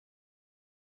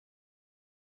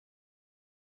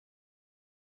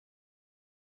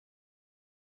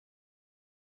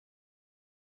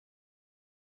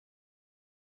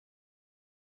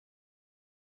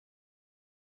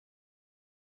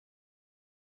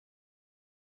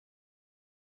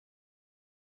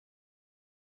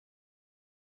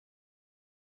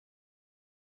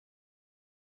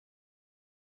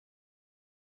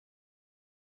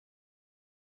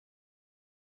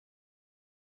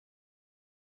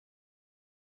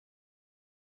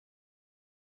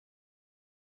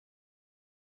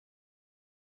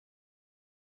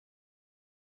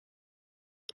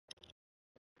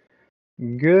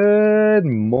Good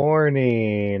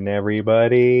morning,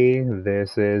 everybody.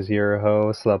 This is your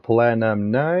host, The Platinum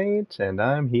Knight, and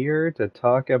I'm here to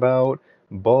talk about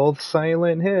both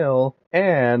Silent Hill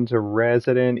and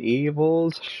Resident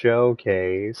Evil's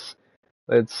showcase.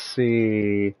 Let's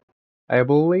see. I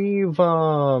believe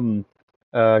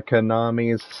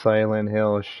Konami's Silent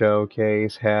Hill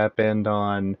showcase happened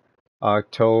on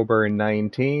October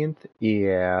 19th.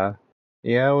 Yeah,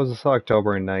 it was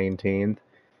October 19th.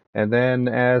 And then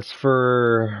as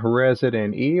for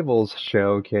Resident Evil's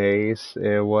showcase,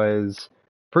 it was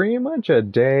pretty much a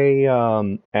day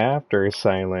after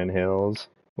Silent Hills,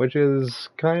 which is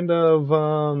kind of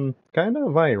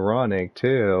ironic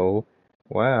too.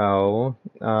 Wow,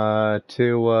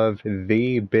 two of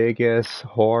the biggest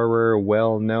horror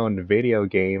well-known video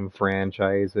game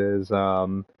franchises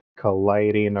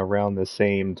colliding around the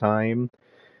same time.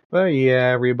 But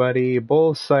yeah, everybody,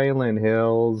 both Silent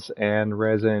Hills and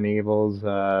Resident Evil's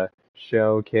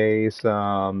showcase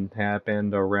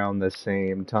happened around the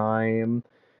same time.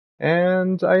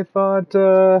 And I thought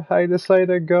I decided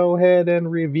to go ahead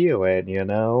and review it.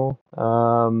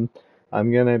 I'm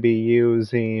gonna be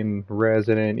using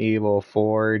Resident Evil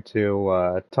 4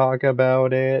 to talk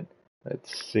about it.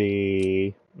 Let's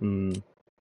see. You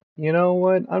know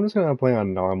what? I'm just gonna play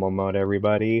on normal mode,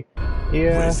 everybody.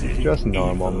 Yeah, just Resident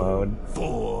normal Evil mode.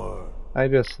 4. I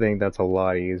just think that's a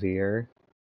lot easier.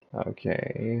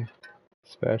 Okay.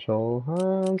 Special.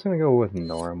 I'm just gonna go with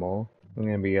normal. I'm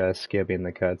gonna be skipping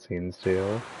the cutscenes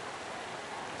too.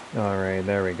 Alright,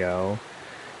 there we go.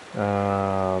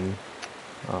 Um,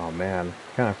 oh man,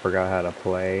 kinda forgot how to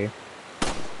play.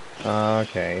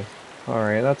 Okay.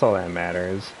 Alright, that's all that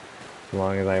matters. As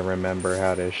long as I remember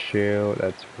how to shoot,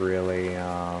 that's really,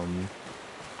 yeah,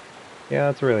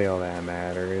 that's really all that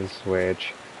matters,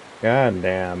 which,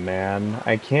 goddamn, man,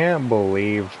 I can't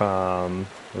believe,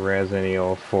 Resident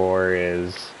Evil 4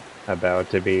 is about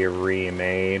to be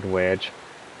remade, which,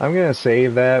 I'm gonna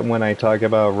save that when I talk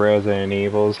about Resident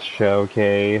Evil's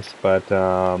showcase, but,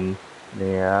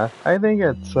 yeah, I think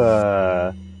I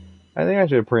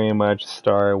should pretty much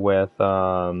start with,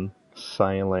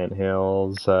 Silent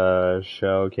Hill's,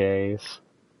 showcase.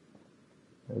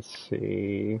 Let's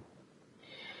see.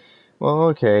 Well,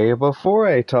 okay, before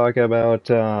I talk about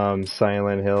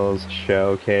Silent Hill's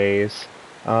showcase,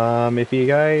 if you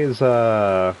guys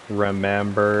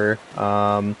remember,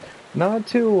 not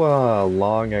too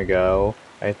long ago,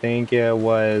 I think it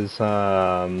was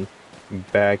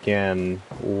back in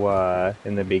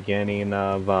the beginning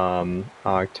of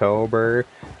October,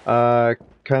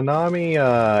 Konami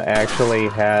actually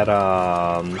had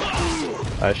a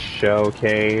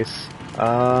showcase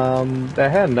that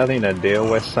had nothing to do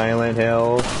with Silent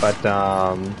Hill, but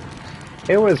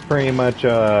it was pretty much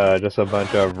just a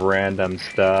bunch of random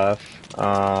stuff.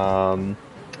 I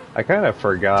kind of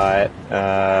forgot.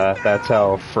 That's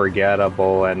how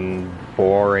forgettable and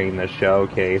boring the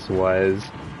showcase was.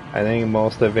 I think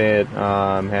most of it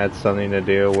had something to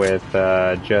do with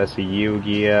just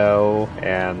Yu-Gi-Oh!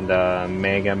 And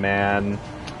Mega Man.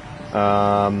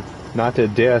 Not to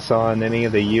diss on any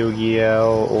of the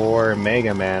Yu-Gi-Oh! Or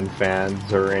Mega Man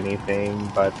fans or anything,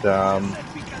 but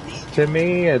to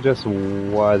me it just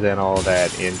wasn't all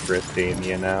that interesting.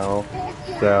 So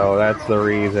that's the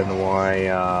reason why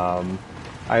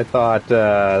I thought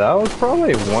that was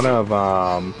probably one of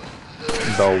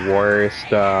the worst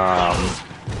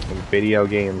video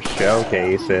game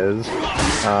showcases.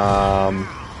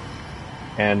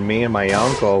 And me and my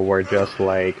uncle were just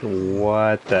like,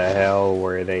 what the hell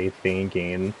were they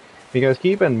thinking? Because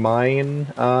keep in mind,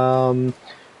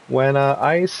 when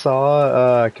I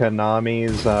saw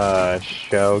Konami's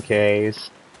showcase,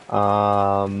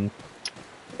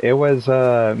 it was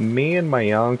me and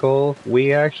my uncle,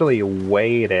 we actually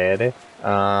waited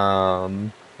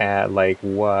at like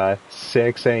what,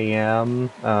 6 a.m.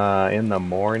 In the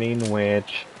morning,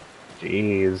 which,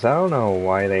 geez, I don't know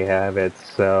why they have it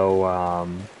so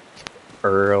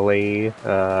early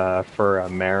for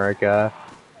America.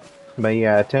 But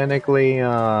yeah, technically,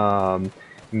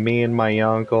 me and my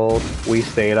uncle, we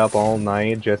stayed up all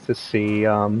night just to see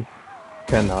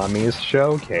Konami's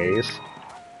showcase.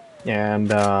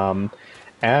 And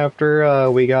after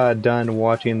we got done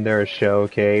watching their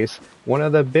showcase, one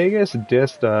of the biggest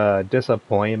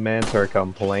disappointments or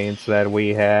complaints that we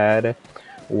had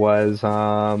was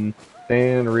they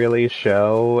didn't really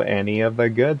show any of the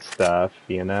good stuff.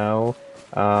 They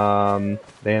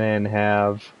didn't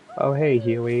have, oh hey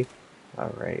Huey,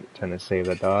 alright, trying to save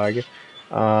the dog.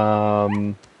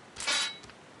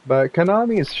 But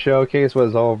Konami's showcase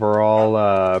was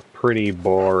overall pretty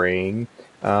boring.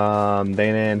 They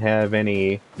didn't have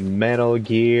any Metal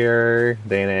Gear.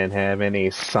 They didn't have any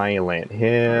Silent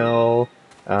Hill.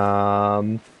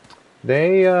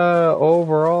 They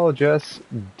overall just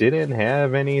didn't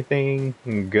have anything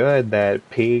good that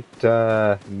piqued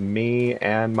me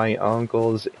and my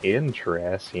uncle's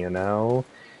interest, you know?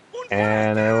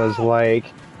 And it was like,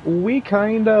 we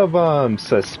kind of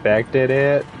suspected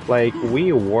it. Like,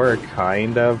 we were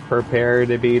kind of prepared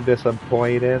to be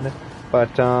disappointed, but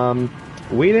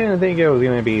we didn't think it was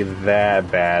gonna be that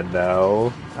bad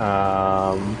though.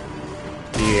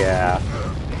 Yeah.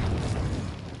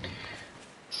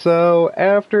 So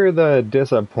after the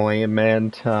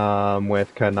disappointment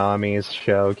with Konami's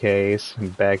showcase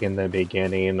back in the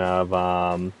beginning of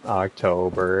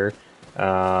October,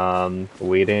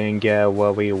 we didn't get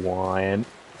what we want.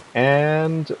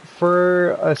 And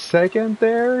for a second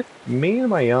there, me and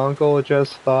my uncle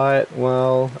just thought,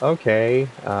 well, okay,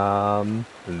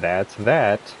 that's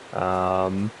that.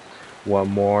 What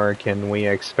more can we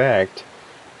expect?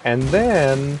 And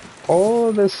then, all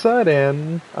of a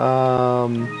sudden,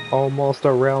 almost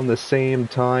around the same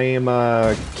time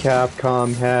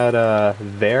Capcom had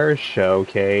their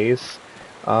showcase,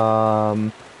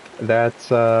 that's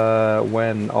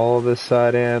when all of a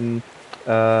sudden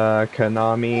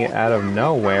Konami out of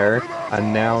nowhere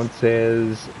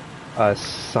announces a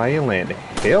Silent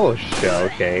Hill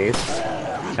showcase.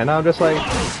 And I'm just like,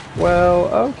 well,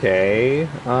 okay,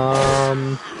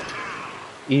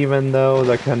 even though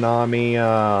the Konami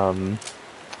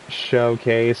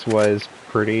showcase was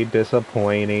pretty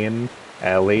disappointing,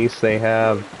 at least they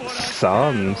have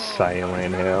some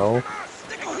Silent Hill.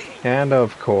 And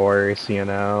of course, you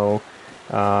know,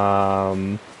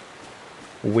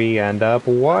 we end up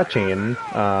watching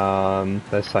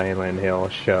the Silent Hill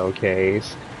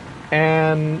showcase.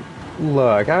 And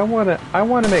look, I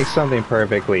wanna make something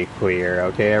perfectly clear,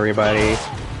 okay, everybody?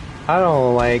 I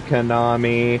don't like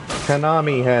Konami.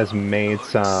 Konami has made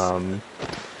some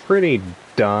pretty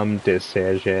dumb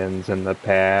decisions in the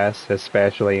past,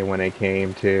 especially when it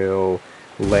came to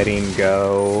letting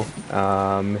go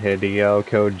Hideo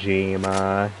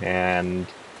Kojima and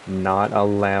not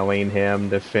allowing him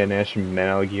to finish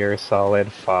Metal Gear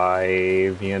Solid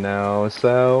 5, you know?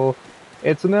 So,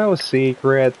 it's no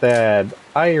secret that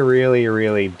I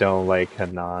really don't like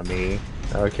Konami,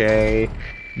 okay?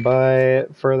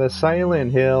 But for the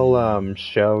Silent Hill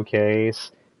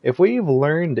showcase, if we've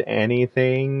learned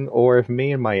anything, or if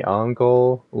me and my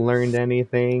uncle learned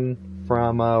anything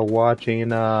from watching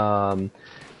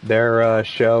their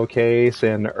showcase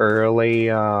in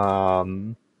early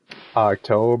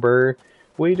October,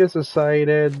 we just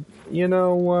decided, you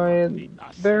know what,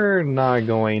 they're not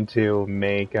going to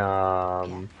make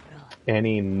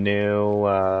any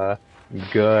new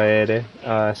good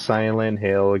Silent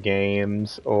Hill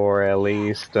games, or at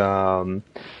least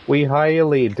we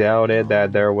highly doubted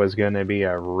that there was going to be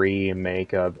a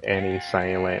remake of any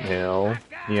Silent Hill,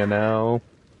 you know?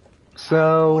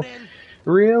 So,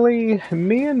 really,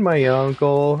 me and my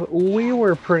uncle, we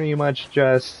were pretty much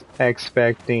just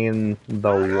expecting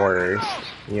the worst,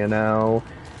 you know?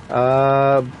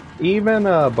 Even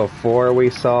before we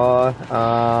saw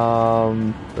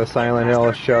the Silent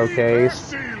Hill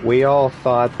showcase, we all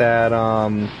thought that,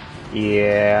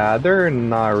 yeah, they're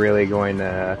not really going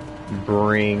to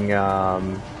bring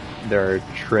their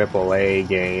AAA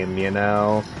game, you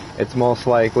know? It's most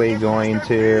likely going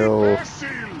to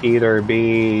either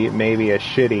be maybe a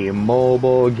shitty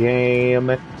mobile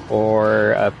game,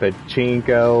 or a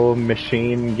pachinko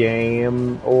machine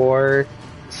game, or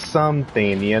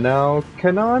something, you know?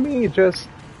 Konami just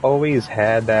always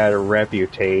had that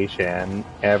reputation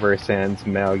ever since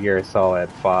Metal Gear Solid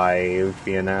 5,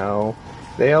 you know?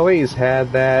 They always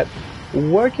had that,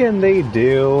 what can they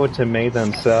do to make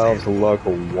themselves look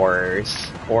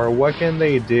worse? Or what can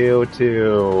they do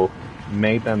to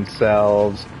make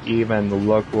themselves even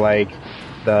look like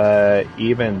the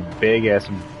even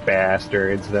biggest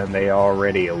bastards than they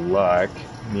already look,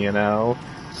 you know?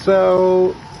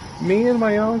 So, me and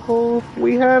my uncle,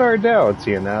 we had our doubts,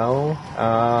 you know?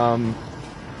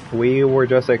 We were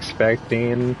just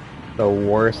expecting the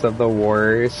worst of the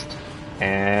worst,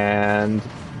 and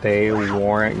they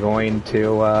weren't going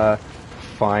to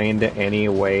find any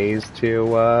ways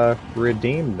to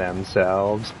redeem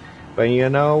themselves. But you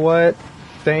know what?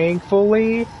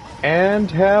 Thankfully and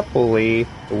happily,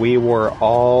 we were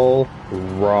all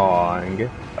wrong,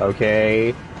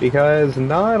 okay? Because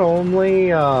not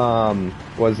only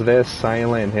was this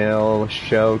Silent Hill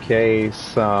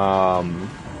showcase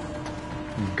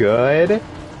good,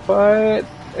 but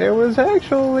it was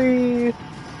actually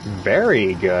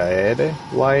very good.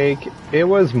 Like, it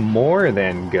was more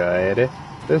than good.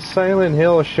 this Silent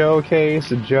Hill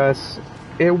showcase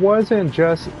it wasn't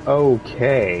just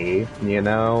okay, you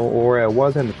know, or it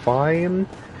wasn't fine.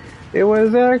 It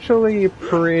was actually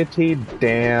pretty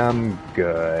damn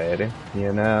good,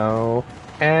 you know.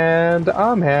 And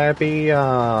I'm happy,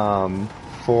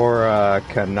 for,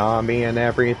 Konami and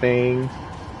everything.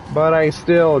 But I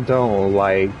still don't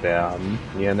like them,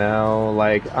 you know?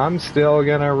 Like, I'm still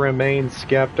gonna remain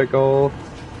skeptical.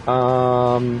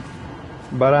 Um,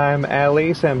 but I'm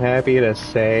happy to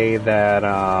say that,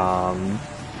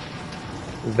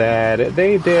 that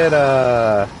they did,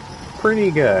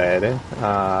 pretty good,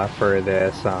 for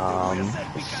this,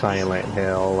 Silent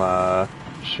Hill,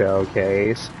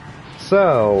 showcase.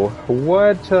 So,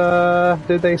 what,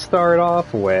 did they start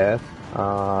off with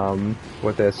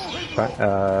this,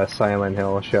 Silent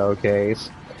Hill showcase?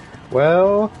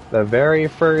 Well, the very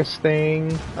first thing,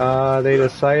 they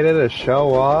decided to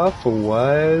show off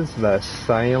was the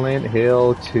Silent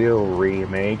Hill 2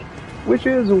 remake, which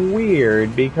is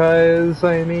weird because,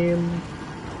 I mean,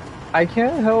 I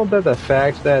can't help but the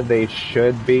fact that they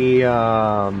should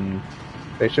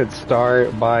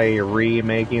start by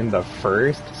remaking the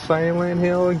first Silent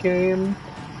Hill game.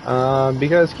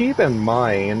 Because keep in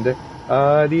mind,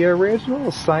 the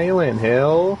original Silent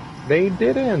Hill, they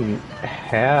didn't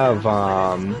have,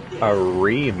 a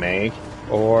remake,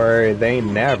 or they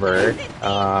never,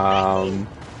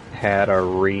 had a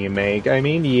remake. I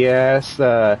mean, yes,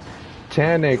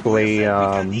 technically,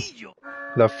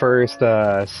 the first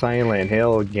Silent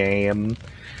Hill game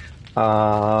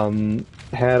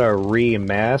had a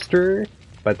remaster,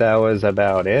 but that was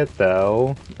about it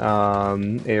though.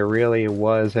 It really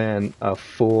wasn't a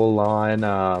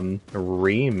full-on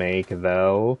remake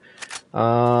though.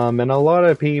 And a lot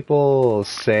of people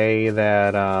say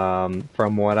that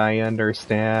from what I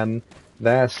understand,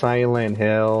 that Silent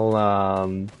Hill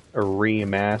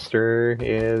remaster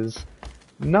is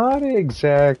not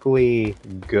exactly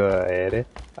good.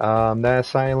 That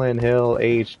Silent Hill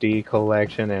HD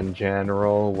collection in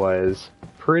general was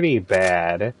pretty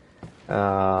bad.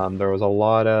 There was a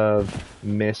lot of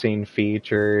missing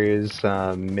features,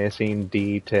 missing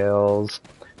details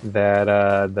that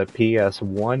the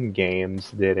PS1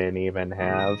 games didn't even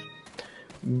have.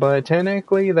 But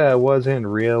technically that wasn't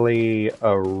really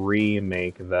a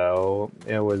remake though.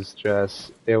 It was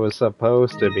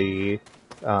supposed to be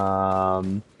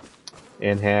um,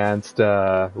 enhanced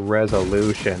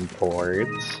resolution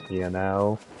ports, you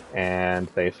know, and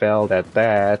they failed at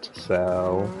that,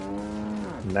 so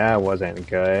that wasn't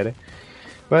good.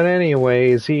 But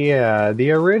anyways, yeah,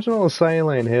 the original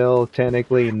Silent Hill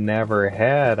technically never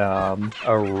had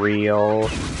a real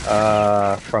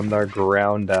from the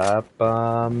ground up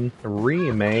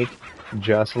remake,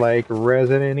 just like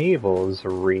Resident Evil's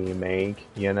remake,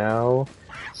 you know?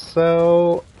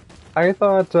 So I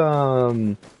thought,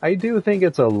 I do think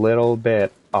it's a little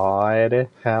bit odd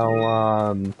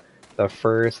how, the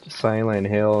first Silent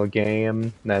Hill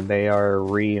game that they are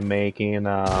remaking,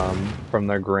 from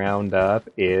the ground up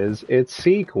is its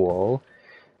sequel,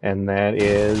 and that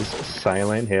is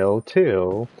Silent Hill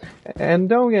 2. And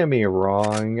don't get me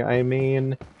wrong, I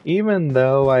mean, even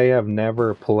though I have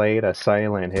never played a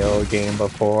Silent Hill game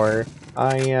before,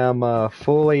 I am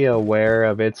fully aware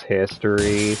of its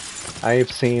history.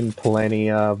 I've seen plenty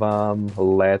of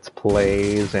Let's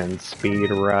Plays and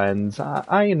speed runs.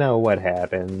 I know what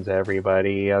happens,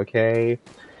 everybody, okay?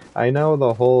 I know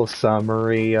the whole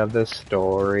summary of the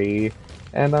story,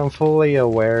 and I'm fully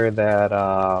aware that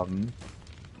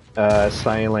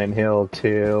Silent Hill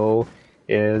 2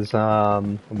 is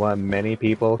what many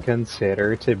people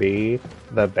consider to be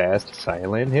the best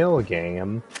Silent Hill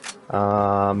game.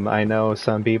 I know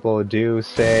some people do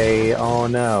say, oh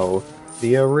no,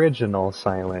 the original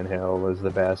Silent Hill was the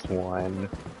best one.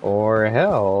 Or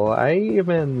hell, I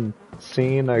even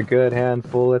seen a good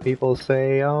handful of people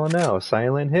say, oh no,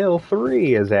 Silent Hill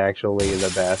 3 is actually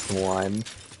the best one.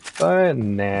 But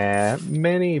nah,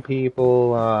 many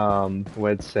people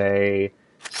would say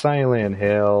Silent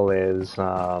Hill is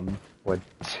would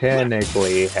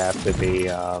technically have to be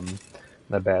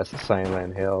the best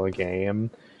Silent Hill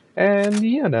game. And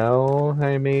you know,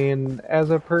 I mean, as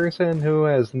a person who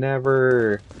has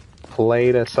never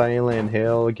played a Silent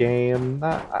Hill game,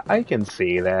 I can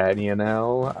see that, you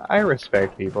know. I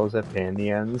respect people's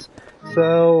opinions.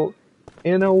 So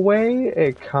in a way,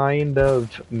 it kind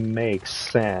of makes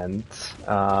sense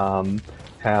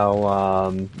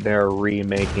how they're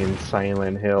remaking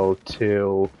Silent Hill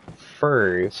 2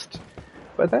 first.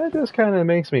 But that just kind of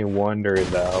makes me wonder,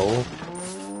 though.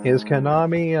 Is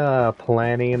Konami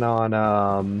planning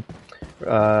on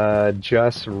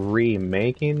just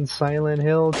remaking Silent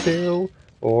Hill 2?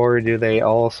 Or do they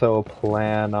also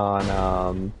plan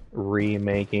on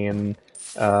remaking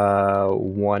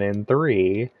 1 and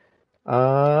 3?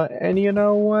 And you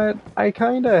know what? I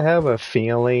kind of have a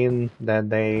feeling that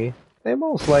they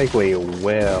most likely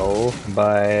will,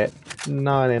 but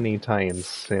not anytime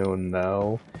soon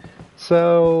though.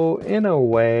 So in a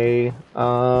way,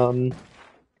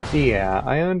 yeah,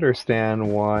 I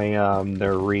understand why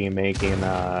they're remaking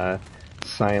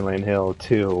Silent Hill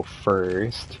 2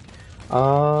 first.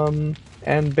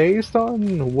 And based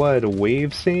on what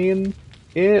we've seen,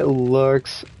 it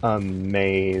looks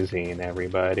amazing,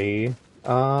 everybody.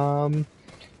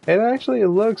 It actually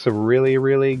looks really,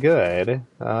 really good.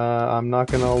 I'm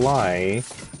not gonna lie.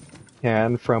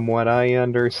 And from what I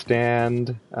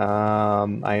understand,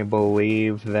 I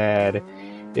believe that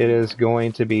it is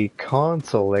going to be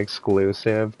console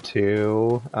exclusive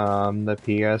to the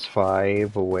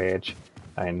PS5, which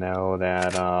I know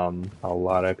that a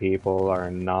lot of people are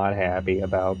not happy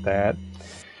about that.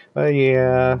 But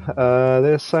yeah,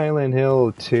 this Silent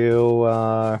Hill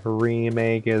 2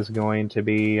 remake is going to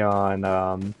be on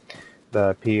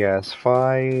the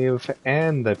PS5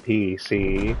 and the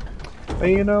PC. But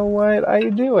you know what? I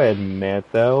do admit,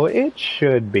 though, it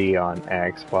should be on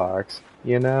Xbox.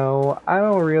 You know, I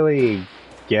don't really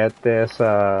get this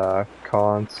console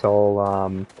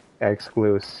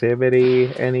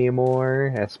exclusivity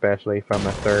anymore, especially from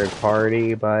a third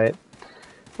party, but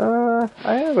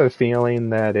I have a feeling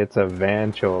that it's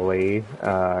eventually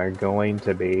going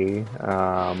to be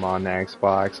on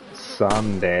Xbox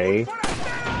someday.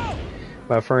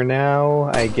 But for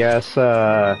now, I guess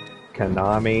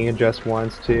Konami just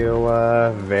wants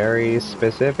to very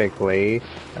specifically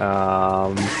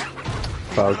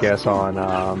focus on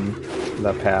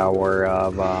the power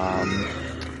of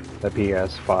the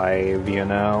PS5, you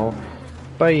know?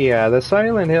 But yeah, the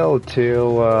Silent Hill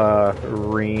 2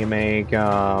 remake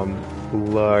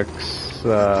looks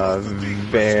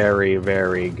very,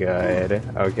 very good,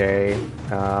 okay?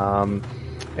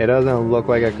 It doesn't look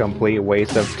like a complete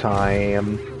waste of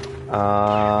time.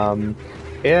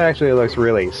 It actually looks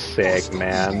really sick,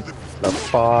 man. The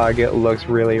fog, it looks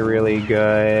really, really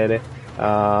good.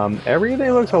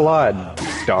 Everything looks a lot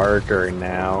darker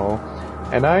now.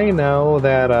 And I know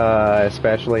that,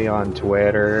 especially on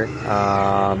Twitter,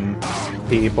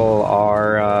 people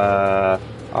are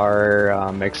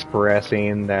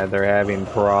expressing that they're having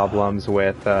problems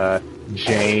with,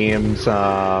 James,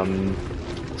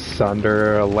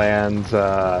 Sunderland's,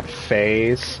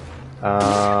 face.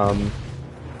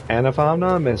 And if I'm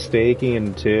not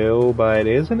mistaken too, but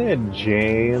isn't it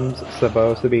James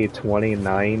supposed to be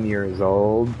 29 years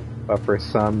old? But for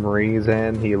some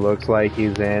reason, he looks like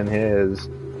he's in his,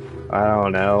 I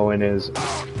don't know, in his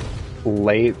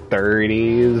late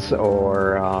 30s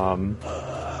or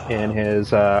in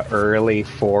his early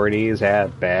 40s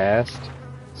at best.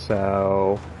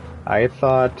 So I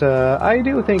thought, I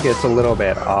do think it's a little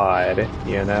bit odd,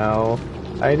 you know?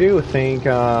 I do think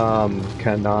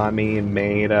Konami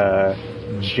made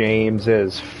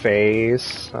James's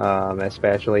face,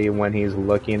 especially when he's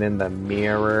looking in the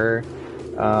mirror.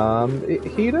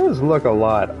 He does look a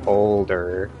lot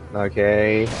older,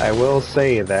 okay? I will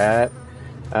say that.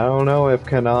 I don't know if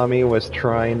Konami was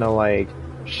trying to, like,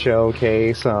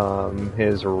 showcase,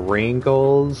 his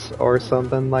wrinkles or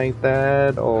something like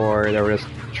that, or they were just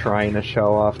trying to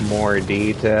show off more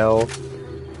detail.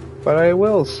 But I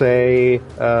will say,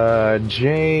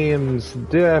 James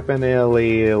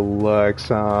definitely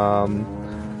looks, a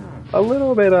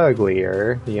little bit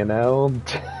uglier, you know?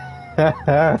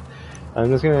 I'm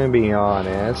just gonna be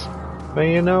honest. But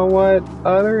you know what?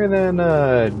 Other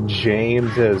than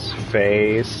James's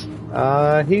face,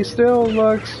 he still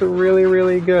looks really,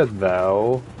 really good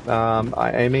though.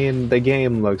 I mean, the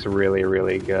game looks really,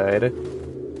 really good.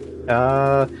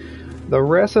 The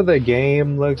rest of the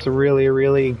game looks really,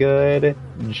 really good.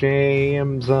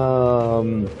 James,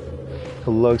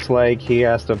 looks like he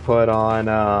has to put on,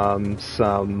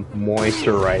 some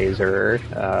moisturizer,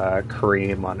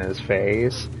 cream on his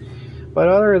face. But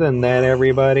other than that,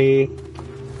 everybody,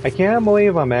 I can't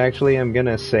believe I'm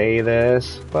gonna say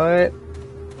this, but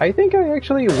I think I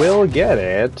actually will get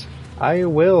it. I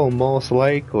will most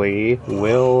likely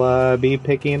be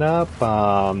picking up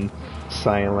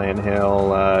Silent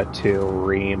Hill 2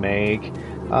 remake.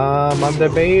 I'm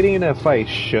debating if I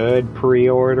should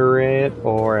pre-order it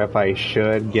or if I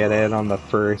should get it on the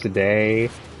first day.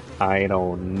 I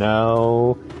don't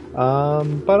know.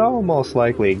 But I'll most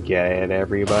likely get it,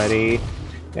 everybody.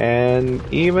 And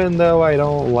even though I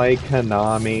don't like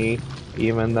Konami,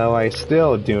 even though I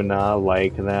still do not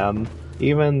like them,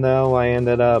 even though I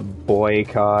ended up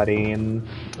boycotting,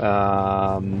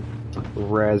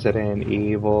 Resident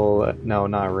Evil. No,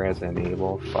 not Resident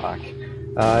Evil. Fuck.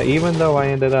 Even though I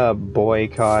ended up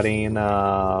boycotting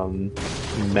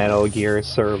Metal Gear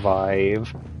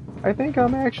Survive, I think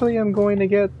I'm going to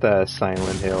get the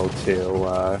Silent Hill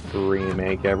 2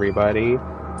 remake, everybody.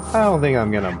 I don't think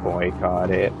I'm gonna boycott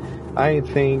it. I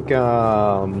think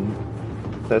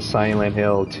the Silent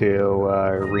Hill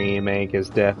 2 remake is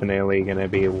definitely gonna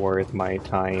be worth my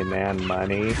time and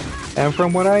money. And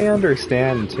from what I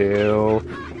understand too,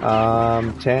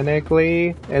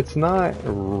 technically, it's not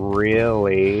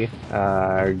really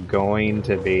going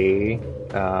to be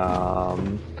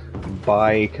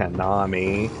by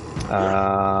Konami.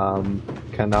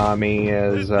 Konami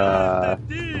is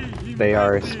they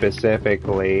are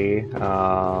specifically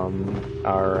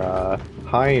are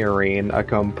hiring a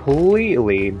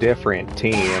completely different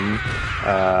team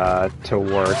to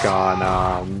work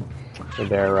on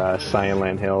their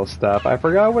Silent Hill stuff. I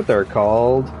forgot what they're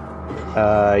called.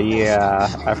 Yeah,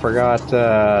 I forgot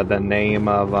the name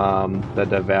of the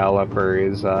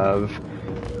developers of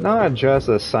not just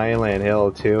a Silent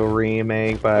Hill 2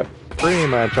 remake, but pretty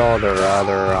much all their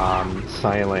other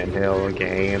Silent Hill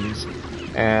games.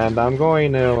 And I'm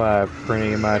going to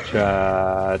pretty much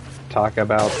talk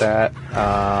about that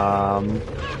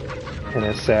in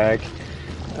a sec,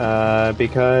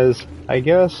 because I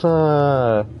guess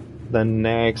the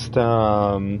next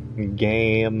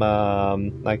game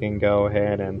I can go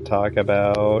ahead and talk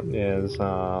about is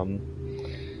hold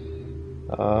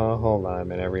on a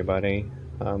minute, everybody.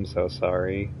 I'm so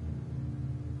sorry.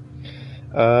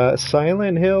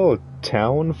 Silent Hill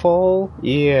Townfall?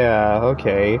 Yeah,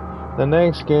 okay. The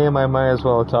next game I might as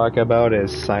well talk about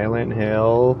is Silent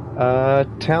Hill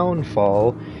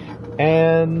Townfall.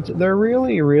 And there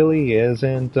really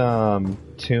isn't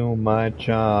too much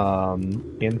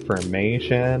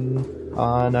information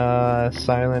on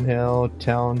Silent Hill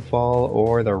Townfall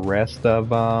or the rest of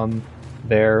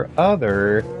their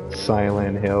other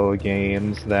Silent Hill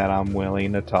games that I'm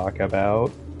willing to talk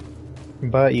about.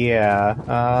 But yeah,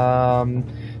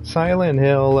 Silent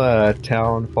Hill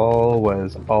Townfall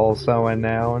was also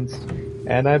announced,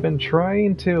 and I've been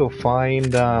trying to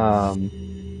find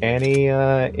any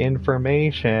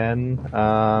information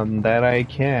that I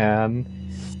can,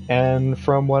 and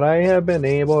from what I have been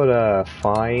able to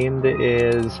find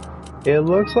is it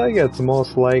looks like it's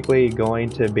most likely going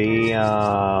to be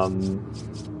an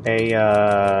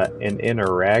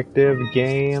interactive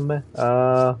game,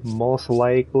 most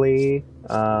likely.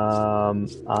 I'm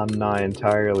not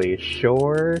entirely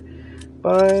sure,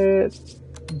 but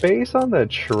based on the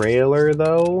trailer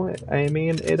though, I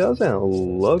mean, it doesn't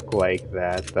look like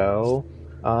that though.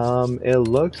 It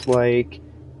looks like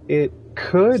it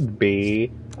could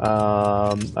be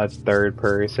a third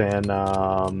person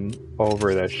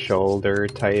over the shoulder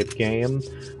type game.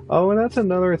 Oh, and that's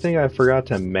another thing I forgot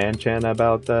to mention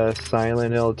about the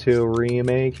Silent Hill 2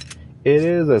 remake. It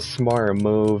is a smart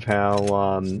move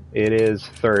how it is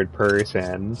third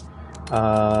person.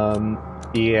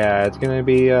 Yeah, it's gonna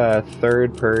be a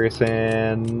third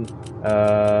person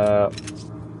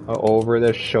over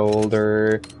the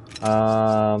shoulder.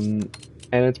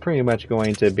 And it's pretty much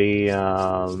going to be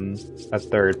a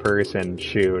third person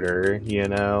shooter, you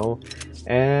know?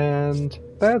 And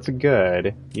that's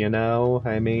good, you know?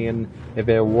 I mean, if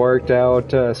it worked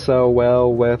out so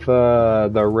well with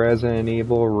the Resident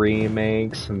Evil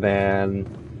remakes, then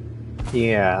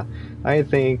yeah, I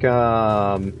think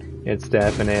it's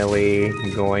definitely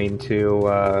going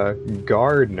to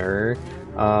garner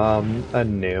a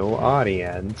new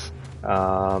audience.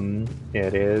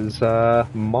 It is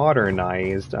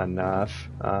modernized enough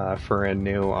for a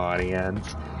new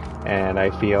audience. And I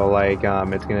feel like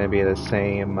it's going to be the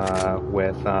same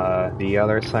with the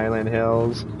other Silent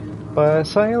Hills. But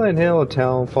Silent Hill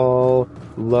Townfall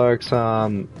looks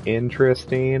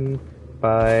interesting,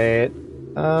 but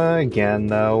again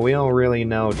though, we don't really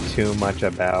know too much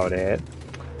about it.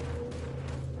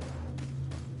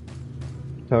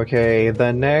 Okay,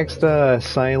 the next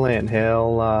Silent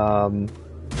Hill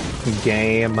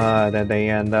game that they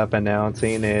end up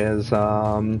announcing is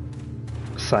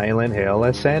Silent Hill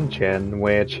Ascension,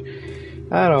 which,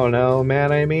 I don't know,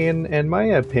 man. I mean, in my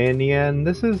opinion,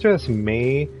 this is just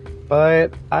me,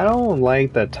 but I don't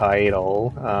like the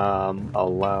title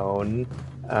alone.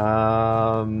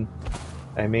 I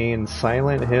mean,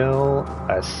 Silent Hill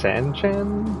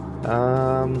Ascension?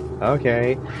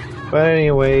 Okay. But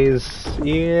anyways,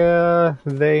 yeah,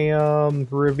 they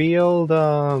revealed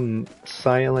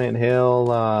Silent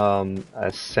Hill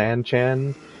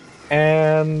Ascension.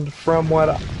 And from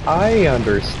what I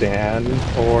understand,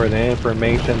 or the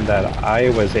information that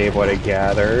I was able to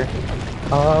gather,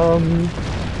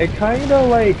 it kind of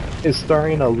like is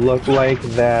starting to look like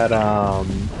that,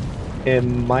 it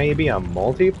might be a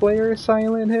multiplayer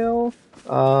Silent Hill.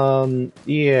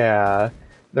 Yeah.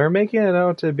 They're making it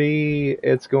out to be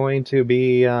it's going to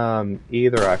be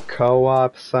either a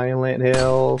co-op Silent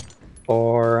Hill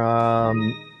or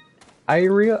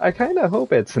I kind of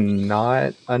hope it's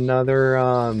not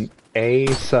another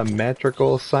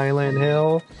asymmetrical Silent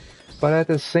Hill, but at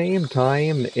the same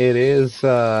time it's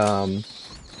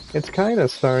kind of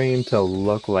starting to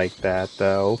look like that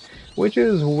though, which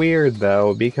is weird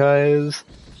though because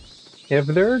if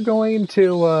they're going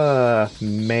to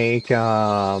make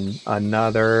another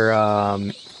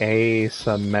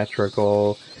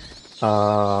asymmetrical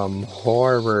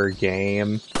horror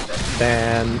game,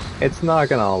 then it's not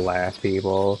gonna last,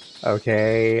 people.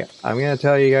 Okay, I'm gonna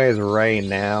tell you guys right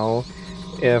now.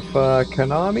 If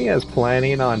Konami is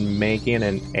planning on making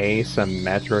an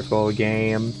asymmetrical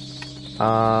game,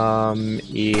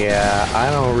 yeah,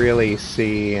 I don't really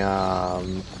see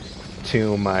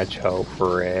too much hope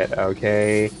for it.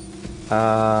 Okay,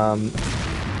 um,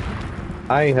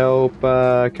 I hope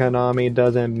Konami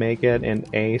doesn't make it an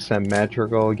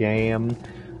asymmetrical game.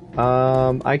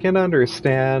 I can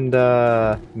understand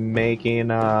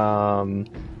making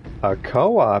a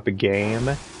co-op game,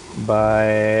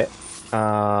 but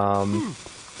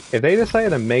if they decide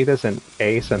to make this an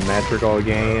asymmetrical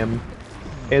game,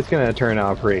 it's gonna turn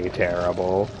out pretty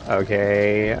terrible.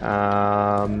 Okay,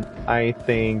 I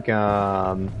think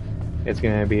it's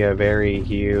gonna be a very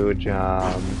huge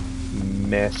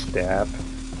misstep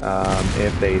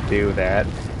if they do that.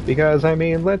 Because, I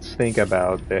mean, let's think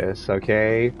about this,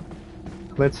 okay?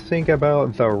 Let's think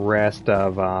about the rest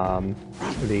of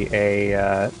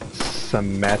the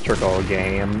symmetrical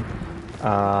game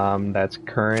that's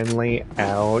currently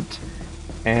out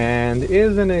and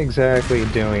isn't exactly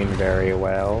doing very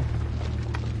well.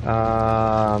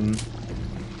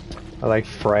 Like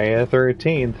Friday the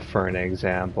 13th, for an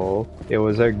example. It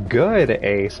was a good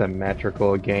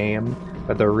asymmetrical game,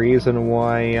 but the reason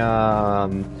why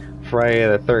Friday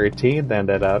the 13th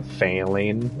ended up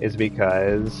failing is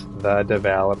because the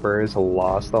developers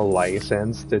lost the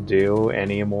license to do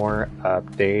any more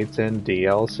updates and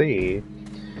DLC.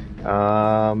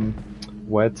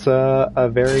 What's a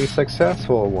very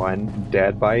successful one?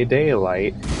 Dead by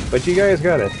Daylight. But you guys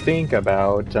gotta think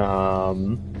about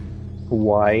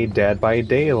why Dead by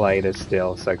Daylight is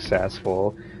still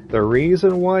successful. The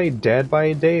reason why Dead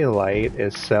by Daylight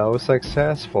is so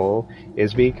successful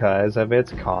is because of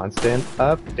its constant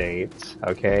updates,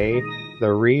 okay?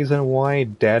 The reason why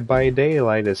Dead by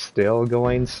Daylight is still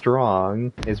going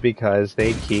strong is because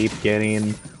they keep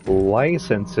getting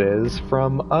licenses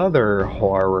from other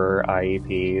horror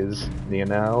IPs, you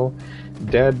know?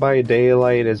 Dead by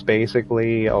Daylight is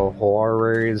basically a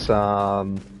horror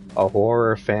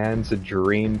fan's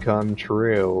dream come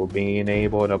true, being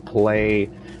able to play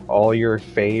all your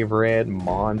favorite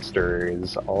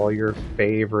monsters, all your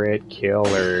favorite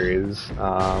killers,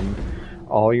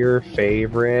 all your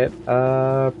favorite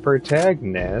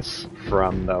protagonists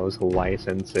from those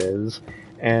licenses.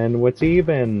 And what's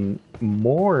even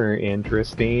more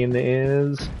interesting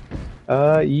is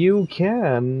you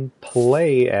can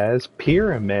play as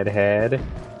Pyramid Head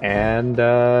and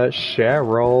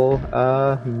Cheryl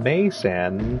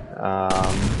Mason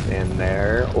in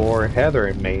there, or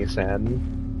Heather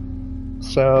Mason.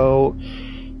 So,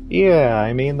 yeah,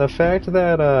 I mean, the fact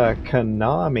that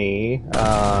Konami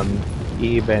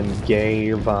even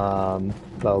gave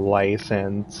the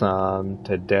license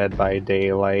to Dead by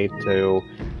Daylight to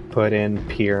put in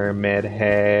Pyramid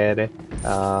Head,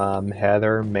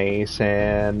 Heather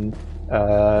Mason,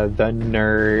 the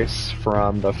nurse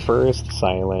from the first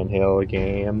Silent Hill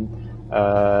game,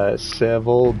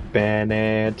 Sybil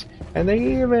Bennett, and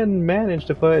they even managed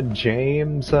to put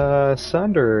James Sutherland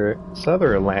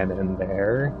in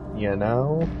there, you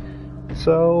know?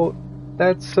 So,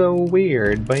 that's so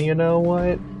weird, but you know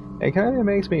what? It kind of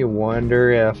makes me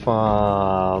wonder if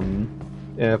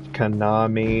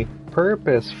Konami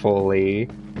purposefully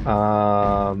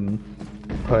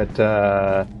put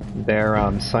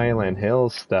their Silent Hill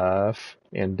stuff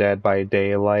in Dead by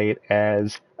Daylight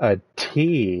as a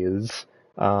tease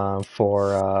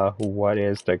for what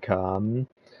is to come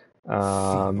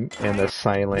in the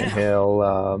Silent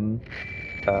Hill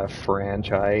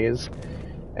franchise.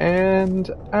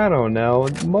 And I don't know,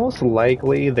 most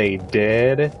likely they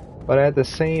did, but at the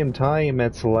same time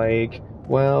it's like,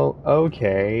 well,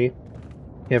 okay,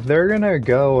 if they're gonna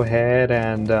go ahead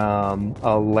and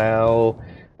allow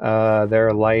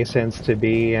their license to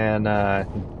be in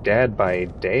Dead by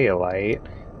Daylight,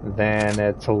 then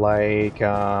it's like,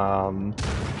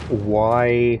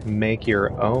 why make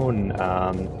your own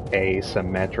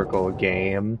asymmetrical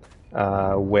game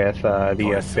with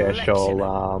the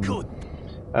official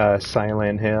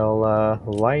Silent Hill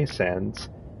license?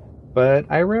 But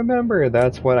I remember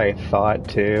that's what I thought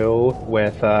too,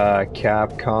 with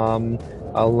Capcom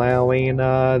allowing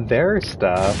their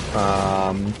stuff,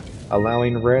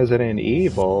 allowing Resident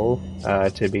Evil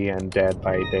to be in Dead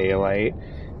by Daylight.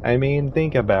 I mean,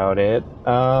 think about it.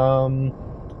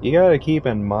 You gotta keep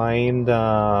in mind,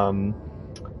 I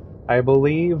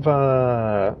believe,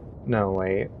 no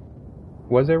wait,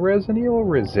 was it Resident Evil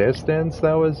Resistance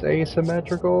that was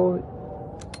asymmetrical?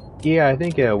 Yeah, I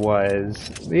think it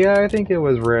was. Yeah, I think it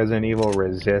was Resident Evil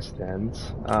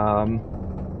Resistance.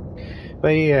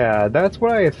 But yeah, that's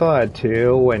what I thought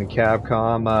too when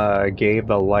Capcom gave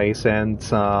the license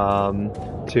to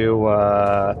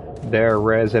their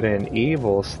Resident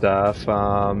Evil stuff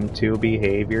to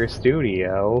Behavior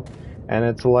Studio. And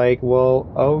it's like,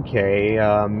 well, okay,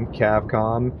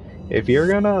 Capcom, if you're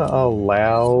gonna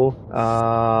allow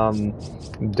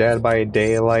Dead by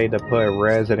Daylight to put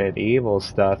Resident Evil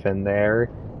stuff in there,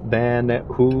 then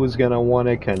who's gonna want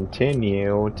to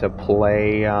continue to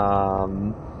play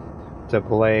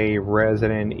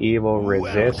Resident Evil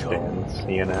Resistance,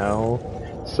 you know?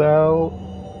 So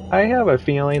I have a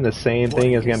feeling the same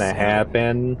thing is gonna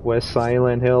happen with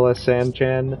Silent Hill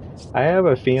Ascension. I have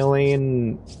a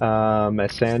feeling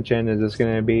Ascension is just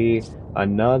gonna be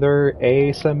another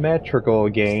asymmetrical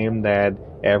game that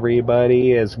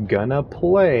everybody is gonna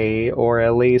play, or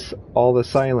at least all the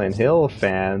Silent Hill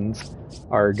fans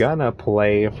are gonna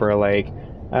play for like,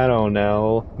 I don't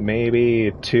know,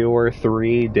 maybe 2 or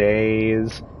 3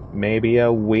 days, maybe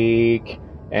a week.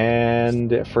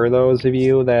 And for those of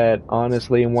you that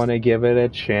honestly want to give it a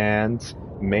chance,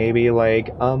 maybe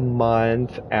like a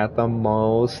month at the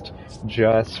most,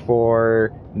 just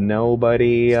for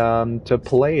nobody to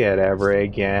play it ever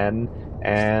again,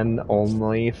 and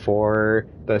only for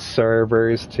the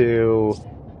servers to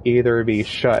either be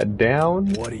shut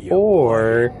down,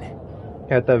 or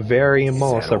at the very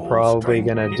most they're probably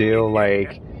gonna do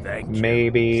like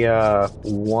maybe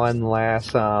one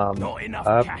last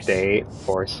update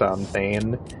or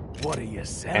something,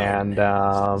 and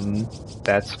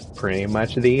that's pretty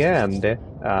much the end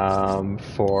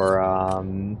for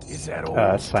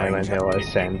Silent Hill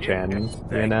Ascension,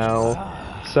 you know.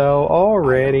 So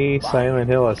already Silent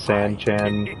Hill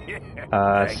Ascension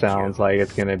sounds like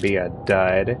it's gonna be a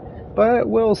dud, but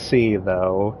we'll see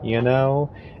though, you know.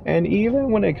 And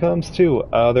even when it comes to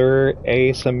other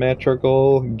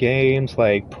asymmetrical games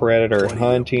like Predator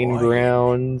Hunting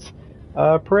Grounds,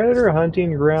 Predator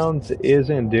Hunting Grounds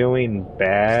isn't doing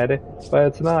bad, but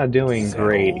it's not doing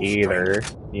great either,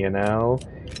 you know?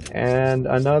 And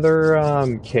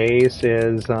another case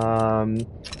is the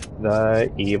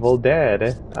Evil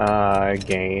Dead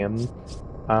game.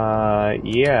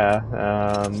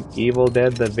 Evil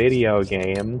Dead the video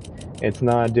game. It's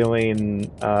not doing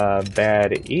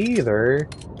bad either,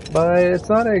 but it's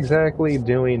not exactly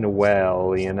doing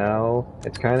well, you know?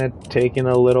 It's kind of taking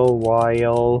a little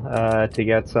while to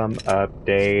get some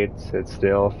updates. It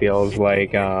still feels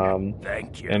like an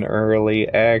early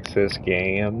access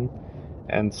game.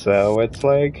 And so it's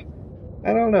like,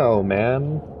 I don't know,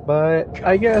 man. But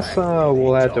I guess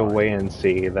we'll have to wait and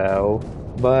see, though.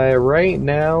 But right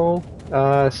now,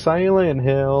 Silent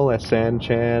Hill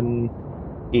Ascension,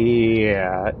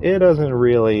 yeah, it doesn't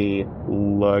really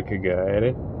look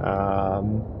good. I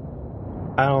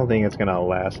don't think it's gonna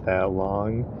last that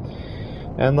long.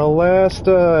 And the last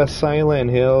Silent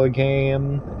Hill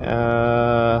game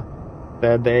that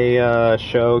they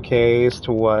showcased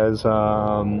was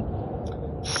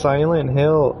Silent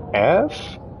Hill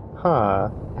F? Huh.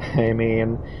 I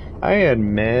mean, I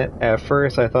admit, at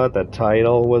first I thought the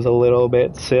title was a little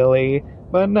bit silly,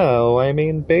 but no, I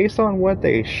mean, based on what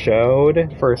they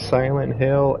showed for Silent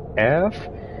Hill F,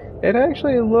 it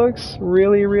actually looks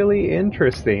really, really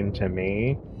interesting to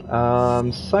me.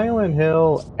 Silent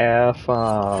Hill F,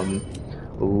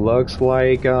 looks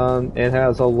like, it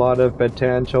has a lot of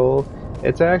potential.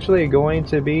 It's actually going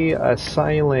to be a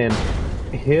Silent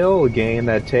Hill game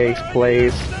that takes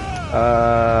place,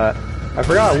 I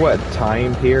forgot what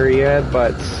time period,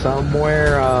 but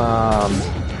somewhere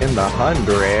in the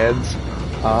hundreds,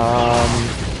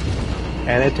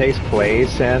 and it takes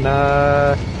place in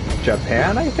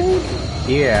Japan, I think?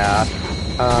 Yeah.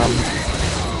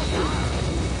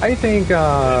 I think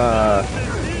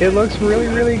it looks really,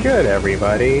 really good,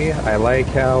 everybody. I like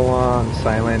how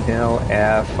Silent Hill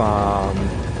F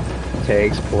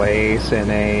takes place in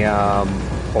a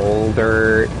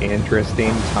older,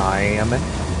 interesting time.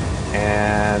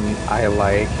 and I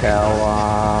like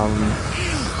how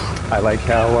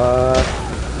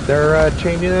they're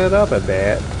changing it up a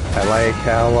bit. I like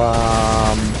how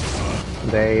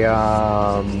they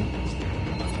are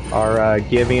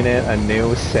giving it a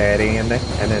new setting and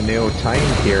a new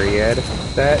time period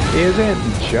that isn't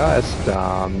just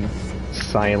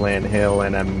Silent Hill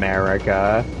in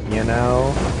America, you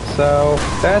know? So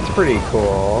that's pretty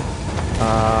cool.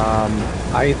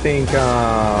 I think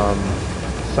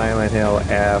Silent Hill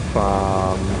F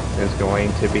is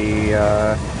going to be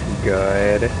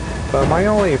good, but my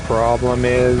only problem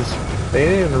is they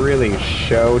didn't really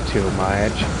show too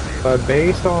much. But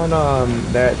based on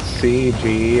that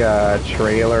CG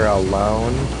trailer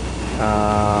alone,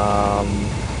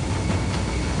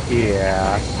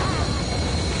 yeah,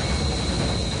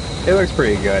 it looks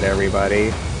pretty good,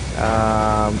 everybody.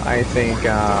 I think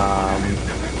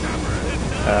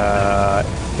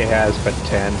it has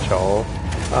potential.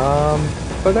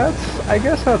 But I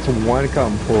guess that's one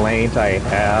complaint I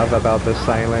have about the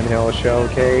Silent Hill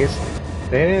showcase.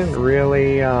 They didn't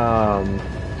really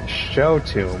show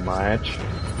too much,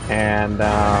 and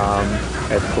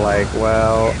it's like,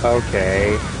 well,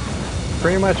 okay.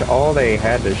 Pretty much all they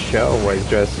had to show was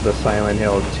just the Silent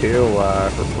Hill 2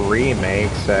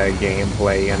 remakes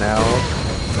gameplay, you know?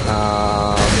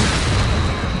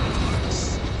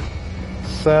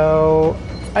 So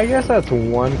I guess that's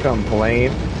one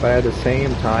complaint, but at the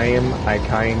same time, I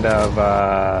kind of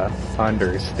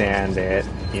understand it,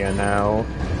 you know?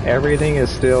 Everything is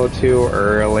still too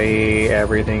early,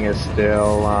 everything is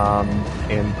still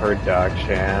in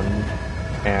production,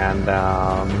 and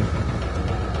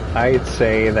I'd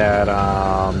say that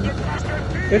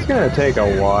it's gonna take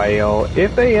a while.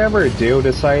 If they ever do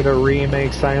decide to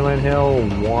remake Silent Hill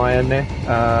 1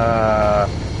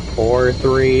 or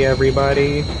 3,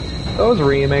 everybody, those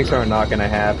remakes are not gonna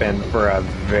happen for a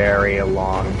very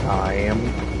long time.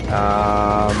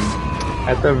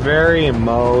 At the very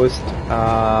most,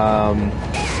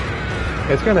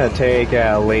 it's gonna take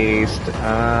at least,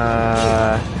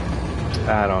 I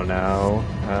don't know,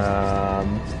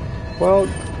 well,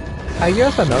 I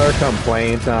guess another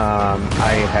complaint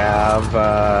I have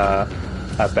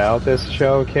about this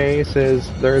showcase is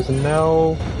there's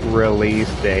no release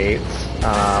dates.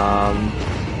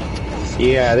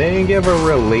 Yeah, they didn't give a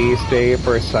release date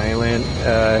for Silent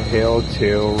Hill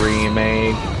 2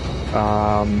 remake.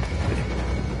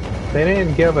 They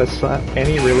didn't give us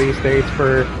any release dates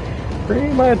for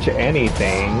pretty much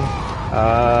anything.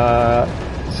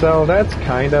 So that's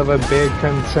kind of a big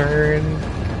concern.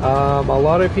 A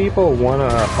lot of people want to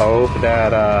hope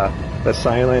that the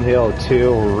Silent Hill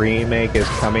 2 remake is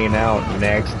coming out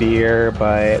next year,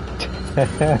 but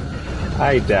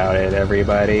I doubt it,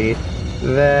 everybody.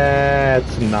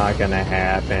 That's not gonna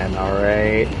happen,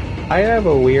 alright? I have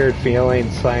a weird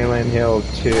feeling Silent Hill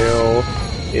 2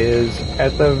 is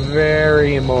at the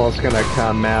very most gonna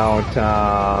come out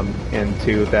in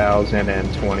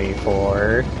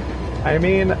 2024. I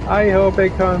mean, I hope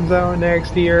it comes out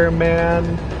next year,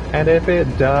 man. And if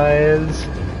it does,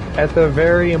 at the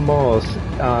very most,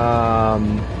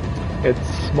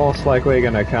 it's most likely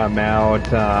gonna come out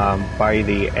by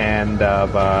the end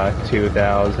of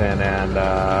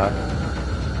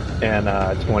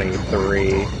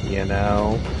 2023, you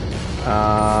know?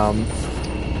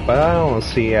 But I don't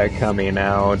see it coming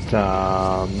out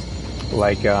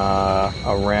like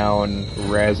around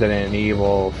Resident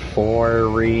Evil 4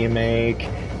 remake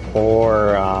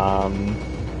or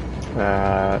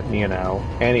you know,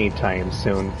 anytime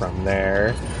soon from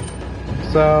there.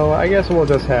 So I guess we'll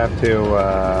just have to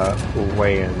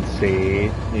wait and see,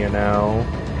 you know.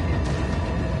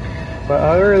 But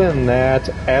other than that,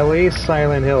 at least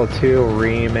Silent Hill 2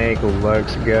 remake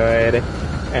looks good.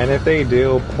 And if they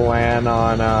do plan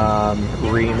on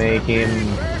remaking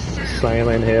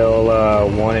Silent Hill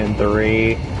 1 and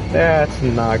 3, that's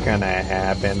not gonna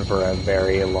happen for a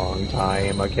very long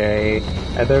time, okay?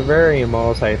 At the very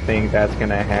most, I think that's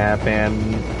gonna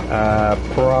happen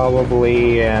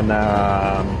probably in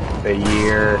the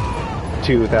year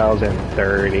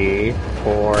 2030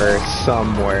 or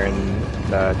somewhere in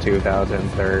the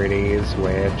 2030s,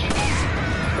 which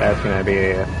that's gonna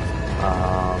be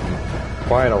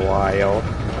quite a while.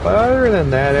 But other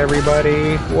than that,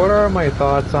 everybody, what are my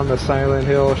thoughts on the Silent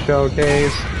Hill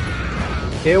showcase?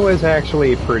 It was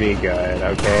actually pretty good,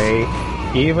 okay?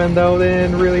 Even though they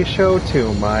didn't really show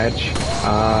too much,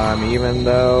 even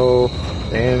though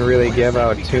they didn't really give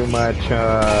out too much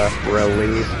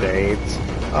release dates,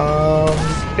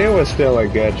 it was still a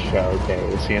good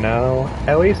showcase, you know?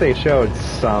 At least they showed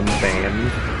something.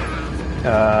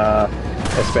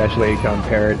 especially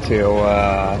compared to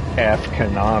F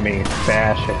Konami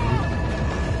fashion,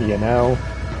 you know?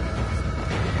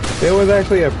 It was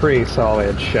actually a pretty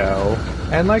solid show,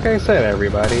 and like I said,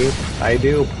 everybody, I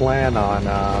do plan on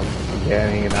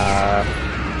getting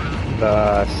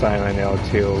the Silent Hill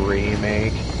 2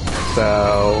 remake,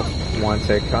 so once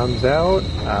it comes out,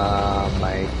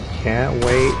 I can't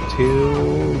wait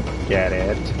to get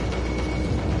it.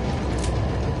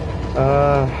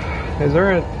 Is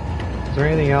there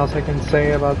anything else I can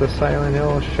say about the Silent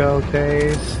Hill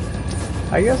showcase?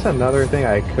 I guess another thing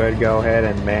I could go ahead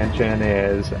and mention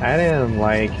is I didn't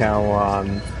like how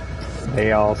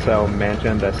they also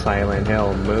mentioned the Silent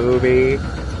Hill movie.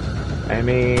 I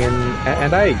mean,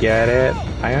 and I get it.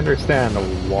 I understand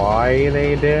why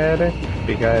they did,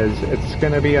 because it's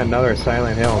gonna be another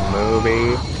Silent Hill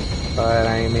movie. But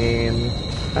I mean,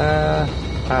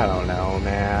 I don't know,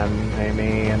 man. I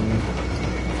mean,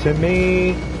 to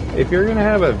me, if you're gonna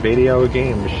have a video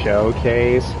game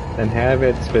showcase, then have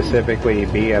it specifically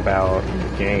be about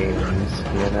games,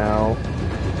 you know?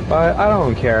 But I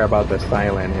don't care about the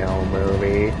Silent Hill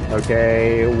movie,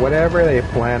 okay? Whatever they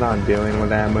plan on doing with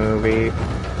that movie,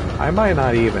 I might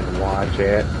not even watch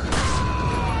it.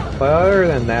 But other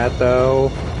than that,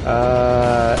 though,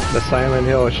 the Silent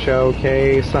Hill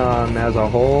showcase as a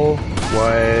whole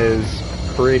was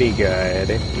pretty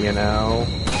good, you know?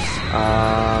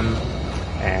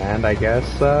 And I guess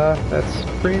that's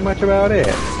pretty much about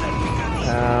it.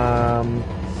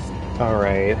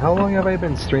 Alright, how long have I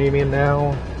been streaming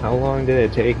now? How long did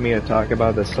it take me to talk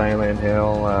about the Silent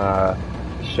Hill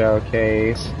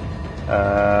showcase?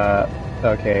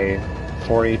 Okay,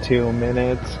 42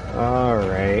 minutes.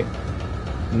 Alright.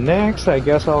 Next, I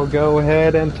guess I'll go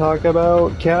ahead and talk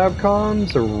about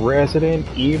Capcom's Resident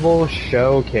Evil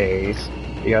showcase,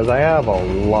 because I have a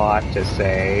lot to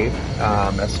say,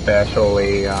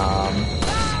 especially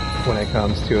when it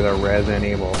comes to the Resident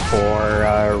Evil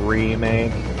 4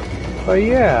 remake. But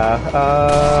yeah,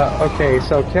 okay,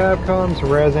 so Capcom's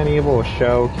Resident Evil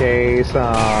showcase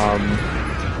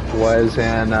was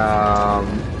in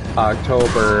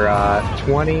October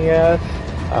 20th.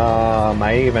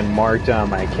 I even marked on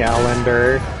my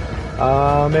calendar.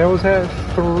 It was at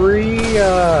 3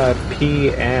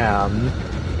 p.m.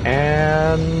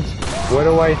 And what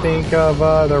do I think of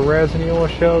the Resident Evil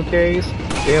showcase?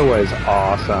 It was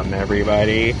awesome,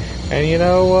 everybody. And you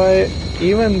know what?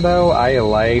 Even though I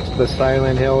liked the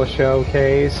Silent Hill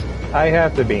showcase, I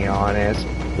have to be honest,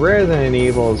 Resident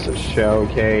Evil's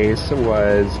showcase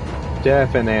was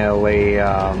definitely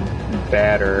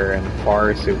better and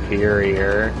far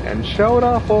superior, and showed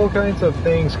off all kinds of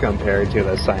things compared to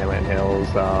the Silent Hills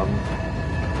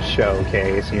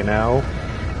showcase, you know?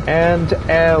 And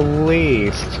at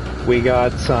least we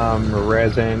got some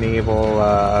Resident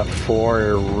Evil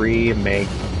 4 remake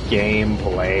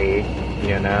gameplay,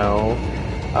 you know?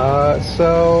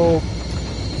 So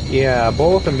yeah,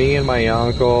 both me and my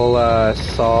uncle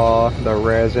saw the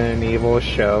Resident Evil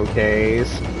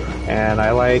showcase, and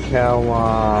I like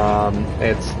how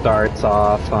it starts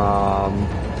off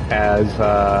as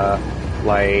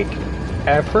like,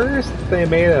 at first they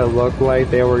made it look like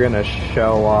they were gonna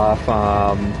show off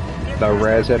the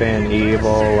Resident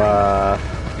Evil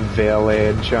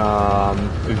Village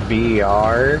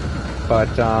VR, but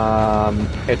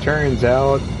it turns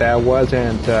out that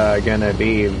wasn't gonna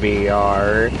be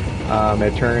VR.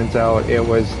 It turns out it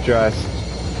was just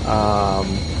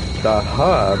the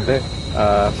hub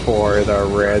for the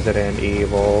Resident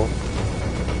Evil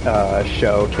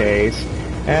showcase.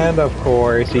 And of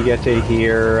course, you get to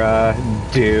hear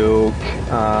Duke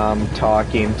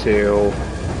talking to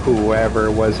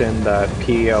whoever was in the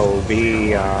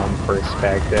POV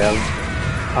perspective.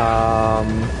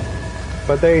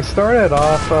 But they started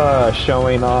off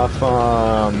showing off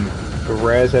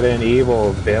Resident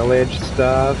Evil Village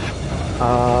stuff.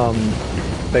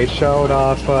 They showed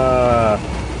off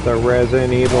the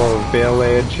Resident Evil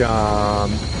Village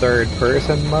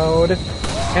third-person mode,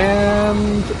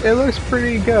 and it looks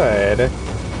pretty good.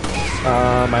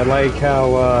 I like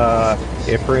how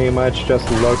it pretty much just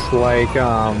looks like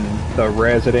the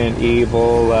Resident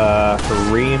Evil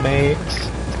remakes.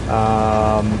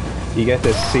 You get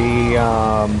to see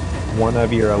one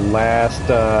of your last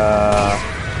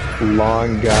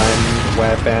long gun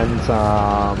weapons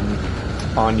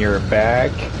on your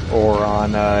back, or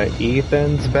on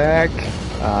Ethan's back.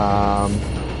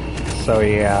 So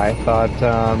yeah, I thought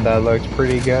that looked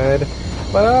pretty good.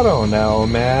 But I don't know,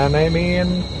 man. I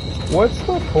mean, what's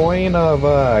the point of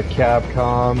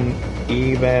Capcom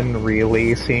even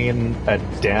releasing a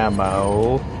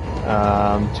demo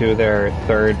to their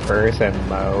third-person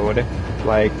mode?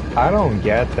 Like, I don't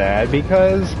get that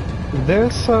because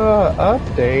this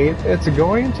update, it's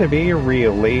going to be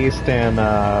released in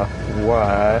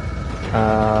what?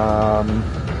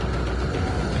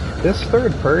 This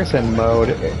third person mode,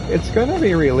 it's going to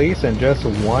be released in just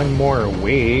one more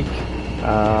week.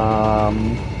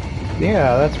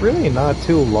 Yeah, that's really not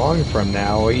too long from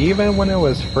now. Even when it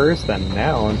was first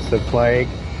announced, it's like,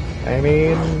 I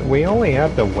mean, we only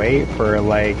have to wait for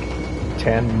like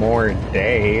 10 more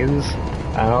days.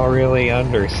 I don't really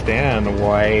understand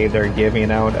why they're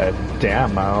giving out a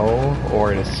demo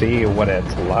or to see what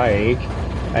it's like.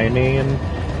 I mean,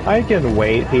 I can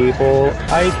wait, people.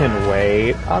 I can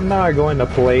wait. I'm not going to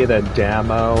play the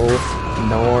demo,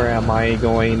 nor am I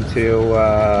going to,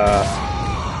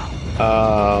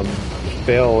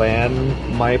 fill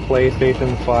in my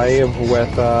PlayStation 5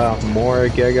 with, more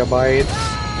gigabytes.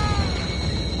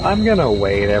 I'm gonna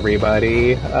wait,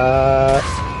 everybody.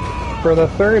 For the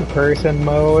third person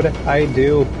mode, I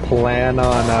do plan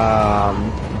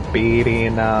on,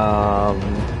 beating,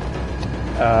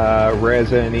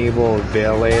 Resident Evil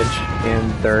Village in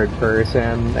third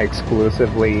person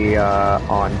exclusively,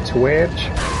 on Twitch.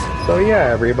 So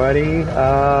yeah, everybody,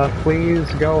 please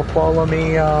go follow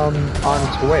me, on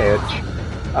Twitch.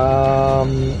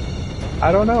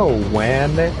 I don't know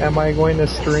when am I going to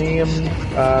stream,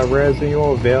 Resident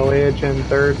Evil Village in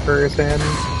third person.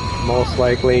 Most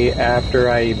likely after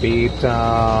I beat,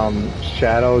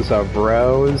 Shadows of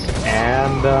Rose,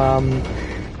 and,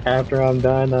 after I'm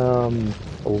done,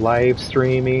 live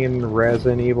streaming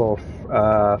Resident Evil,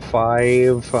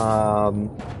 5,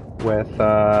 with,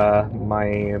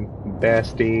 my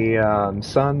bestie,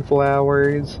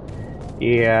 Sunflowers.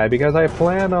 Yeah, because I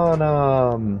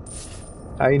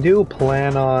do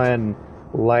plan on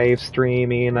live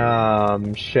streaming,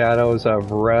 Shadows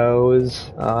of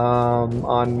Rose,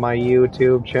 on my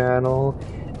YouTube channel.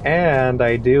 And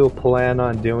I do plan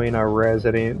on doing a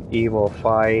Resident Evil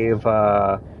 5,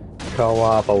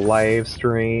 co-op live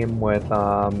stream with,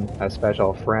 a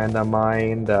special friend of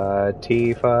mine,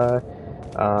 Tifa,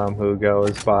 who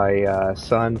goes by,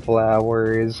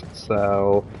 Sunflowers.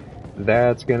 So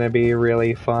that's gonna be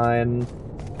really fun.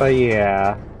 But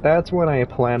yeah, that's when I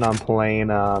plan on playing,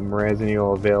 Resident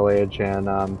Evil Village in,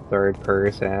 third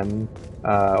person,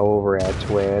 over at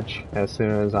Twitch, as soon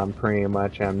as I'm pretty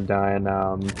much am done,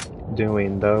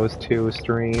 doing those two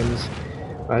streams.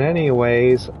 But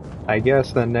anyways, I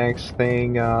guess the next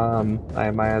thing,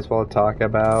 I might as well talk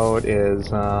about is,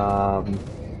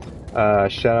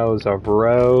 Shadows of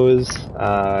Rose,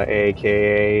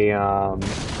 aka,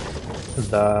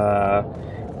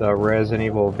 the Resident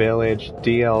Evil Village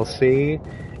DLC,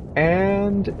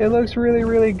 and it looks really,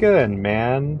 really good,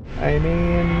 man. I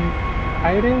mean,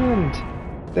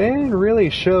 they didn't really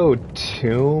show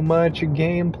too much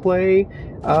gameplay.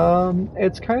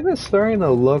 It's kind of starting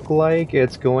to look like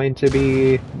it's going to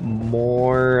be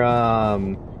more,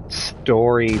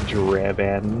 story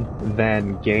driven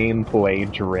than gameplay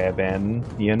driven,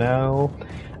 you know?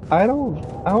 I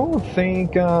don't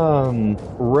think,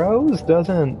 Rose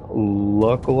doesn't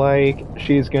look like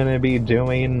she's gonna be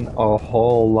doing a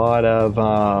whole lot of,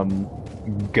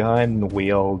 gun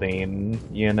wielding,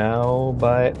 you know?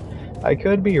 But I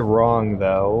could be wrong,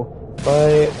 though.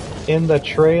 But in the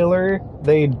trailer,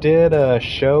 they did a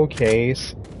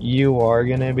showcase you are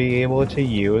gonna be able to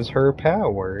use her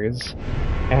powers.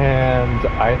 And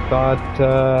I thought,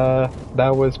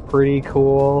 that was pretty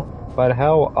cool. But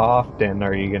how often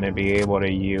are you going to be able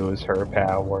to use her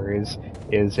powers?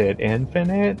 Is it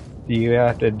infinite? Do you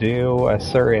have to do a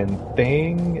certain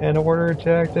thing in order to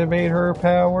activate her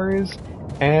powers?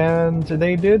 And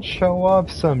they did show off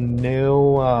some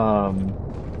new,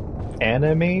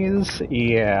 enemies.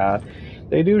 Yeah,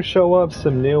 they do show up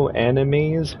some new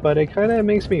enemies, but it kind of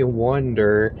makes me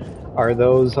wonder, are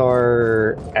those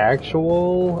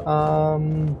actual,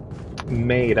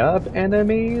 made up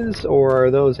enemies, or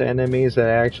are those enemies that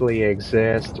actually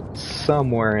exist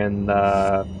somewhere in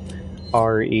the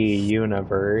RE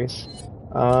universe?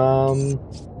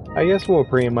 I guess we'll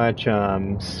pretty much,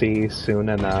 see soon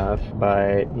enough,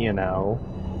 but, you know,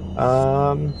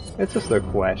 it's just a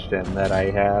question that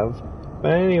I have.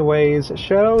 But anyways,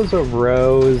 Shadows of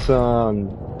Rose,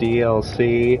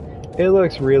 DLC, it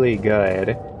looks really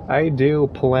good. I do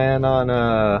plan on,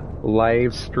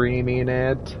 live streaming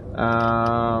it,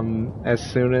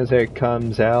 as soon as it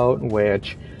comes out,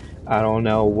 which I don't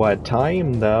know what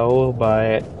time though,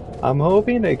 but I'm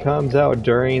hoping it comes out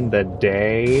during the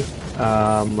day,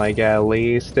 like at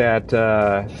least at,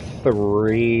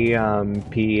 3,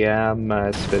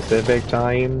 p.m. Specific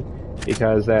time,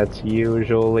 because that's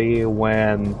usually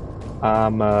when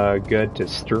I'm good to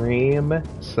stream.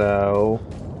 So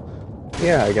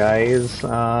yeah, guys.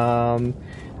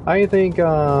 I think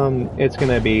it's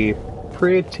gonna be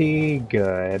pretty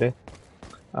good.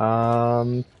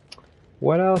 Um,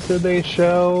 what else did they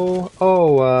show?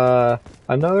 Oh,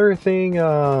 another thing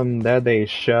that they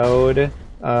showed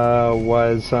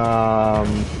was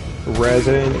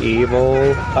Resident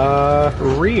Evil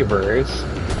Reverse.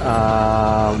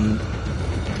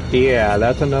 Yeah,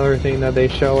 that's another thing that they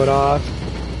showed off.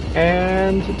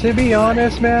 And to be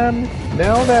honest, man,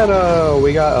 now that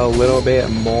we got a little bit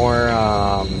more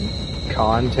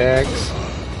context,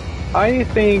 I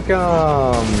think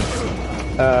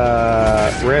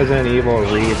Resident Evil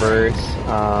Reverse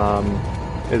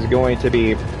is going to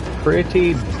be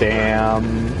pretty damn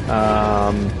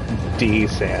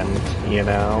decent, you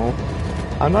know?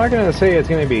 I'm not gonna say it's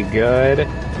gonna be good,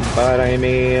 but I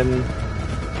mean,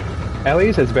 at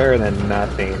least it's better than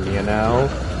nothing, you know?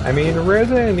 I mean,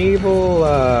 Resident Evil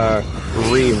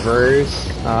Reverse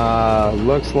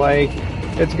looks like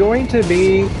it's going to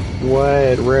be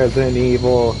what Resident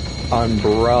Evil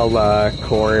Umbrella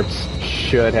Corps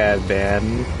should have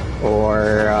been,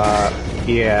 or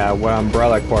yeah, what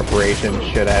Umbrella Corporation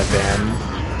should have been.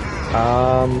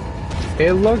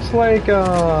 It looks like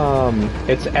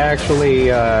it's actually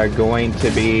going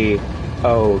to be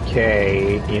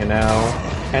okay, you know?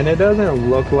 And it doesn't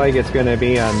look like it's going to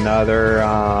be another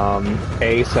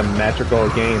asymmetrical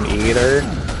game either.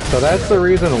 So that's the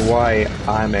reason why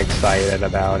I'm excited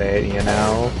about it, you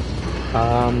know?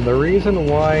 The reason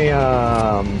why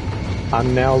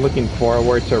I'm now looking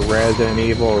forward to Resident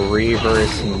Evil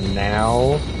Reverse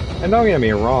now, and don't get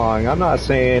me wrong, I'm not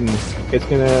saying it's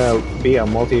going to be a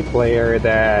multiplayer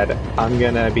that I'm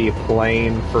going to be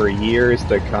playing for years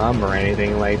to come or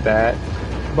anything like that.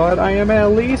 But I am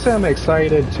at least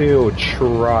excited to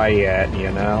try it,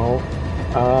 you know?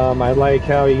 I like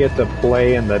how you get to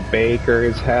play in the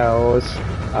baker's house.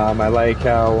 I like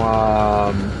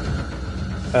how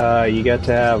you get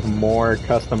to have more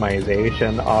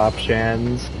customization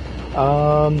options.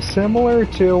 Similar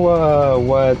to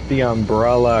what the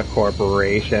Umbrella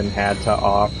Corporation had to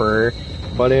offer,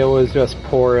 but it was just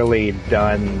poorly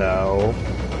done though.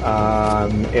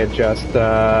 It just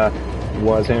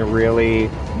wasn't really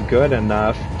good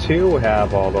enough to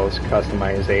have all those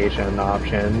customization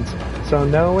options. So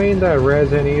knowing that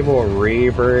Resident Evil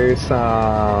Reverse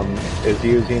is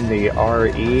using the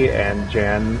RE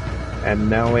engine, and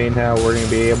knowing how we're going to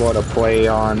be able to play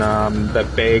on the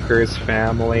Baker's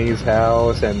family's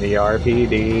house and the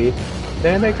RPD,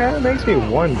 then it kind of makes me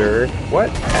wonder what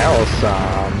else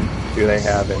do they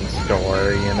have in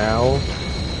store, you know?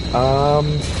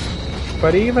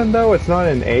 But even though it's not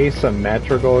an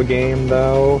asymmetrical game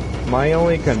though, my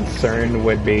only concern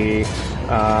would be,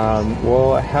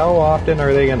 well, how often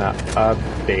are they gonna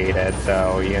update it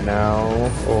though, you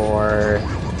know? Or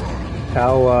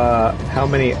how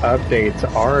many updates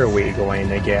are we going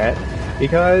to get?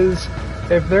 Because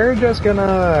if they're just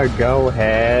gonna go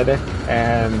ahead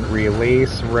and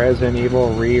release Resident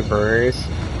Evil Reverse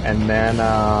and then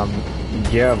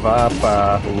give up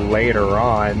later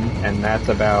on, and that's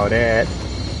about it,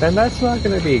 then that's not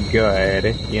going to be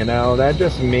good, you know? That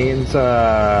just means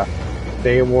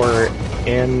they were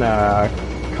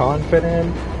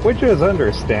confident, which is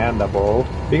understandable,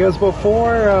 because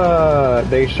before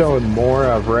they showed more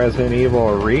of Resident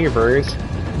Evil Reverse,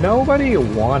 nobody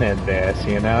wanted this,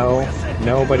 you know?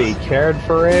 Nobody cared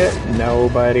for it,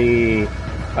 nobody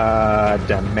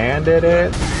demanded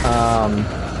it.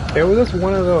 It was just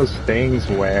one of those things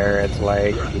where it's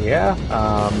like, yeah,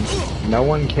 no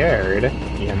one cared,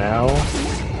 you know?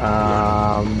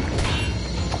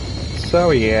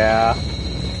 So yeah,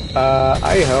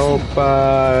 I hope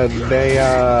they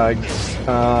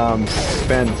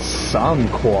spend some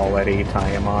quality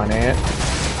time on it.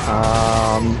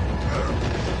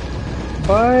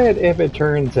 But if it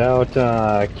turns out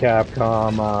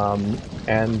Capcom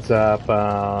ends up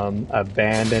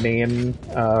abandoning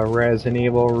Resident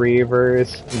Evil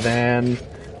Reverse, then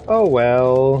oh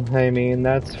well, I mean,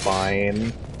 that's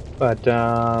fine. But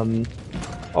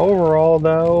overall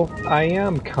though, I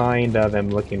am kind of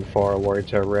looking forward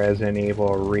to Resident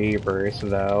Evil Reverse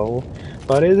though.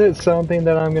 But is it something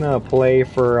that I'm gonna play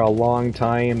for a long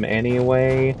time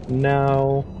anyway?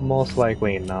 No, most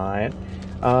likely not.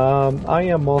 I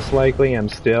am most likely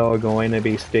still going to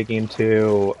be sticking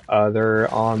to other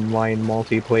online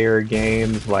multiplayer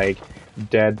games like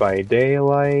Dead by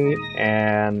Daylight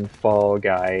and Fall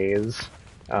Guys.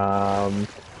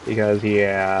 Because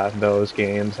yeah, those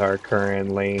games are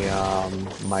currently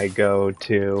my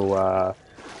go-to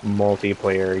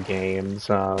multiplayer games,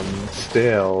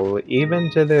 still, even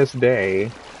to this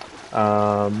day.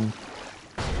 Um,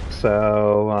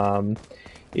 so,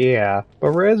 yeah, but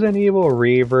Resident Evil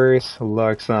Reverse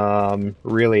looks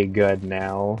really good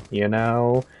now, you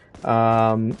know?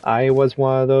 I was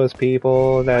one of those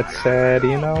people that said,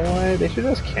 you know what, they should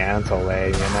just cancel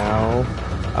it, you know?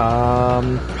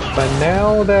 But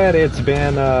now that it's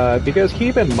been, because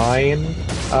keep in mind,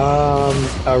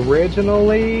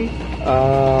 originally,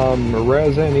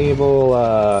 Resident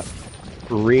Evil,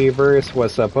 Reverse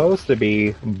was supposed to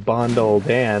be bundled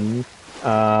in,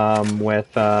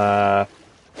 with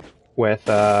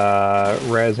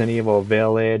Resident Evil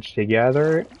Village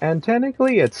together, and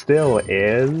technically it still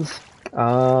is.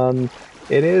 Um,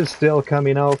 it is still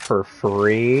coming out for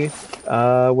free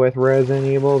with Resident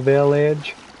Evil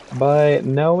Village, but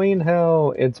knowing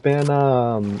how it's been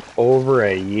over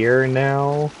a year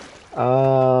now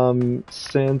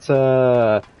since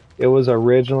it was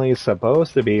originally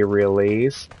supposed to be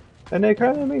released, and it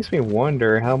kind of makes me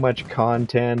wonder how much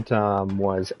content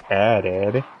was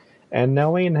added. And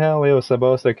knowing how it was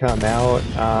supposed to come out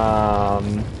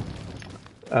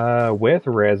with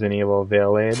Resident Evil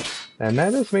Village, and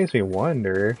that just makes me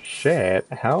wonder, shit,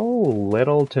 how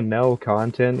little to no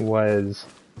content was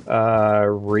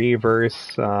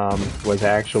Reverse was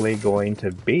actually going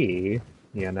to be,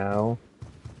 you know?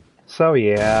 So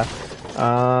yeah,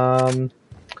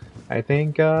 I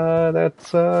think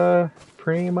that's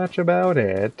pretty much about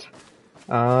it.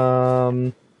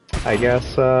 I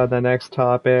guess the next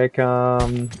topic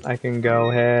I can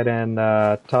go ahead and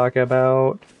talk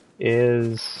about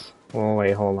is... Oh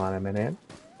wait, hold on a minute.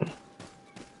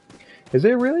 Is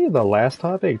it really the last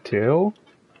topic too?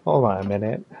 Hold on a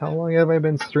minute. How long have I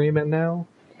been streaming now?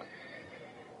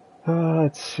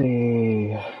 Let's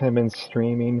see. I've been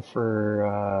streaming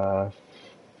for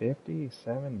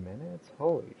 57 minutes?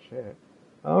 Holy shit.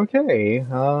 Okay,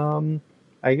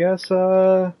 I guess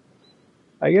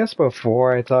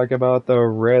before I talk about the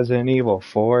Resident Evil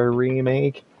 4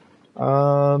 remake,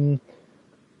 did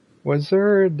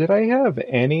I have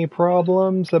any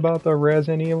problems about the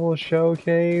Resident Evil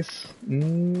showcase?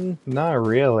 Not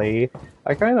really.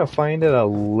 I kind of find it a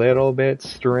little bit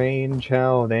strange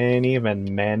how they didn't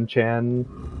even mention,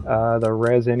 the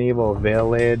Resident Evil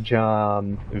Village,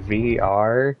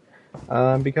 VR.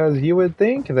 Because you would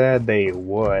think that they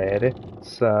would.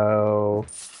 So,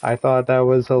 I thought that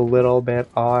was a little bit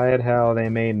odd how they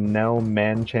made no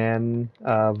mention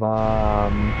of,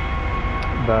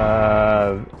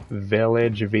 the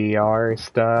Village VR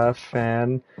stuff,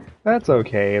 and that's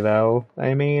okay though.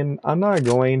 I mean, I'm not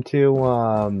going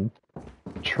to,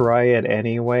 try it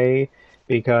anyway,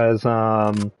 because,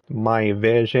 my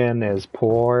vision is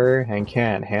poor and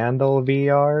can't handle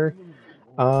VR.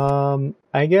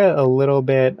 I get a little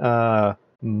bit,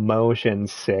 motion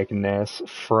sickness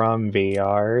from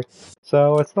VR,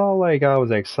 so it's not like I was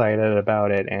excited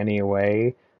about it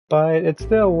anyway, but it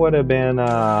still would have been,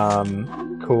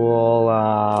 cool,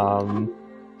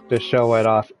 to show it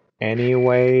off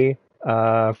anyway,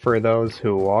 for those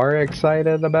who are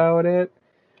excited about it.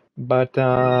 But,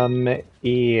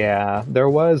 yeah, there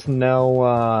was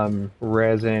no,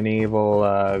 Resident Evil,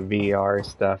 VR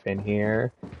stuff in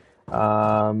here.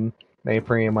 They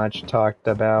pretty much talked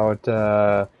about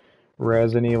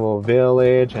Resident Evil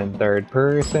Village in third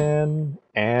person,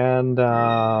 and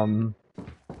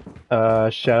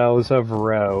Shadows of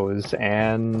Rose,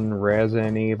 and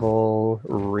Resident Evil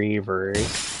Reverse.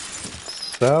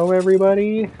 So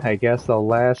everybody, I guess the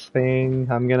last thing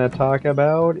I'm gonna talk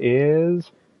about is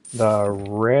the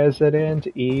Resident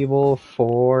Evil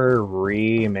 4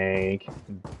 remake.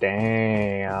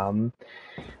 Damn.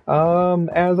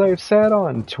 As I've said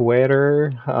on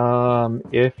Twitter,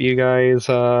 if you guys,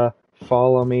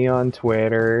 follow me on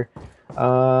Twitter,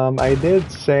 I did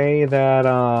say that,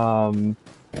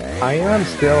 I am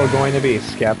still going to be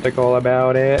skeptical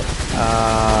about it.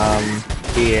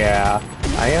 Yeah,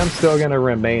 I am still gonna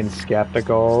remain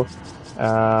skeptical.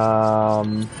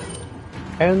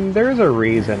 And there's a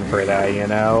reason for that, you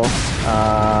know?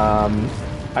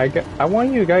 I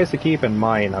want you guys to keep in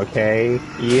mind, okay?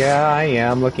 Yeah, I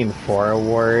am looking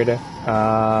forward,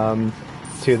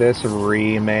 to this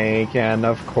remake, and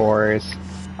of course,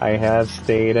 I have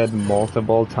stated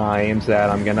multiple times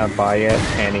that I'm gonna buy it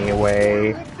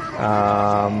anyway.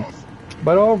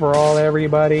 But overall,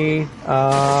 everybody,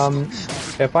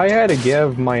 if I had to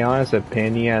give my honest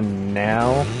opinion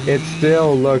now, it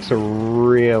still looks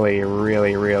really,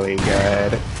 really, really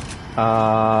good.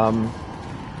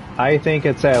 I think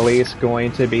it's at least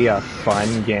going to be a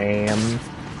fun game.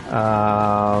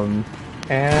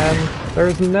 And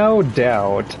there's no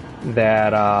doubt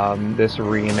that this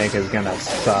remake is gonna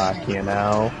suck, you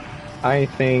know? I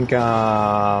think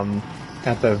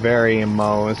at the very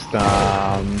most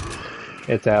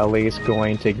it's at least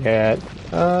going to get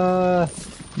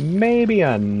maybe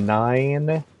a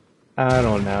 9. I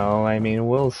don't know. I mean,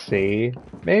 we'll see.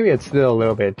 Maybe it's still a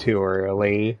little bit too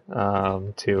early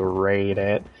to rate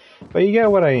it. But you get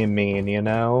what I mean, you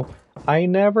know? I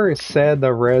never said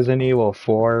the Resident Evil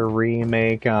 4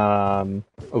 remake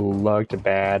looked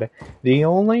bad. The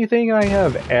only thing I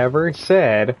have ever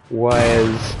said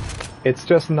was it's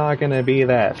just not gonna be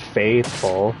that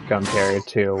faithful compared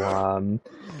to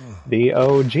the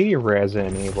OG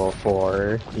Resident Evil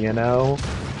 4, you know?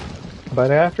 But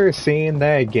after seeing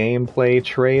that gameplay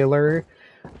trailer,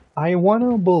 I want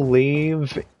to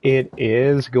believe it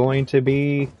is going to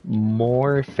be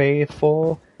more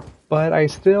faithful, but I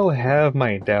still have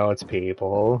my doubts,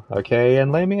 people, okay?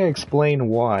 And let me explain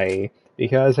why.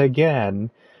 Because again,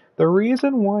 the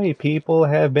reason why people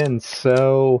have been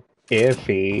so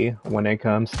iffy when it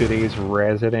comes to these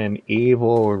Resident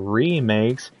Evil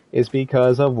remakes is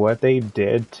because of what they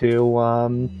did to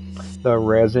the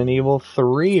Resident Evil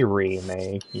 3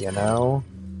 remake, you know?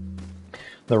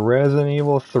 The Resident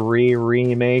Evil 3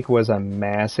 remake was a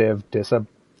massive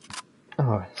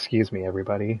Oh, excuse me,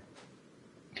 everybody.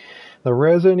 The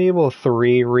Resident Evil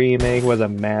 3 remake was a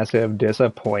massive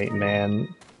disappointment.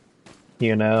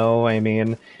 You know, I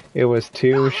mean, it was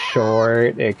too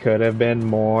short, it could have been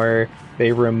more.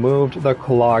 They removed the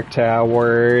clock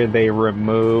tower, they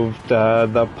removed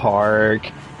the park.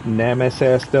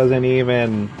 Nemesis doesn't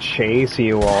even chase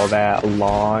you all that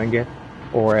long,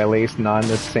 or at least not in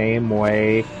the same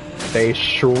way. They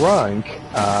shrunk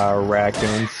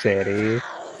Raccoon City.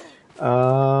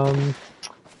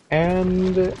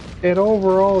 And it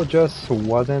overall just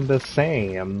wasn't the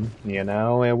same, you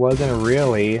know? It wasn't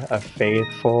really a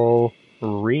faithful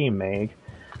remake.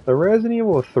 The Resident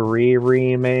Evil 3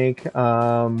 remake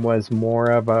was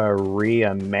more of a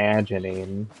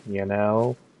reimagining, you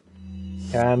know?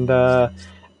 And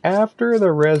after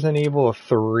the Resident Evil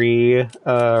 3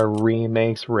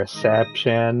 remake's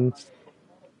reception,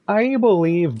 I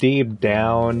believe deep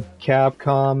down,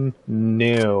 Capcom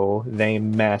knew they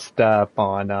messed up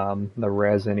on the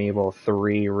Resident Evil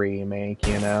 3 remake,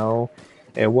 you know?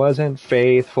 It wasn't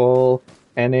faithful,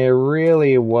 and it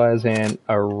really wasn't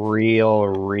a real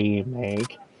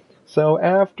remake. So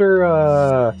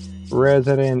after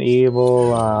Resident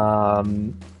Evil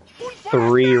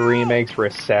 3 remake's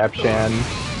reception,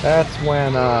 that's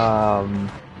when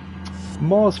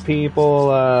most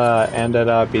people ended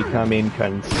up becoming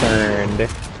concerned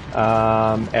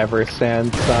ever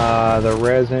since the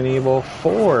Resident Evil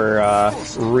 4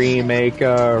 remake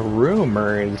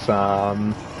rumors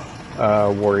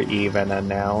were even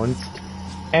announced.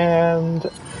 And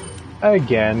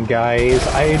again, guys,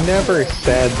 I never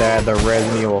said that the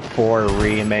Resident Evil 4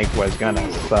 remake was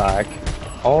gonna suck.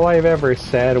 All I've ever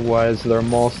said was they're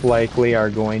most likely are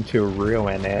going to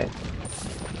ruin it.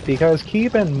 Because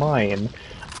keep in mind,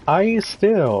 I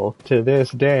still, to this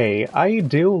day, I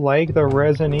do like the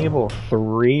Resident Evil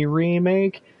 3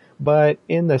 remake, but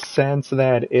in the sense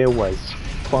that it was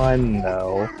fun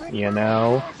though, you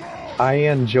know? I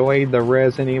enjoyed the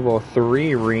Resident Evil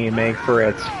 3 remake for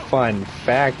its fun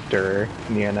factor,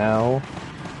 you know?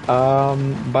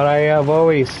 But I have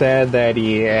always said that,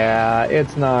 yeah,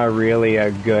 it's not really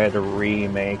a good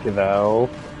remake though.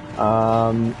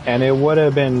 And it would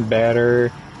have been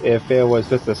better if it was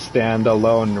just a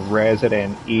standalone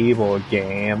Resident Evil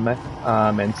game,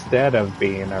 instead of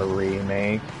being a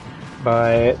remake.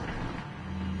 But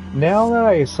now that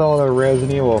I saw the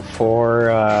Resident Evil 4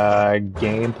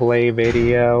 gameplay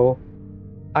video,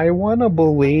 I want to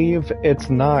believe it's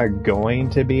not going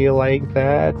to be like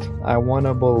that. I want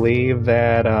to believe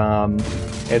that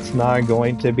it's not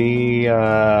going to be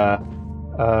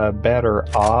better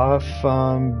off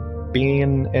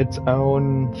being its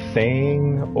own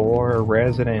thing or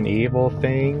Resident Evil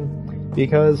thing,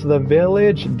 because the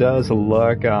village does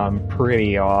look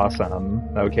pretty awesome,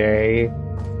 okay?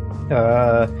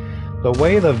 The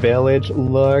way the village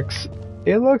looks,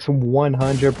 it looks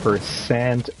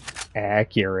 100%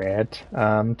 accurate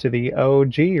to the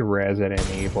OG Resident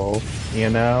Evil, you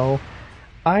know?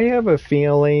 I have a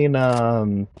feeling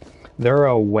they're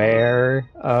aware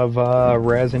of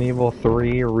Resident Evil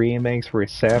 3 Remake's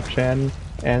reception,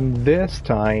 and this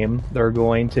time they're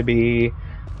going to be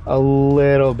a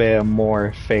little bit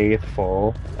more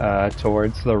faithful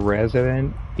towards the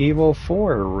Resident Evil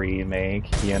 4 remake,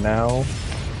 you know?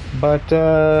 But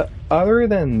other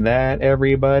than that,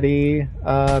 everybody,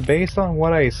 based on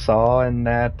what I saw in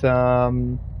that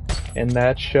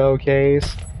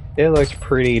showcase, it looks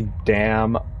pretty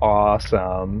damn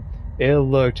awesome. It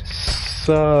looked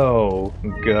so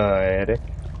good,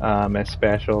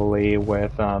 especially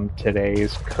with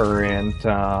today's current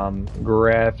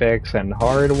graphics and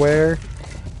hardware.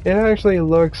 It actually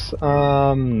looks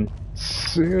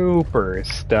super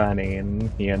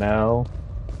stunning, you know?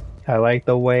 I like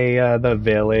the way the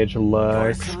village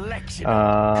looks.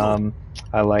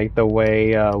 I like the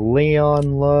way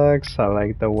Leon looks. I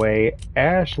like the way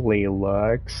Ashley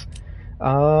looks.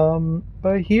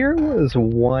 But here was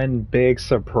one big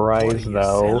surprise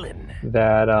though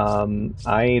that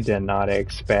I did not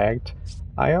expect.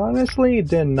 I honestly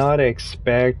did not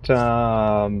expect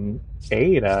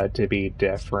Ada to be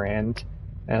different.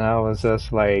 And I was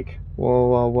just like, whoa,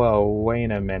 whoa, whoa,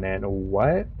 wait a minute,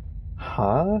 what?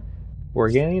 Huh? We're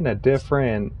getting a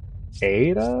different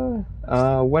Ada?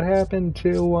 What happened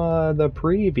to the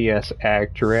previous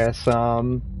actress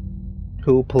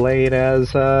who played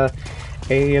as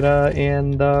Ada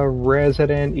in the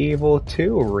Resident Evil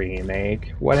 2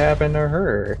 remake? What happened to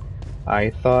her?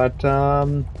 I thought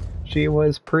she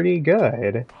was pretty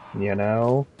good, you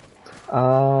know?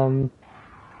 Um,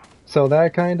 so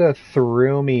that kind of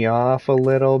threw me off a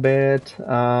little bit.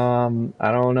 I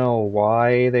don't know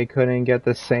why they couldn't get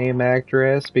the same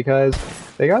actress, because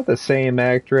they got the same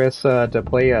actress to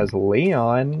play as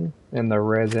Leon in the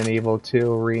Resident Evil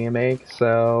 2 remake,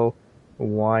 so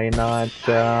why not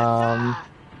for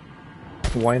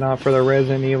the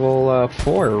Resident Evil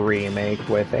 4 remake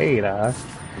with Ada?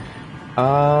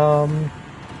 Um,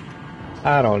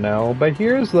 I don't know, but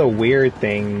here's the weird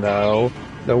thing though.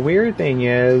 The weird thing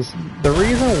is, the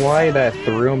reason why that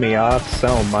threw me off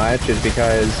so much is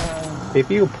because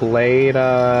if you played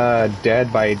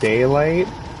Dead by Daylight,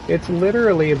 it's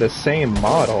literally the same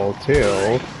model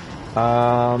too.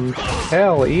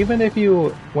 Hell, even if you,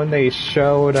 when they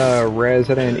showed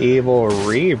Resident Evil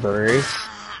Reverse,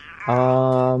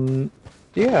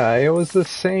 yeah, it was the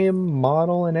same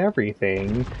model and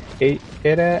everything. It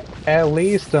at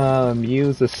least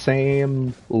used the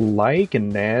same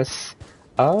likeness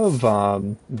of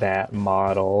that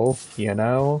model, you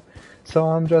know? So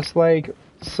I'm just like,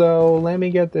 so let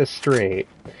me get this straight.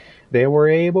 They were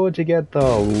able to get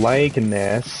the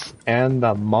likeness and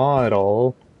the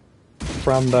model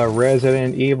from the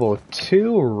Resident Evil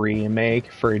 2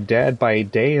 remake for Dead by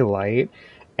Daylight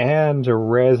and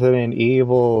Resident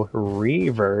Evil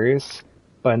Reverse,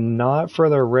 but not for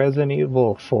the Resident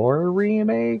Evil 4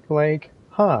 remake? Like,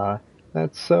 huh,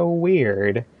 that's so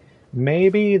weird.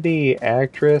 Maybe the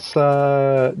actress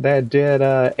that did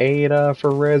Ada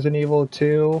for Resident Evil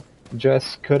 2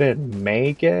 just couldn't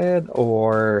make it,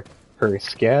 or her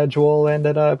schedule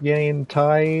ended up getting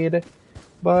tied,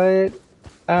 but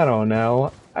I don't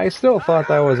know. I still thought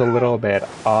that was a little bit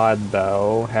odd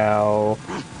though, how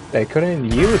they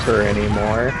couldn't use her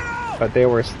anymore, but they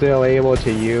were still able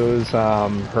to use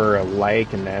her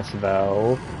likeness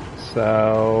though.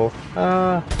 So,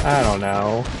 I don't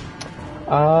know.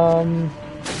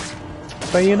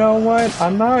 But you know what?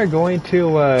 I'm not going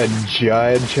to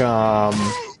judge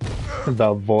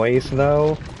the voice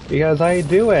though, because I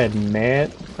do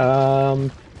admit,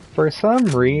 for some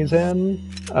reason,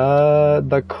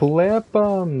 the clip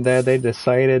that they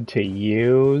decided to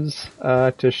use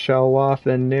to show off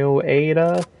the new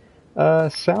Ada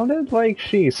sounded like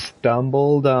she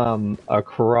stumbled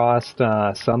across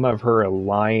some of her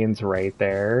lines right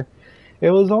there. It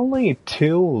was only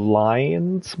 2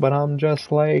 lines, but I'm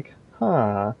just like,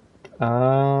 huh,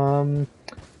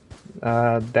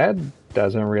 that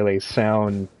doesn't really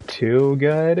sound too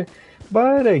good.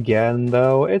 But again,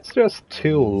 though, it's just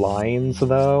 2 lines,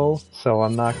 though, so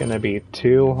I'm not gonna be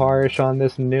too harsh on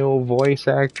this new voice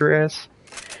actress.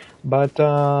 But,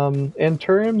 in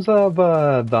terms of,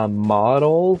 the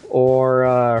model,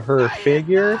 or, her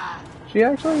figure, she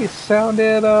actually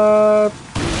sounded,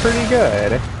 pretty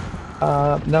good.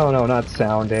 No, not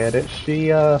sounded.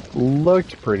 She,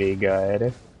 looked pretty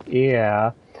good.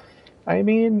 Yeah. I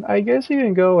mean, I guess you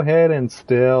can go ahead and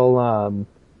still,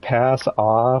 pass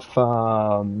off,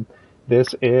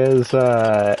 this is,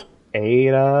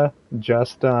 Ada,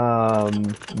 just,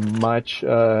 much,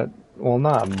 well,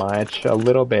 not much, a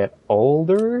little bit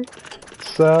older.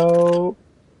 So,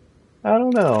 I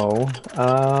don't know.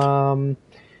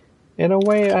 In a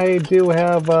way, I do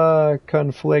have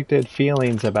conflicted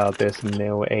feelings about this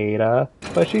new Ada,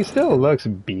 but she still looks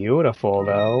beautiful,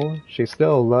 though. She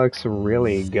still looks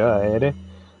really good.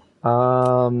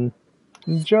 Um,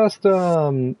 it just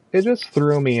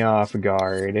threw me off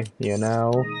guard, you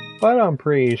know? But I'm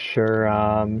pretty sure,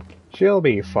 she'll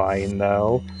be fine,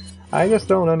 though. I just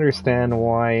don't understand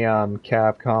why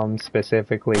Capcom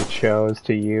specifically chose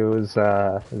to use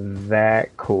that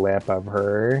clip of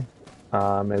her.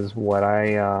 Is what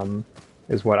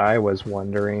I was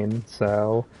wondering.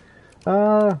 So,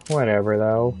 whatever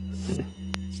though.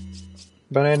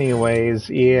 But anyways,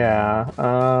 yeah.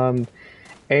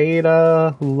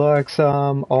 Ada looks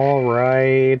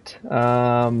alright.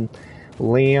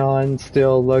 Leon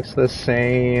still looks the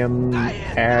same.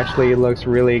 Ashley looks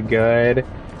really good.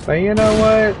 But you know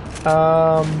what?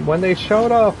 When they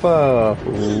showed off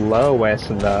Lois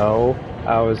though,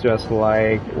 I was just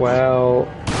like, well,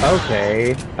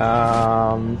 okay.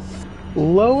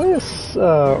 Lois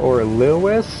or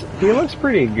Lewis, he looks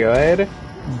pretty good,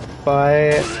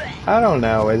 but I don't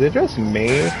know, is it just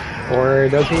me? Or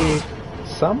does he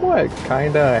somewhat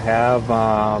kinda have,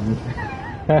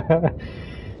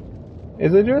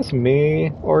 is it just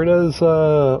me? Or does,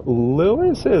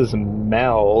 Lewis's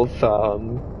mouth,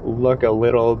 look a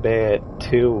little bit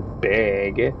too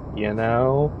big, you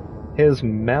know? His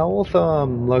mouth,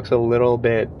 looks a little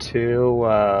bit too,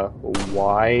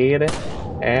 wide,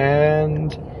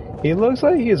 and he looks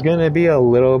like he's gonna be a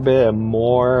little bit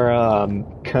more,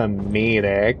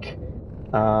 comedic,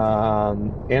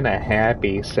 in a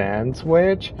happy sense,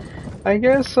 which I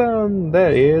guess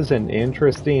that is an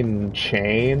interesting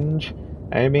change.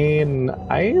 I mean,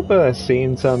 I've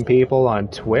seen some people on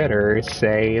Twitter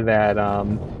say that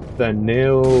the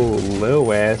new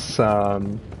Lewis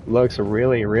looks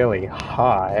really, really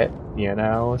hot, you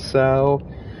know? So,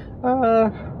 I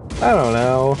don't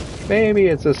know. Maybe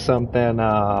it's just something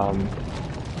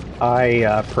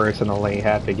I personally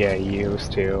have to get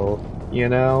used to, you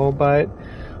know? But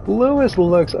Lewis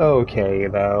looks okay,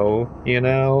 though, you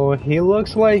know? He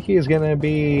looks like he's gonna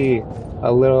be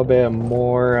a little bit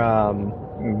more,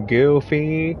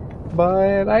 goofy,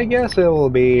 but I guess it will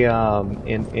be,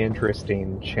 an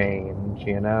interesting change,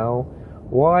 you know?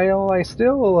 While I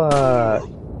still,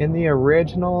 in the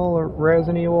original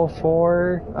Resident Evil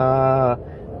 4,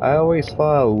 I always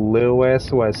thought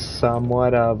Lewis was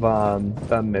somewhat of,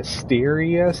 the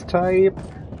mysterious type.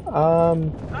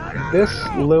 This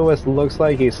Lewis looks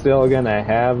like he's still gonna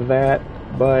have that,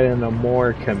 but in a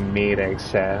more comedic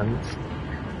sense.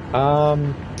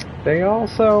 They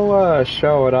also,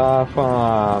 showed off,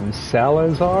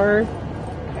 Salazar,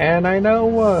 and I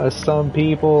know, some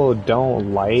people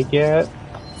don't like it,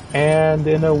 and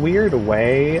in a weird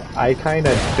way, I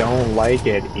kinda don't like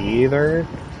it either,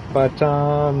 but,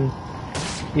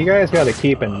 you guys gotta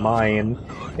keep in mind,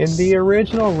 in the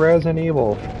original Resident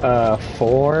Evil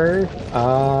 4,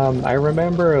 I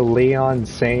remember Leon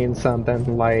saying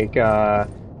something like,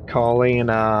 calling,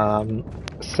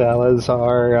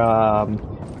 Salazar,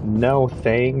 no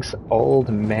thanks, old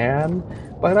man,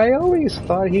 but I always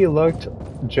thought he looked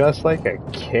just like a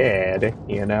kid,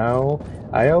 you know?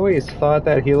 I always thought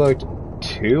that he looked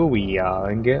too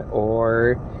young,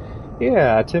 or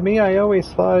yeah, to me, I always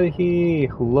thought he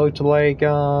looked like,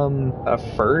 a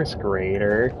first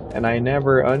grader, and I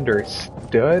never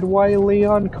understood why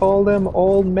Leon called him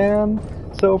old man.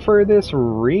 So for this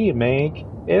remake,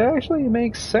 it actually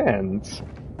makes sense.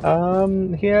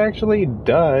 He actually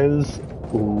does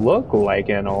look like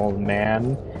an old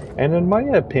man, and in my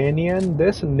opinion,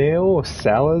 this new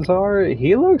Salazar,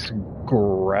 he looks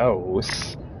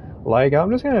gross. Like, I'm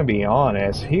just gonna be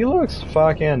honest, he looks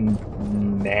fucking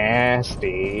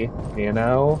nasty, you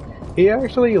know? He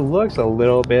actually looks a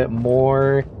little bit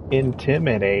more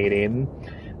intimidating.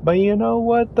 But you know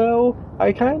what though?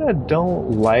 I kinda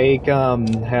don't like,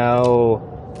 how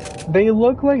they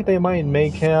look like they might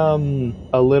make him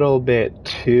a little bit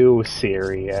too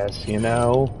serious, you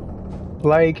know?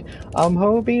 Like, I'm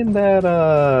hoping that,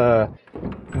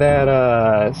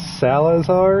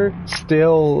 Salazar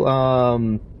still,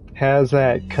 has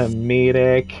that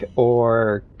comedic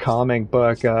or comic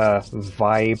book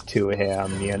vibe to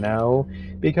him, you know?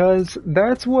 Because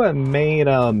that's what made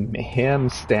him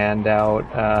stand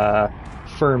out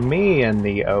for me in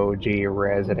the OG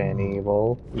Resident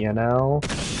Evil, you know?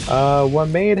 What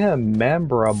made him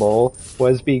memorable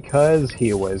was because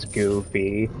he was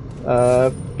goofy,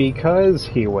 because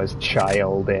he was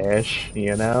childish,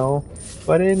 you know?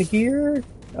 But in here,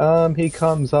 he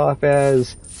comes off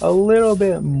as a little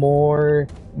bit more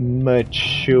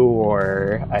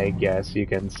mature, I guess you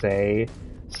can say.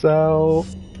 So,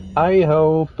 I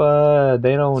hope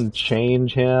they don't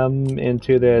change him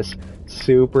into this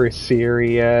super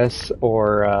serious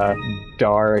or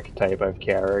dark type of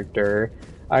character.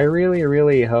 I really,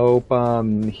 really hope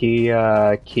he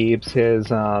keeps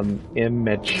his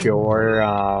immature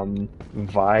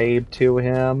vibe to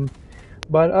him.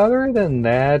 But other than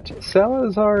that,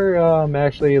 Salazar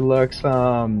actually looks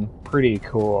pretty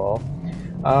cool.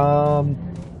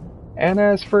 And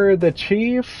as for the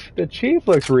Chief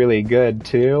looks really good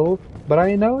too, but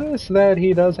I noticed that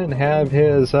he doesn't have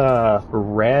his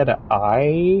red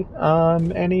eye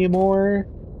anymore.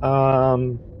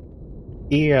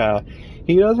 Yeah,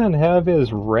 he doesn't have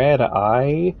his red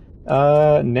eye.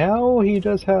 Now he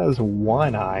just has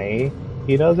one eye.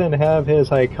 He doesn't have his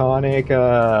iconic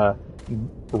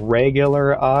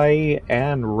regular eye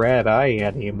and red eye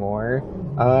anymore.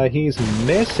 He's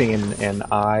missing an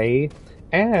eye,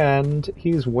 and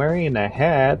he's wearing a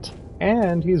hat,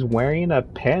 and he's wearing a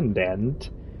pendant.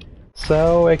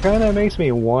 So it kind of makes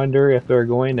me wonder if they're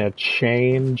going to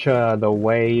change the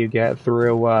way you get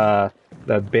through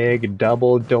the big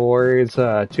double doors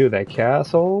to the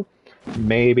castle.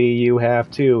 Maybe you have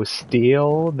to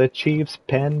steal the chief's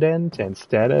pendant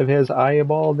instead of his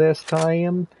eyeball this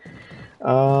time.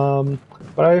 But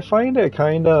I find it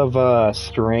kind of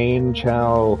strange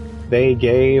how they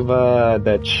gave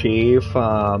the chief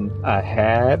a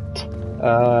hat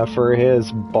for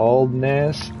his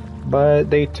baldness, but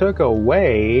they took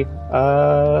away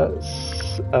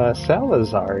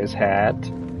Salazar's hat.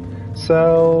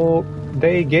 So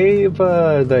they gave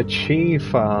the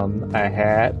chief a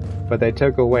hat, but they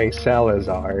took away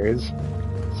Salazar's.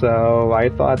 So I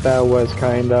thought that was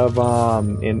kind of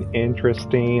an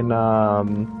interesting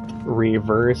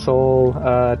reversal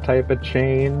type of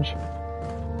change.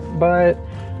 But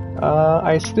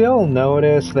I still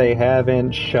notice they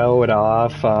haven't showed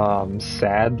off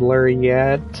Sadler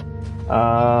yet.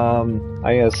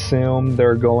 I assume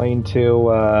they're going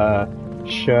to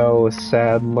show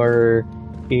Sadler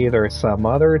either some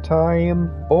other time,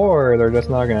 or they're just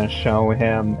not going to show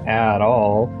him at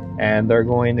all, and they're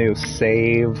going to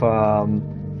save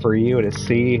for you to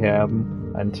see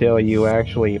him until you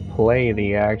actually play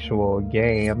the actual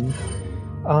game.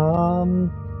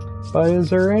 But is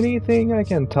there anything I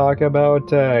can talk about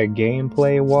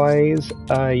gameplay-wise?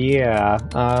 Yeah,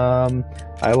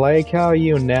 I like how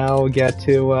you now get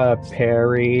to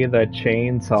parry the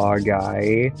chainsaw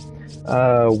guy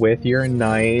with your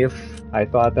knife. I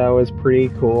thought that was pretty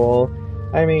cool.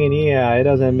 I mean, yeah, it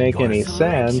doesn't make any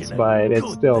sense, but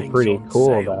it's still pretty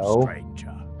cool, though.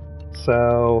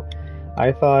 So,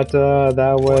 I thought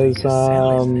that was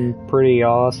pretty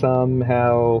awesome,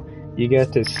 how you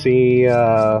get to see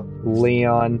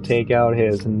Leon take out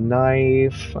his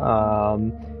knife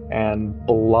and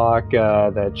block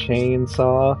the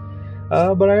chainsaw.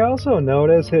 But I also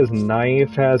noticed his knife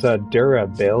has a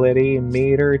durability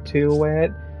meter to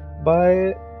it,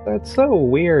 but that's so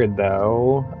weird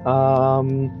though.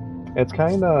 It's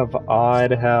kind of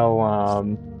odd how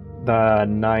the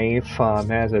knife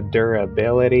has a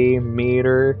durability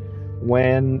meter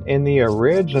when in the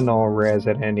original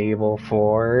Resident Evil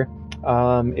 4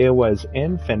 it was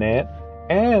infinite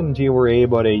and you were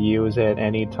able to use it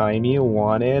anytime you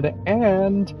wanted,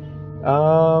 and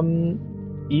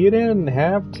you didn't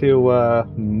have to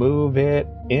move it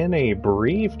in a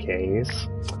briefcase.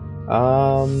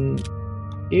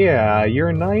 Yeah,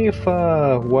 your knife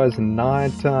was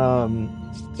not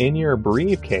in your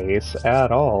briefcase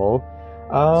at all.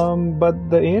 But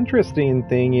the interesting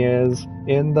thing is,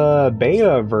 in the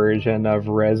beta version of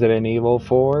Resident Evil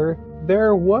 4,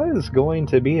 there was going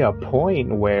to be a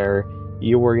point where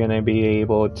you were going to be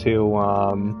able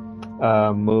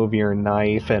to move your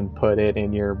knife and put it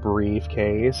in your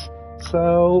briefcase.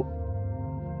 So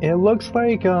it looks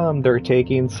like they're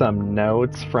taking some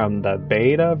notes from the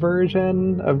beta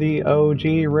version of the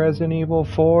OG Resident Evil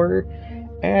 4,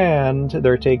 and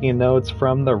they're taking notes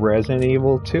from the Resident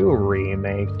Evil 2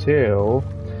 remake too.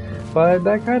 But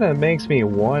that kind of makes me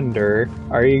wonder,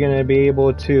 are you going to be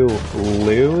able to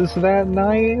lose that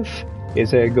knife?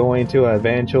 Is it going to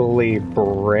eventually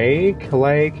break?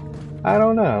 Like, I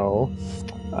don't know.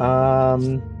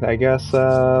 I guess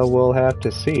we'll have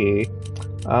to see.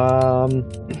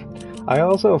 I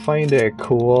also find it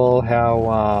cool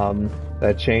how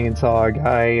the chainsaw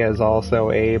guy is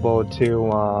also able to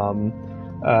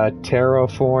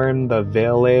terraform the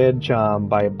village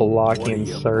by blocking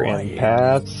certain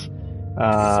paths.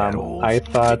 I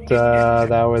thought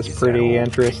that was pretty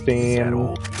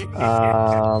interesting.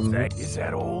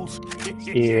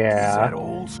 Yeah.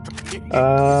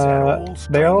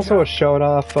 They also showed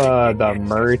off the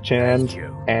merchant,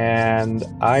 and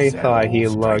I thought he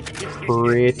looked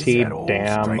pretty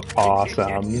damn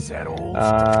awesome.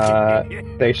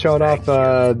 They showed off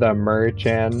the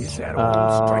merchant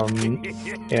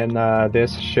in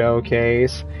this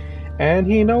showcase, and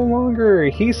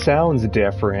he sounds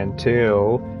different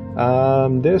too.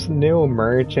 This new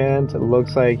merchant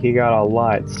looks like he got a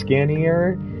lot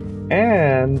skinnier,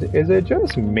 And is it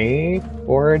just me,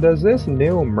 or does this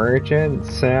new merchant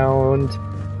sound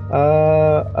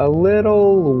a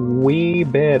little wee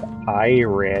bit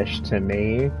Irish to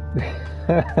me?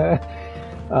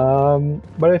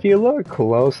 But if you look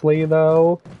closely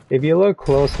though, if you look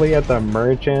closely at the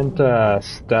merchant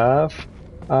stuff,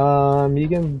 you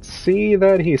can see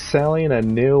that he's selling a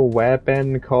new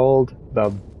weapon called the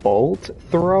Bolt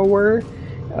Thrower.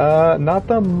 Not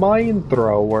the Mine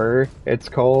Thrower, it's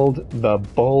called the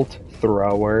Bolt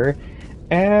Thrower.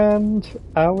 And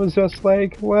I was just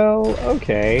like, well,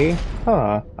 okay,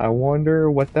 I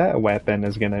wonder what that weapon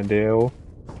is gonna do.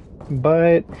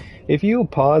 But if you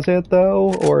pause it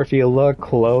though, or if you look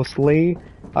closely,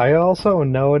 I also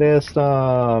noticed there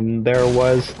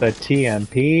was the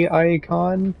TMP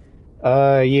icon.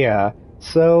 Yeah.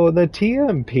 So the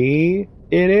TMP,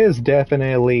 it is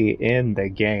definitely in the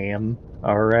game.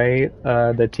 Alright?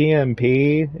 The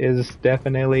TMP is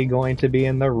definitely going to be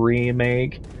in the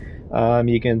remake.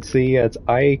 You can see its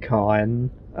icon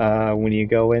when you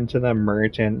go into the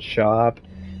merchant shop.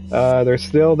 There's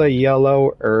still the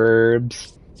yellow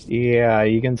herbs. Yeah,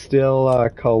 you can still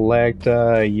collect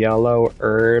yellow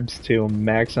herbs to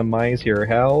maximize your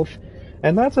health.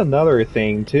 And that's another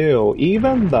thing too.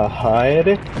 Even the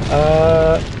HUD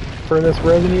for this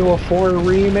Resident Evil 4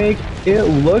 remake, it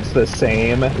looks the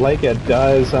same like it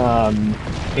does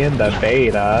in the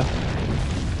beta.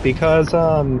 Because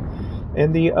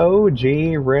in the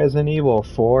OG Resident Evil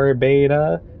 4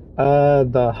 beta,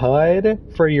 the HUD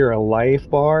for your life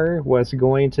bar was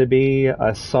going to be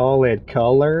a solid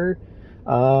color,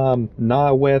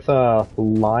 not with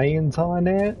lines on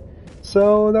it.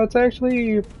 So that's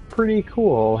actually pretty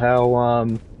cool how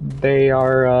they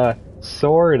are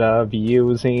sort of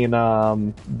using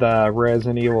the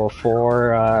Resident Evil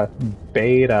 4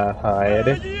 beta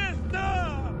HUD.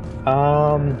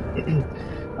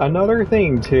 Another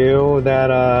thing too that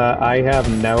I have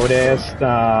noticed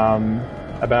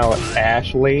about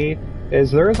Ashley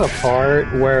is there's a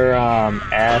part where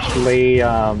Ashley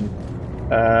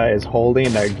is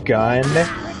holding a gun.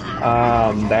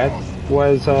 That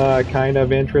was kind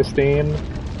of interesting,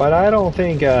 but I don't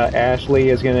think Ashley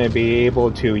is going to be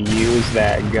able to use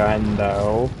that gun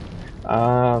though.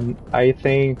 I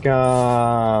think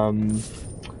for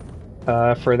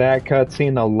that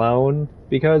cutscene alone,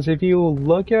 because if you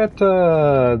look at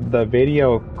the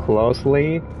video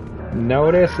closely,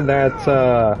 notice that's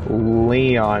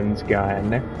Leon's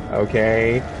gun,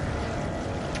 okay?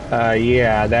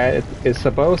 Yeah, that is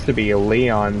supposed to be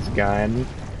Leon's gun.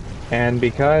 And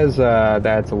because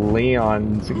that's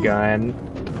Leon's gun,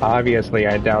 obviously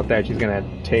I doubt that she's gonna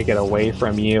take it away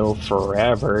from you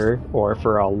forever, or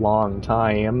for a long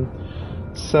time.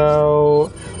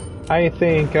 So I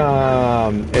think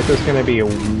it's just gonna be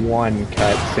one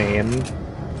cutscene.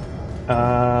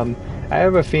 I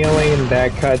have a feeling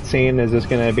that cutscene is just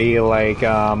gonna be like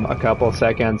a couple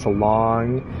seconds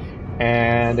long,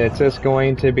 and it's just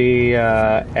going to be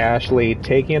Ashley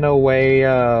taking away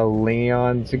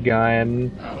Leon's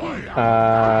gun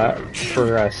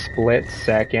for a split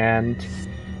second,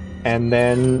 and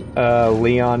then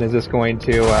Leon is just going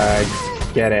to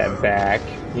get it back,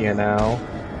 you know?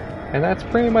 And that's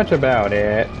pretty much about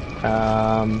it.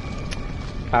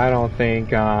 I don't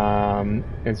think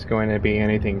it's going to be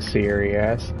anything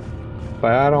serious,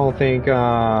 but I don't think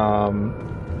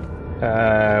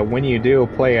when you do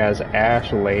play as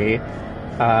Ashley,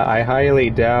 I highly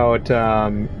doubt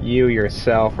you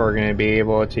yourself are going to be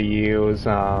able to use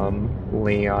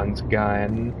Leon's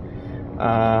gun,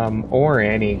 or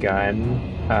any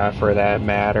gun for that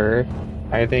matter.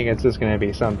 I think it's just going to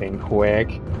be something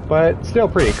quick, but still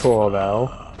pretty cool though.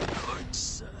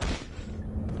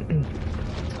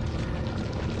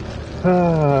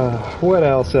 What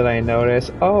else did I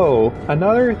notice? Oh,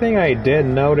 another thing I did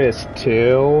notice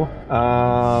too,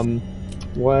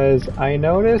 was I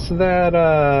noticed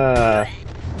that,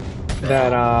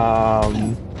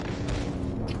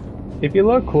 if you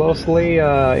look closely,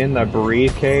 in the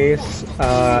briefcase,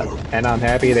 and I'm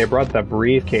happy they brought the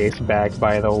briefcase back,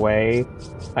 by the way.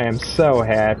 I am so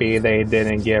happy they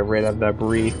didn't get rid of the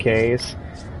briefcase.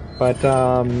 But,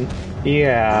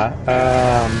 yeah,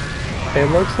 it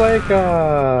looks like,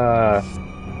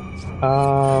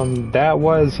 that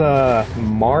was,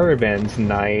 Marvin's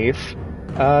knife.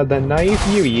 The knife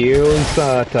you use,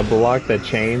 to block the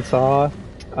chainsaw,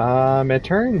 it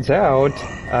turns out,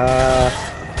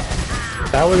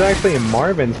 that was actually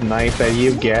Marvin's knife that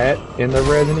you get in the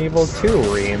Resident Evil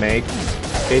 2 remake.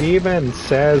 It even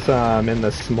says, in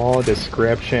the small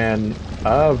description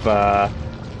of,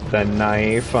 the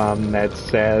knife, that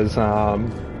says,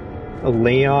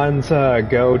 Leon's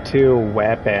go-to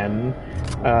weapon,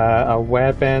 a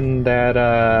weapon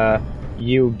that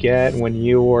you get when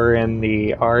you were in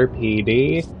the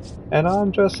RPD, and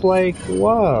I'm just like,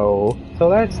 whoa, so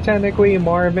that's technically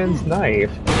Marvin's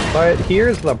knife. But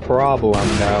here's the problem,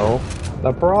 though.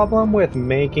 The problem with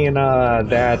making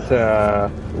Marvin's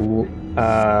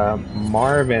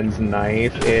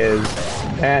knife is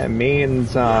that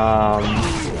means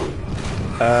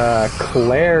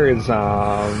Claire's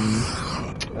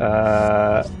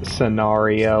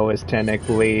scenario is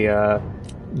technically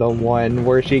the one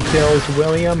where she kills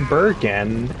William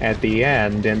Birkin at the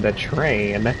end in the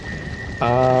train.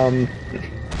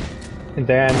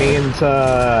 That means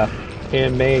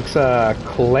it makes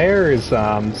Claire's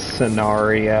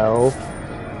scenario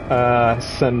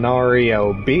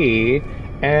scenario B,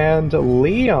 and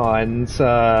Leon's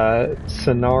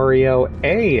scenario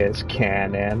A is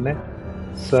canon.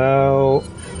 So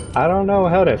I don't know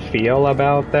how to feel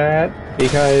about that,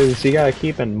 because you gotta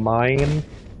keep in mind,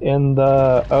 in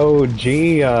the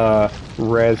OG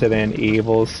Resident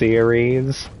Evil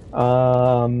series,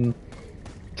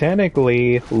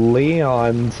 technically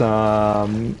Leon's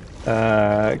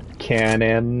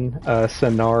canon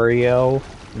scenario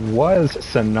was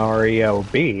scenario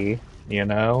B, you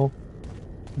know?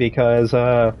 Because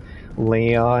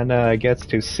Leon gets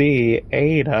to see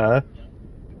Ada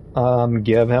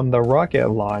give him the rocket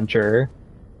launcher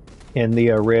in the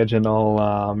original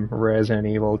Resident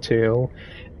Evil 2,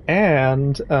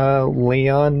 and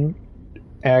Leon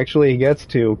actually gets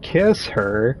to kiss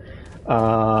her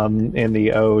in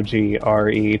the OG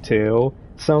RE2.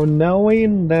 So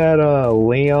knowing that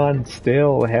Leon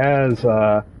still has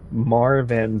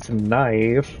Marvin's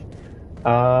knife,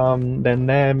 then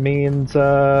that means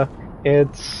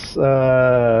it's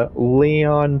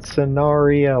Leon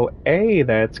scenario A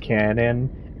that's canon,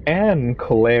 and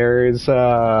Claire's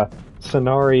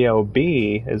scenario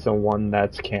B is the one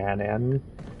that's canon.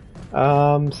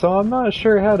 So I'm not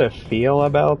sure how to feel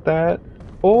about that.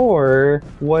 Or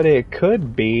what it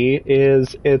could be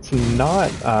is it's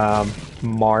not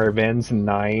Marvin's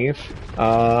knife.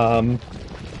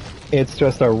 It's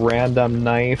just a random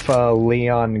knife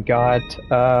Leon got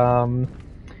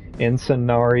in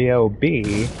scenario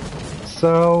B.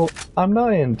 So I'm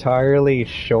not entirely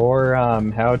sure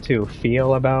how to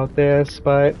feel about this,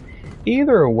 but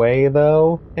either way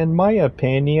though, in my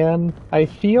opinion, I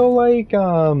feel like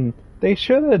they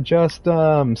should have just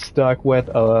stuck with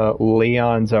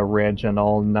Leon's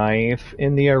original knife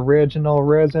in the original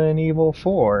Resident Evil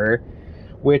 4,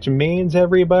 which means,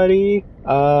 everybody,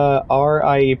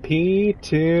 RIP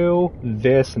to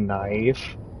this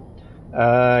knife.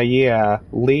 Yeah,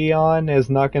 Leon is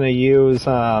not gonna use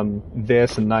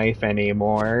this knife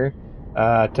anymore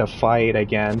to fight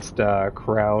against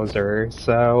Krauser,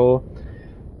 so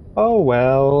oh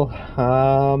well,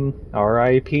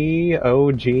 RIP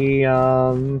OG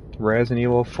Resident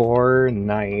Evil 4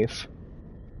 knife.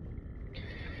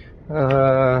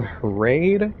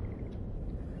 Raid?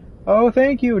 Oh,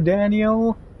 thank you,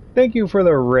 Daniel. Thank you for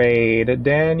the raid,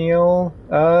 Daniel.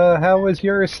 How was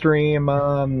your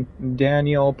stream,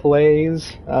 Daniel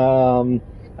Plays? I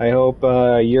hope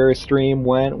your stream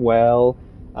went well.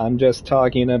 I'm just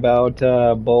talking about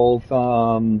both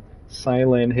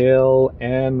Silent Hill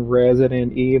and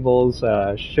Resident Evil's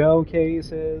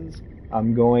showcases.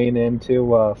 I'm going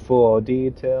into full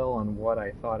detail on what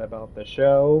I thought about the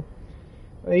show.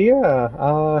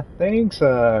 Yeah, thanks,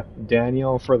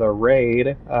 Daniel, for the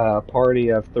raid, party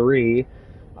of 3.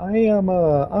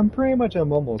 I'm pretty much,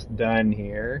 I'm almost done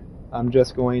here. I'm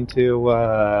just going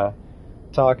to,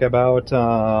 talk about,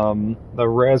 the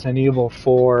Resident Evil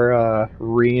 4,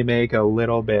 remake a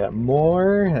little bit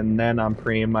more, and then I'm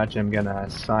pretty much, I'm gonna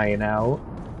sign out.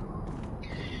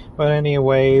 But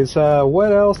anyways,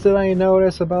 what else did I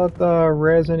notice about the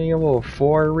Resident Evil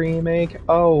 4 remake?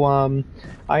 Oh,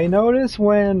 I noticed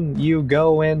when you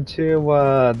go into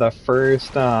the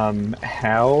first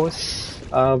house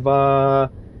of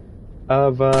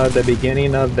the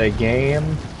beginning of the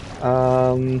game,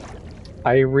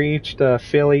 I reached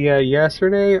Philia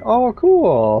yesterday. Oh,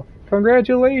 cool!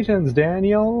 Congratulations,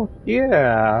 Daniel.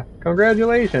 Yeah,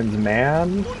 congratulations,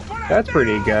 man. That's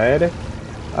pretty good.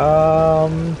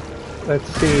 Let's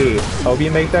see. Hope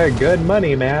you make that good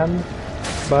money, man.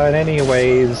 But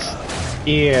anyways,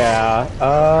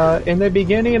 yeah, in the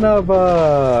beginning of,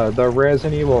 the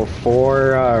Resident Evil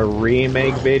 4,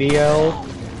 remake video,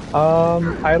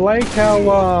 I like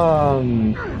how,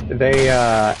 they,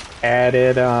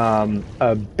 added,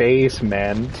 a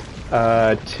basement,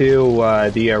 to,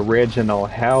 the original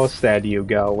house that you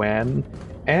go in,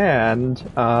 and,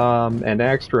 an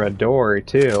extra door,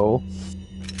 too.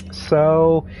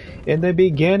 So, in the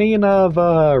beginning of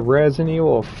Resident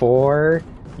Evil 4,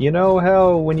 you know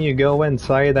how when you go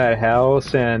inside that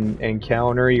house and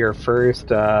encounter your first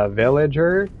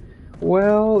villager?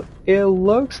 Well, it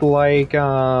looks like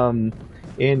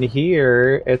in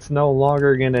here it's no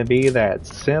longer going to be that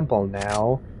simple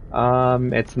now.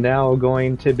 It's now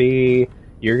going to be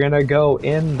you're going to go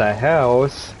in the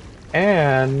house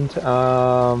and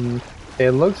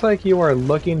it looks like you are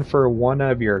looking for one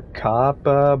of your cop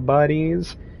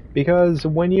buddies, because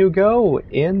when you go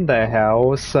in the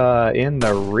house in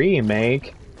the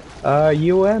remake,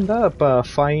 you end up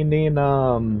finding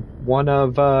one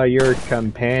of your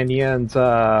companion's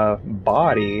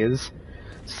bodies.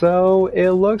 So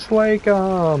it looks like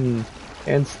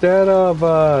instead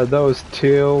of those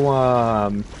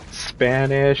two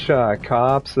Spanish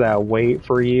cops that wait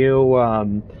for you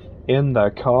in the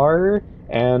car,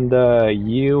 and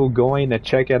you going to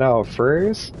check it out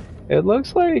first, it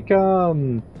looks like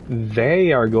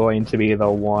they are going to be the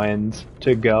ones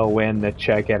to go in to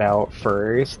check it out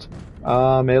first.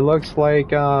 It looks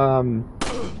like you're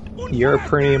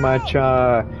pretty much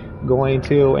going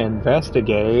to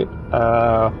investigate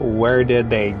where did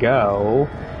they go.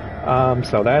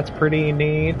 So that's pretty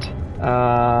neat.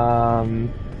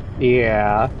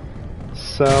 Yeah.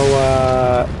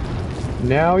 So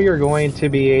now you're going to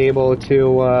be able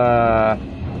to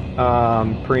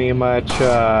pretty much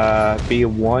be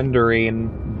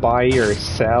wandering by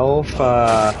yourself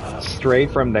straight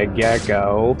from the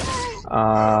get-go.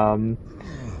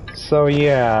 So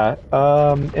yeah,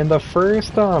 in the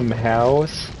first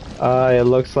house, it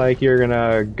looks like you're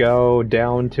gonna go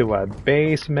down to a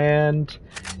basement,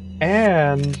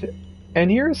 and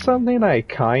here's something I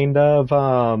kind of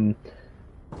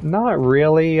not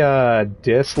really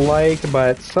dislike,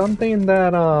 but something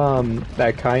that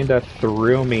that kind of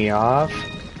threw me off.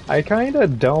 I kind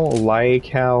of don't like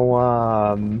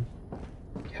how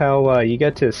you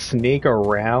get to sneak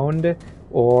around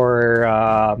or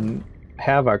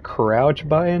have a crouch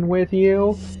button with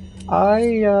you.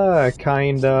 I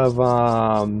kind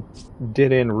of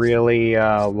didn't really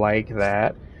like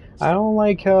that. I don't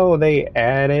like how they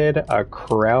added a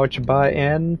crouch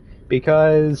button,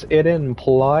 because it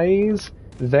implies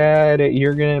that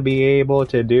you're going to be able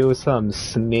to do some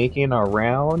sneaking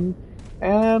around,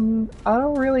 and I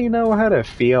don't really know how to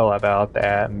feel about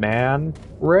that, man.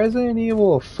 Resident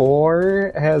Evil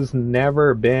 4 has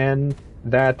never been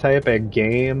that type of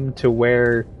game to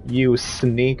where you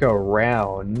sneak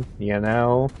around, you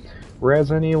know?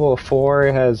 Resident Evil 4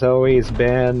 has always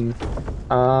been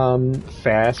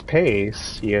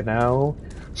fast-paced, you know?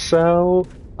 So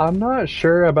I'm not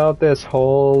sure about this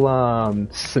whole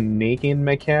sneaking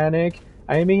mechanic.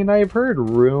 I mean, I've heard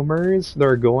rumors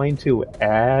they're going to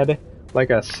add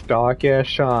like a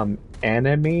stockish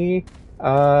enemy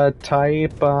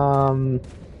type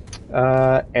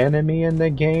enemy in the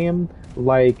game,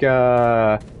 like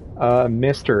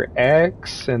Mr.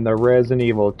 X in the Resident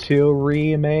Evil 2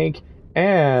 remake,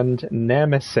 and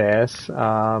Nemesis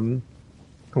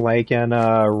like in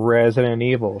Resident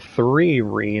Evil 3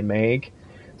 remake.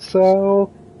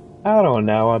 So, I don't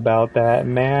know about that,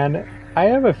 man. I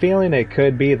have a feeling it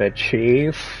could be the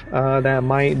Chief that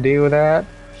might do that.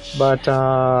 But,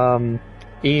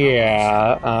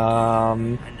 yeah,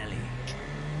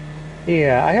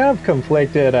 yeah, I have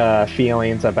conflicted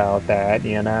feelings about that,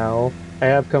 you know? I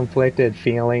have conflicted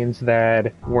feelings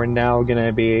that we're now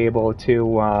gonna be able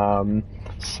to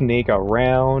sneak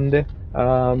around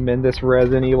in this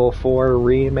Resident Evil 4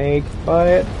 remake,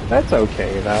 but that's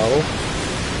okay though.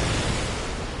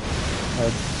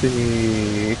 Let's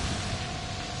see.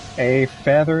 A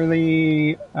feather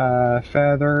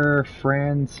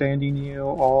friend sending you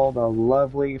all the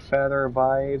lovely feather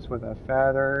vibes with a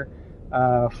feather.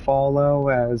 Follow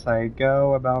as I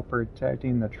go about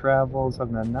protecting the travels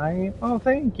of the night. Oh,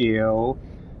 thank you.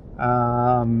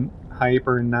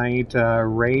 Hyper Knight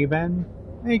Raven.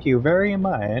 Thank you very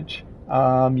much.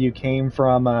 You came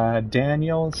from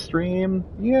Daniel's stream?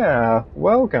 Yeah,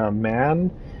 welcome, man.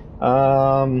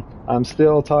 I'm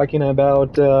still talking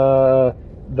about the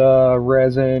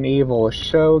Resident Evil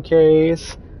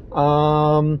showcase.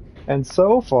 And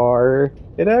so far,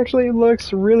 it actually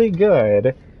looks really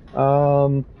good.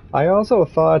 I also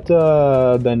thought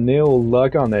the new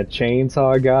look on the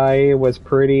chainsaw guy was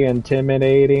pretty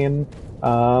intimidating.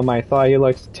 I thought he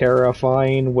looked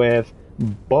terrifying with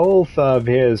both of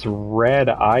his red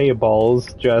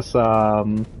eyeballs just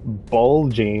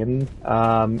bulging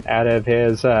out of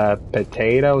his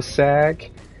potato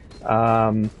sack.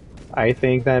 I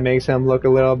think that makes him look a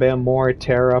little bit more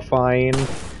terrifying.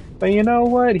 But you know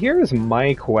what? Here's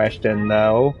my question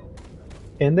though.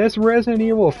 in this Resident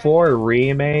Evil 4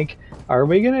 remake, are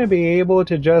we gonna be able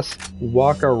to just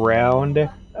walk around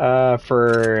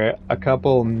for a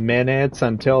couple minutes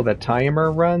until the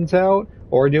timer runs out?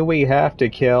 Or do we have to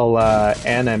kill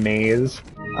enemies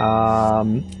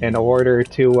in order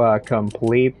to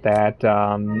complete that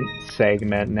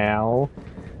segment now?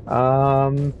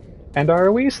 And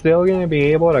are we still going to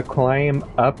be able to climb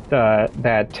up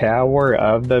that tower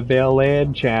of the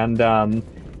village and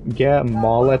get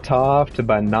Molotoved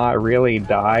but not really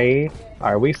die?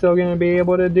 Are we still going to be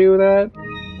able to do that?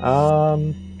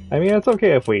 I mean, it's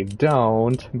okay if we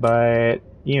don't, but,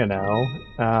 you know,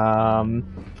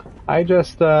 I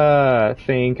just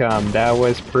think that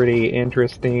was pretty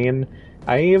interesting.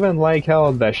 I even like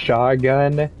how the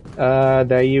shotgun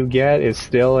that you get is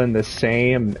still in the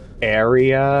same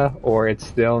area, or it's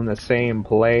still in the same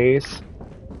place.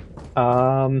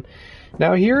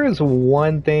 Now here is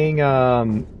one thing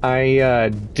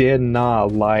I did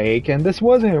not like, and this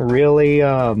wasn't really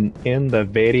in the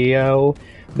video.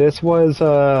 This was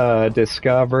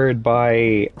discovered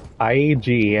by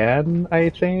IGN, I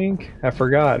think. I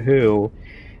forgot who.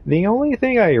 The only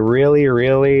thing I really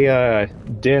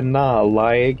did not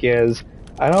like is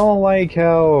I don't like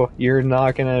how you're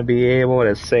not gonna be able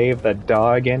to save the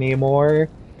dog anymore.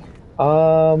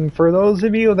 For those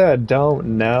of you that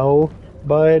don't know,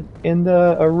 but in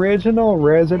the original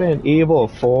Resident Evil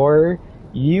 4,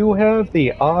 you have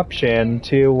the option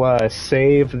to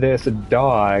save this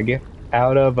dog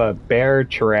out of a bear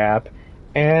trap,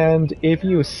 and if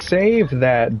you save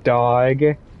that dog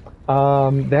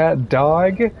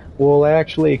will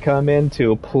actually come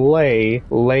into play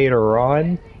later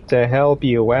on to help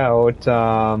you out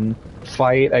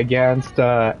fight against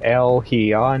El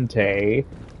Gigante.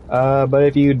 But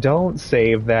if you don't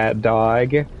save that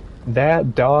dog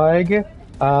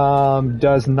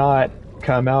does not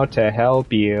come out to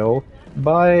help you.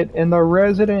 But in the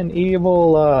Resident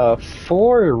Evil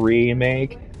 4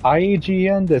 remake,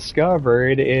 IGN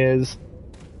discovered is,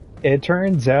 it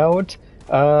turns out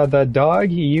the dog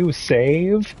you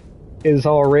save is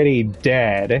already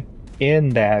dead in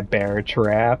that bear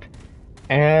trap.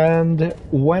 And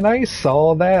when I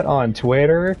saw that on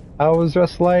Twitter, I was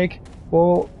just like,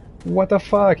 well, what the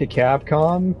fuck,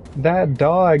 Capcom? That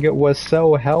dog was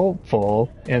so helpful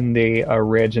in the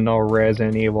original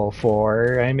Resident Evil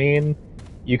 4. I mean,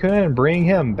 you couldn't bring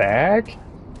him back?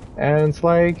 And it's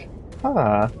like,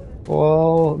 huh,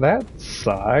 well, that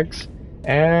sucks.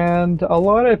 And a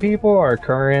lot of people are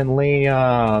currently,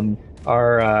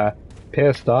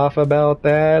 pissed off about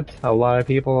that. A lot of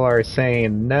people are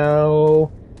saying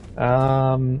no.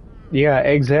 Yeah,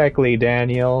 exactly,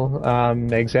 Daniel.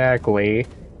 Exactly.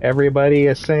 Everybody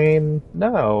is saying,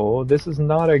 no, this is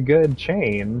not a good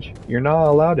change. You're not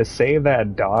allowed to save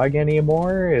that dog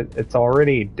anymore. It's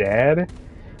already dead.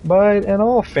 But in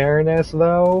all fairness,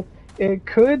 though, it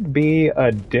could be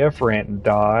a different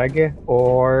dog,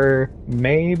 or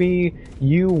maybe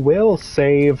you will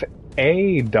save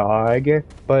a dog,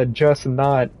 but just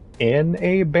not in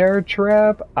a bear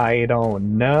trap. I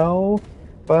don't know.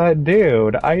 But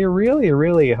dude, I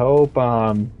really hope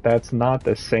that's not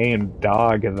the same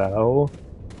dog though.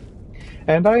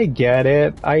 And I get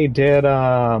it. I did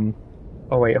oh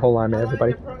wait, hold on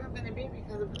everybody.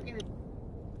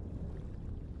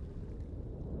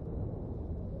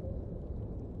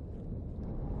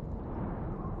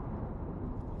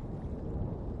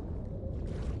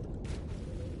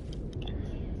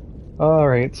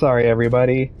 Alright, sorry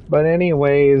everybody. But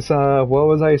anyways, what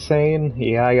was I saying?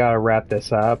 Yeah, I gotta wrap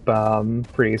this up,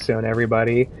 pretty soon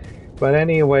everybody. But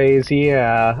anyways,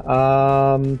 yeah,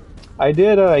 I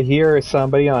did, hear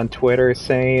somebody on Twitter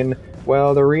saying,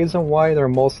 well, the reason why they're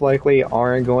most likely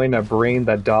aren't going to bring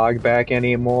the dog back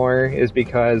anymore is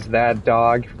because that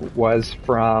dog was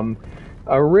from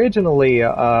originally,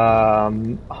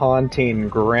 Haunting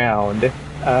Ground.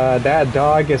 That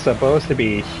dog is supposed to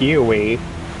be Huey.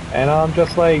 And I'm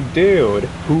just like, dude,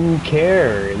 who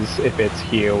cares if it's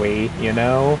Huey, you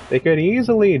know? They could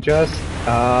easily just,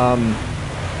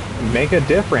 make a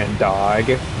different dog,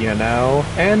 you know?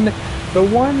 And the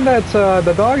one that's,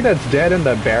 the dog that's dead in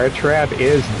the bear trap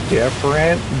is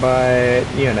different, but,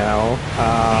 you know,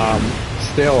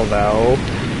 still though,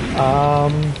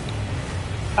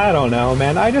 I don't know,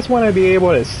 man. I just want to be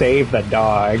able to save the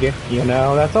dog, you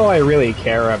know? That's all I really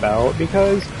care about,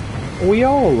 because we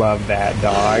all love that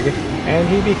dog, and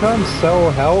he becomes so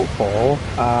helpful,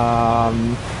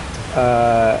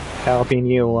 helping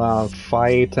you,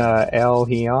 fight, El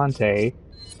Gigante.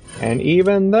 And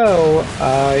even though,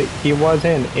 he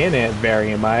wasn't in it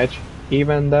very much,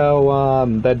 even though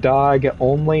the dog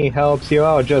only helps you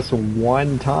out just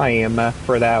one time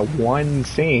for that one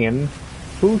scene,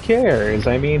 who cares?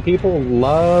 I mean, people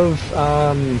love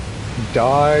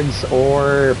dogs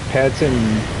or pets in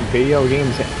video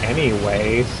games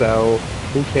anyway, so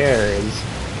who cares?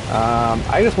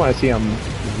 I just want to see them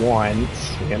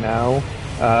once, you know,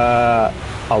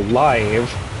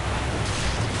 alive.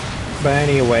 But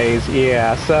anyways,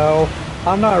 yeah, so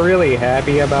I'm not really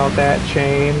happy about that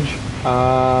change.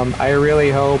 I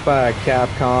really hope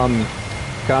Capcom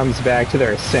comes back to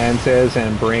their senses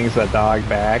and brings the dog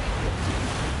back.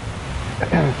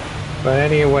 But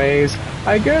anyways,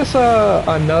 I guess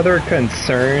another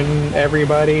concern,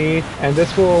 everybody, and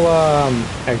this will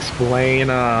explain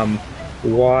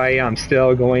why I'm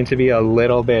still going to be a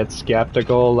little bit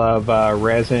skeptical of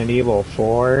Resident Evil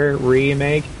 4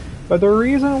 Remake. But the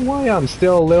reason why I'm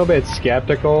still a little bit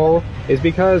skeptical is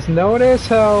because notice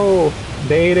how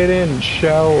they didn't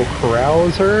show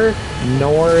Krauser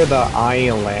nor the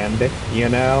island, you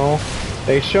know?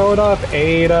 They showed off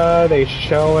Ada, they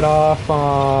showed off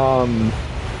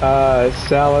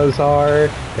Salazar,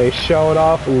 they showed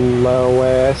off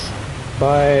Lois,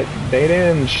 but they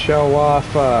didn't show off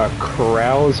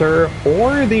Krauser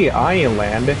or the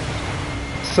island.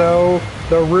 So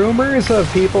the rumors of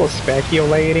people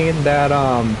speculating that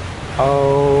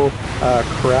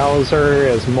Krauser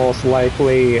is most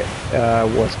likely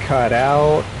was cut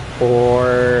out,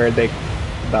 or the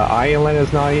island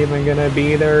is not even gonna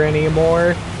be there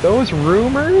anymore, those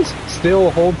rumors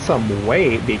still hold some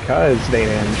weight because they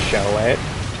didn't show it.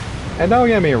 And don't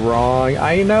get me wrong,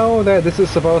 I know that this is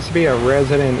supposed to be a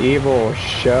Resident Evil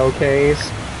showcase.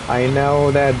 I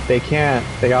know that they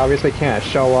obviously can't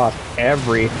show off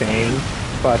everything,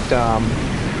 but god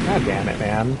damn it,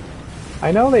 man.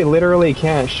 I know they literally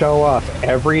can't show off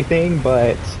everything,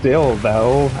 but still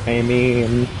though, I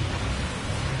mean,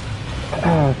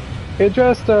 it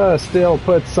just still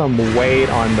puts some weight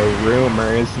on the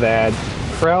rumors that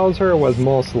Krauser was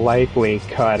most likely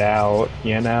cut out,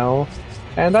 you know?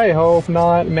 And I hope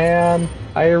not, man.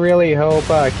 I really hope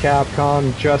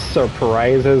Capcom just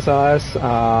surprises us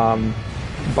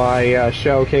by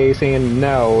showcasing,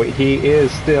 no, he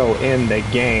is still in the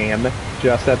game,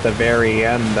 just at the very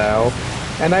end though.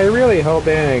 And I really hope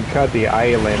they didn't cut the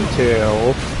island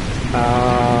too.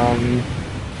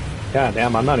 God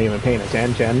damn, I'm not even paying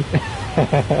attention.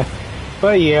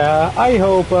 But yeah, I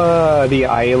hope the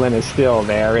island is still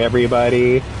there,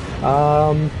 everybody.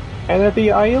 And if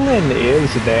the island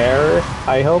is there,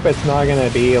 I hope it's not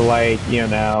gonna be like, you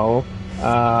know,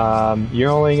 you're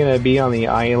only gonna be on the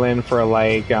island for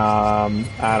like,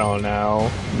 I don't know,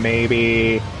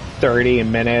 maybe 30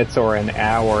 minutes or an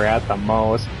hour at the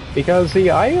most, because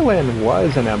the island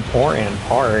was an important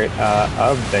part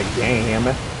of the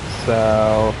game,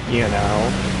 so, you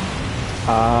know.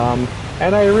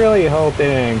 And I really hope they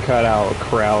didn't cut out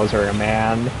Krauser,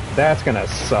 man. That's gonna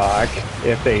suck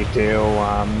if they do,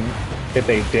 if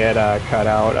they did cut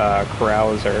out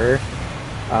Krauser.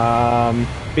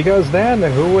 Because then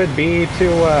who would be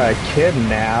to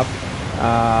kidnap,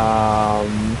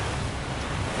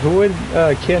 who would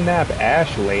kidnap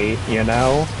Ashley, you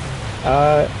know?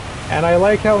 And I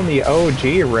like how in the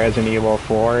OG Resident Evil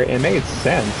 4, it made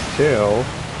sense too,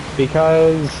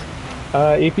 because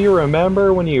if you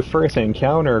remember when you first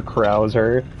encounter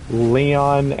Krauser,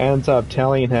 Leon ends up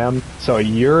telling him, so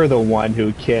you're the one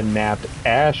who kidnapped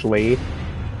Ashley.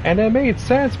 And it made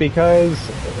sense because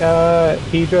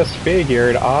he just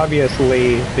figured,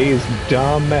 obviously, these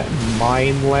dumb,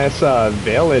 mindless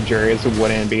villagers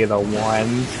wouldn't be the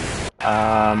ones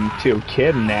to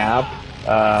kidnap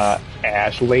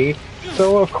Ashley.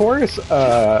 So of course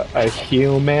a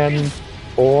human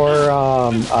or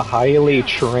a highly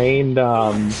trained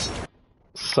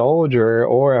soldier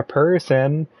or a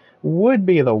person would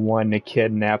be the one to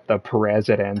kidnap the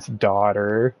president's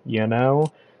daughter, you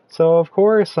know? So of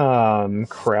course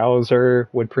Krauser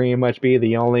would pretty much be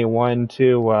the only one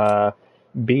to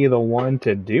be the one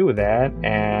to do that,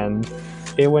 and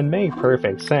it would make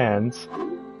perfect sense.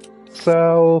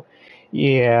 So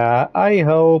yeah, I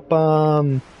hope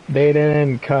they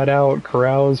didn't cut out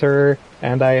Krauser,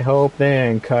 and I hope they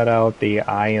didn't cut out the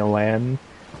island.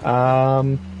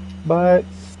 But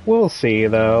we'll see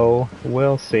though.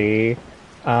 We'll see.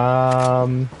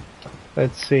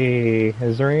 Let's see.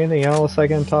 Is there anything else I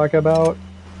can talk about?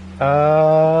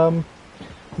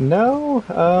 No.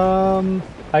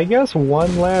 I guess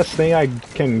one last thing I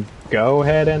can go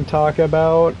ahead and talk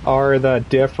about are the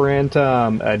different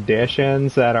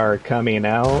editions that are coming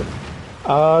out.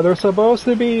 There's supposed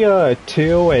to be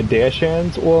 2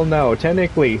 editions. Well, no,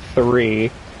 technically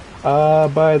 3.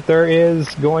 But there is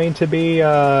going to be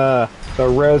the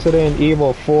Resident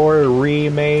Evil 4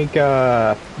 Remake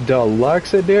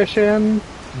Deluxe Edition,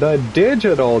 the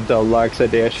Digital Deluxe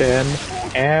Edition,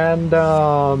 and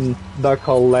the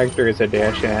Collector's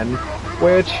Edition,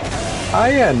 which I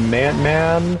admit,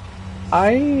 man,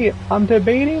 I'm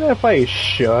debating if I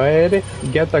should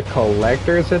get the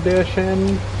Collector's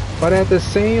Edition, but at the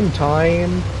same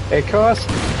time, it costs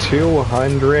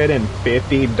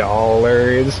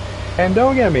 $250, and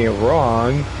don't get me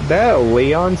wrong, that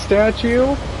Leon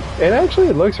statue, it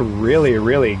actually looks really,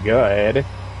 really good.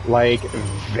 Like,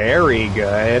 very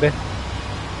good.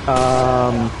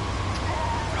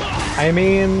 I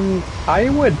mean, I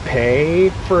would pay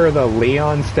for the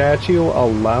Leon statue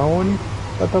alone,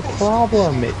 but the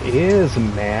problem is,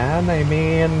 man, I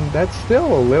mean, that's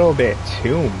still a little bit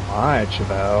too much,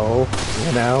 though,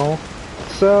 you know?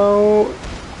 So,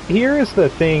 here's the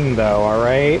thing, though,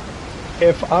 alright?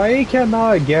 If I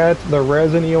cannot get the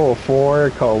Resident Evil 4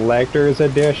 Collector's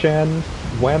Edition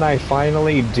when I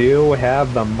finally do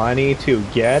have the money to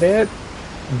get it,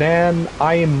 then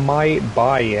I might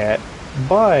buy it.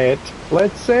 But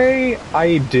let's say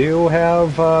I do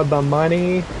have the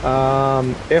money,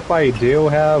 if I do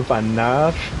have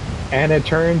enough, and it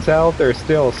turns out they're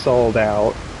still sold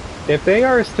out. If they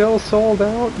are still sold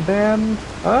out, then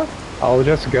I'll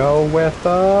just go with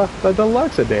the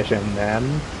deluxe edition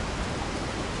then.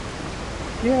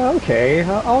 Yeah, okay,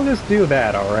 I'll just do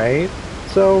that, alright?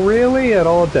 So really, it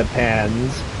all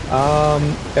depends.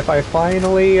 If I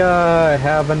finally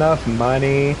have enough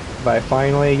money, if I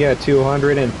finally get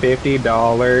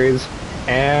 $250,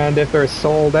 and if they're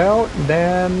sold out,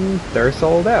 then they're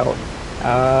sold out.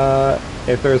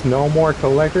 If there's no more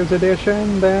collector's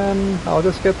edition, then I'll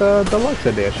just get the deluxe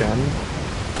edition.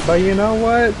 But you know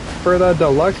what? For the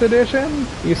deluxe edition,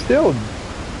 you still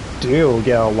do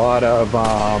get a lot of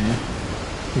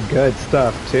good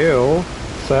stuff too.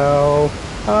 So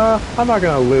I'm not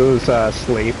gonna lose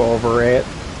sleep over it.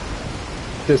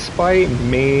 Despite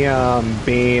me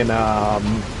being a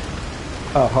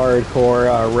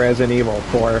hardcore Resident Evil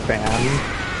 4 fan.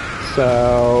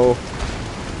 So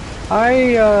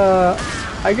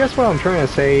I guess what I'm trying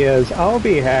to say is I'll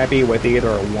be happy with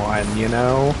either one, you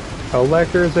know?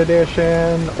 Collector's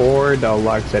Edition or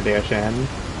Deluxe Edition.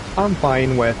 I'm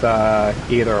fine with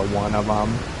either one of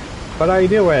them. But I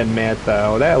do admit,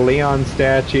 though, that Leon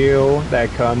statue that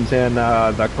comes in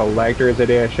the Collector's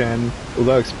Edition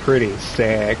looks pretty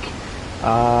sick.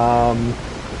 I'm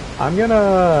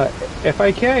gonna... If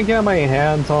I can't get my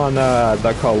hands on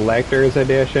the Collector's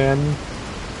Edition,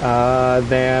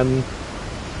 then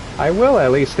I will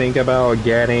at least think about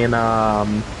getting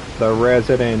the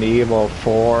Resident Evil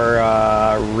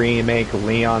 4 Remake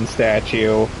Leon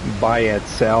statue by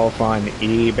itself on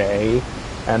eBay.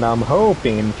 And I'm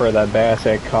hoping for the best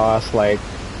it costs, like,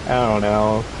 I don't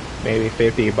know, maybe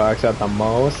 $50 at the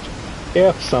most,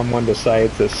 if someone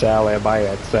decides to sell it by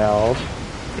itself.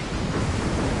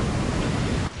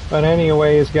 But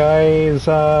anyways, guys,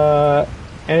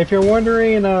 and if you're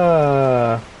wondering,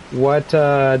 what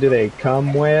do they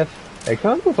come with? It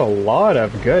comes with a lot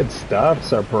of good stuff,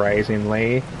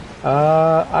 surprisingly.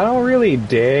 I don't really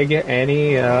dig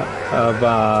any of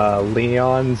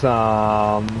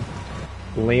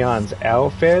Leon's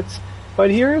outfits,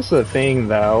 but here's the thing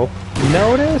though.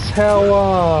 Notice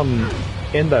how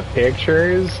in the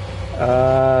pictures,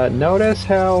 notice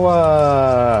how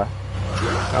oh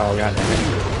god damn it.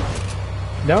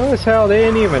 Notice how they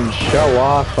didn't even show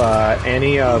off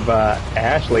any of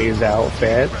Ashley's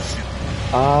outfits.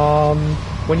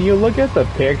 When you look at the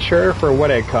picture for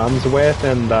what it comes with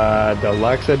in the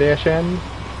deluxe edition,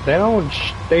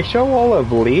 they show all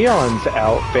of Leon's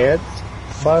outfits.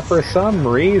 But for some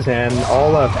reason,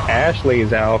 all of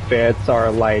Ashley's outfits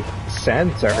are, like,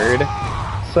 censored.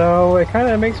 So it kind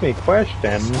of makes me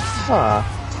question,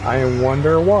 I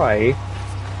wonder why.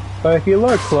 But if you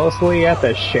look closely at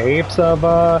the shapes of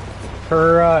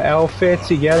her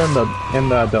outfits you get in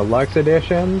the deluxe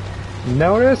edition,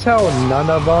 notice how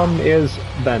none of them is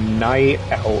the night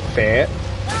outfit.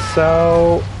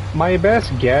 So my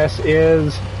best guess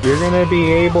is you're gonna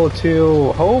be able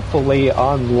to hopefully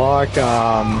unlock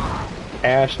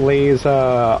Ashley's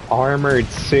armored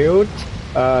suit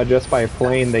just by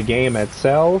playing the game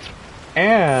itself,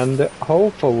 and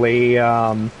hopefully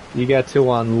you get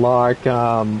to unlock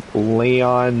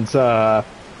Leon's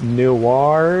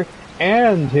Noir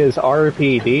and his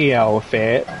RPD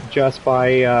outfit just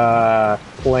by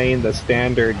playing the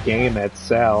standard game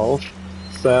itself.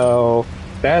 So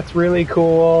that's really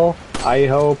cool. I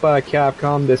hope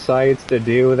Capcom decides to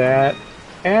do that.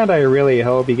 And I really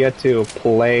hope you get to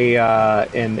play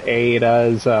in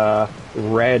Ada's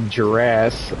red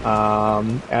dress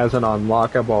as an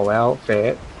unlockable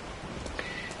outfit.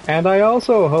 And I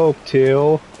also hope,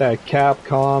 too, that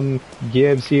Capcom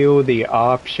gives you the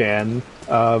option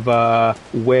of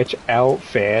which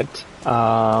outfit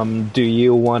do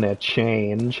you want to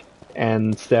change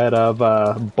instead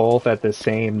of both at the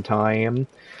same time.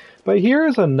 But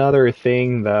here's another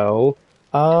thing, though.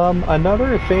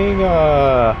 Another thing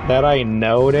that I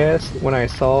noticed when I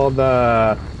saw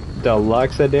the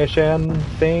deluxe edition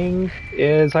thing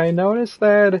is I noticed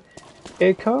that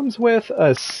it comes with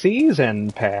a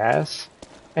season pass,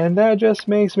 and that just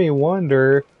makes me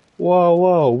wonder,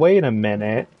 whoa, wait a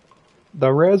minute.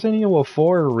 The Resident Evil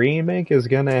 4 remake is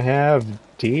gonna have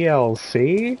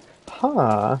DLC?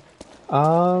 Huh.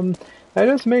 That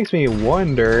just makes me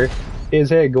wonder,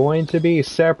 is it going to be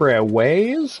separate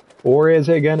ways? Or is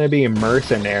it gonna be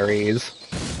mercenaries?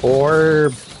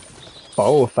 Or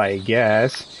both, I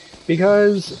guess.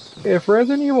 Because if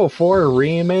Resident Evil 4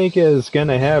 Remake is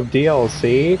gonna have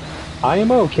DLC,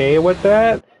 I'm okay with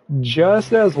that,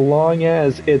 just as long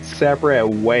as it's separate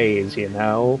ways, you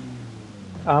know?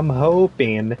 I'm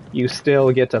hoping you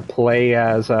still get to play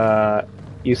as,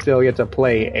 you still get to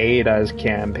play Ada's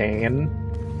campaign.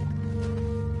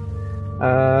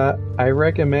 I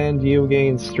recommend you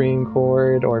gain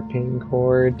StreamCord or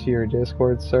PingCord to your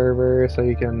Discord server so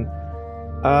you can,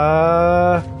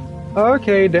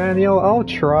 okay, Daniel, I'll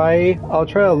try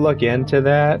to look into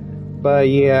that. But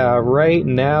yeah, right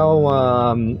now,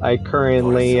 I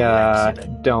currently,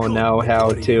 don't know how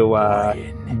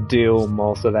to, do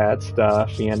most of that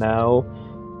stuff, you know?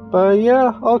 But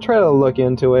yeah, I'll try to look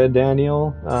into it,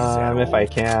 Daniel, if I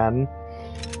can.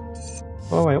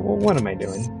 Oh wait, what am I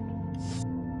doing?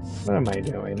 What am I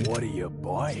doing? What are you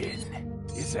buying?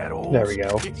 Is that all? There we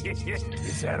go.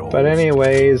 Is that all? But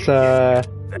anyways,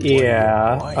 yeah.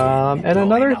 And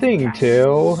another thing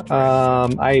too,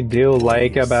 I do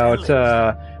like about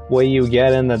what you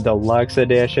get in the deluxe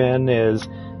edition is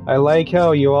I like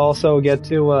how you also get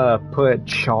to put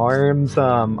charms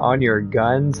on your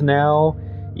guns now.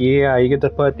 Yeah, you get to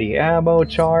put the ammo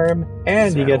charm,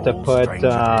 and you get to put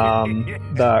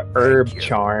the herb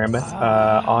charm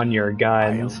on your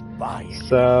guns.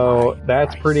 So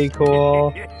that's pretty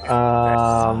cool.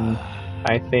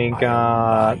 I think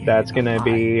that's gonna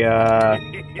be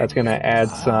that's gonna add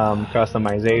some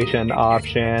customization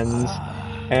options,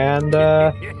 and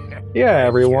yeah,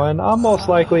 everyone, I most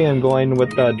likely am going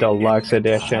with the deluxe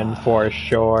edition for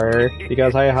sure,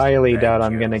 because I highly doubt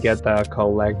I'm gonna get the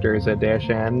collector's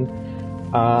edition.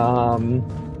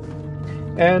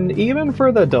 And even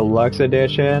for the deluxe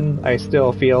edition, I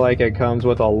still feel like it comes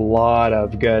with a lot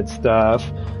of good stuff.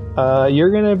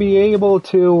 You're gonna be able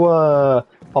to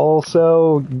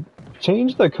also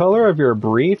change the color of your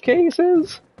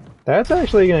briefcases? That's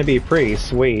actually gonna be pretty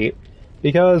sweet.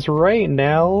 Because right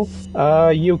now,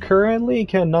 you currently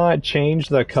cannot change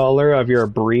the color of your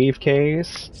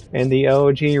briefcase in the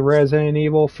OG Resident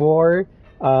Evil 4.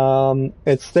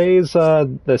 It stays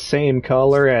the same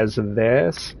color as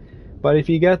this, but if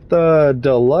you get the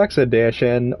deluxe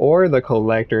edition or the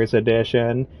collector's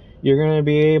edition, you're going to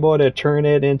be able to turn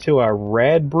it into a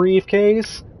red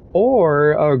briefcase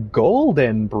or a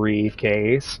golden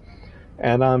briefcase.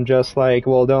 And I'm just like,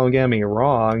 well, don't get me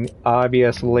wrong,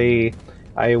 obviously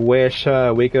I wish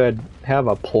we could have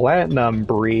a platinum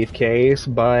briefcase,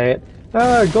 but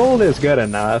gold is good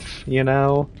enough, you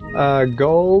know?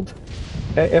 Gold.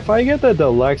 If I get the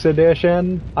deluxe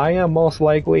edition, I am most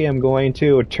likely going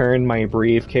to turn my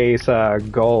briefcase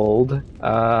gold,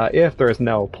 if there's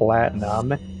no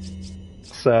platinum.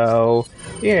 So,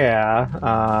 yeah,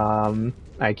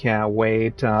 I can't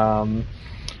wait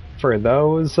for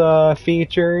those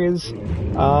features.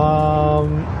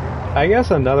 I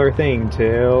guess another thing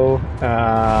too,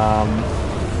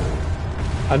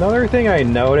 another thing I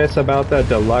noticed about the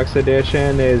deluxe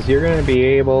edition is you're going to be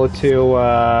able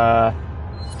to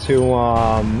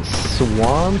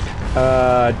swamp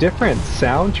different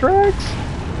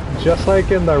soundtracks, just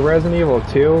like in the Resident Evil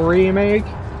 2 remake.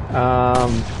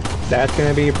 That's going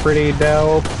to be pretty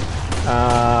dope.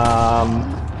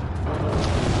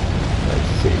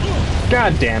 Let's see.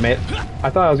 God damn it! I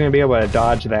thought I was going to be able to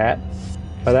dodge that.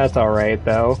 But that's alright,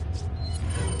 though.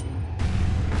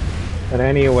 But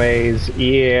anyways,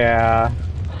 yeah.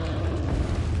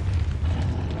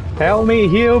 Help me,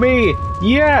 heal me!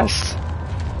 Yes!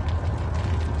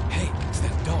 Hey, it's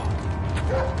that dog.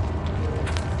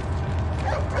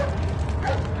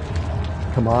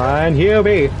 Come on, heal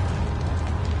me!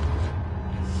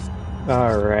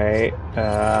 Alright,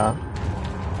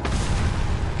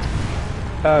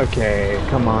 Okay,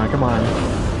 come on, come on.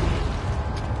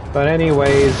 But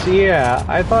anyways, yeah,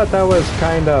 I thought that was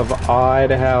kind of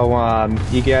odd how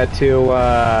you get to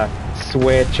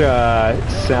switch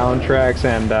soundtracks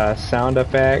and sound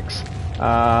effects.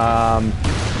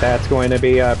 That's going to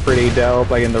be pretty dope,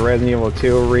 like in the Resident Evil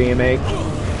 2 remake.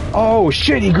 Oh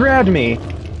shit, he grabbed me!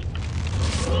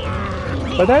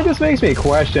 But that just makes me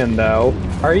question though,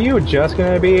 are you just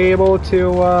going to be able to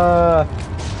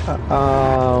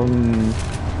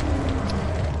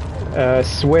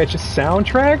switch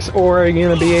soundtracks, or are you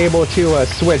going to be able to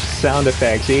switch sound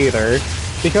effects either?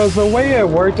 Because the way it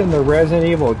worked in the Resident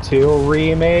Evil 2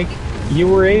 remake, you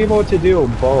were able to do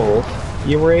both.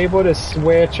 You were able to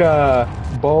switch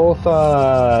both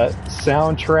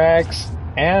soundtracks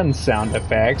and sound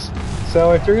effects.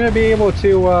 So if you're going to be able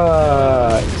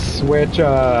to switch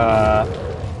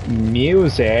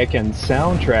music and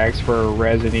soundtracks for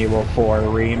Resident Evil 4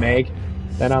 remake,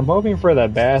 then I'm hoping for the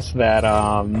best that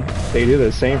they do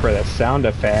the same for the sound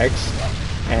effects,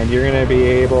 and you're going to be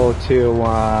able to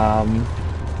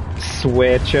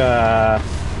switch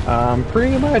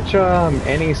pretty much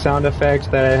any sound effects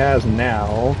that it has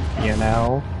now, you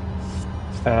know.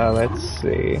 Let's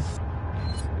see.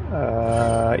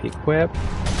 Equip.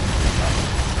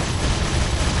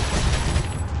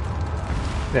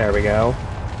 There we go.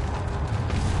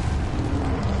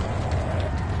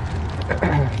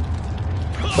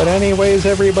 But anyways,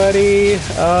 everybody,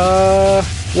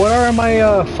 what are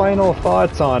my final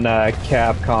thoughts on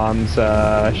Capcom's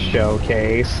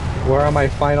showcase? What are my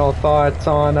final thoughts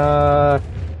on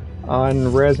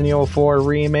Resident Evil 4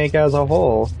 remake as a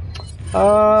whole?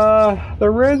 The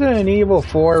Resident Evil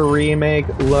 4 remake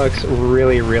looks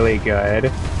really, really good.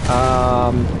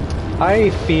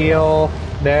 I feel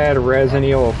that Resident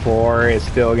Evil 4 is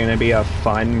still going to be a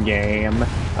fun game,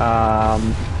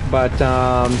 but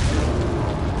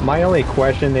my only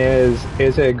question is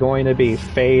it going to be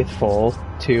faithful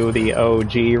to the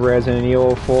OG Resident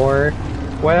Evil 4?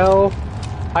 Well,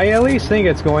 I at least think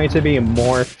it's going to be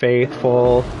more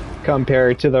faithful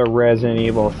compared to the Resident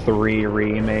Evil 3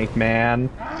 remake,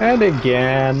 man. And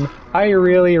again, I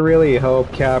really, really hope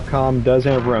Capcom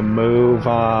doesn't remove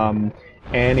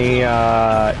any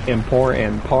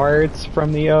important parts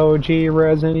from the OG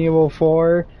Resident Evil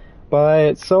 4,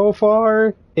 but so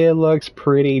far, it looks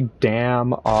pretty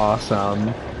damn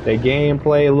awesome. The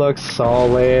gameplay looks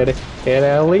solid. It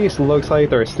at least looks like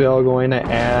they're still going to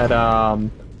add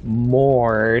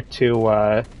more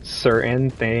to certain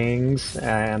things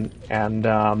and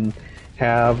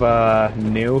have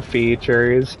new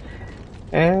features.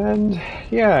 And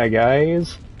yeah,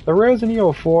 guys, the Resident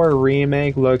Evil 4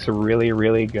 remake looks really,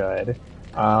 really good.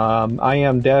 I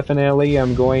am definitely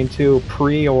going to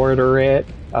pre-order it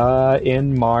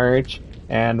in March.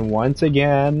 And once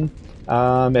again,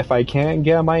 if I can't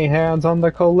get my hands on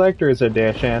the collector's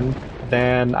edition,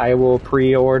 then I will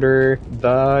pre-order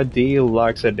the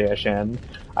deluxe edition.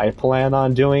 I plan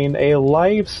on doing a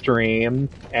live stream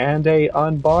and a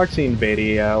unboxing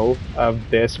video of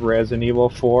this Resident Evil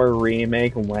 4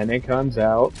 remake when it comes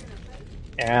out.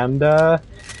 And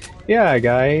yeah,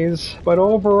 guys, but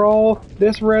overall,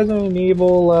 this Resident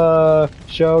Evil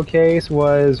showcase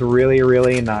was really,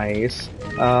 really nice.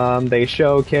 They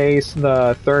showcased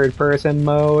the third-person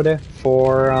mode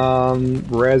for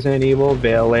Resident Evil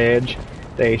Village.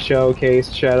 They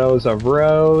showcased Shadows of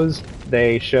Rose.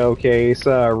 They showcased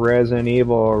Resident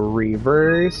Evil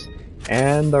Reverse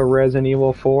and the Resident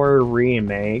Evil 4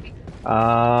 remake.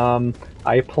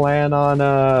 I plan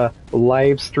on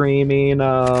live streaming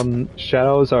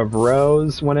Shadows of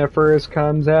Rose when it first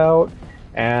comes out,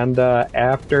 and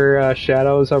after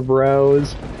Shadows of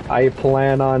Rose, I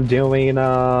plan on doing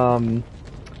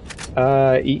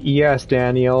yes,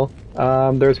 Daniel,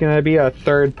 there's gonna be a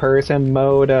third-person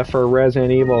mode for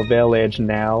Resident Evil Village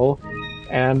now,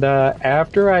 and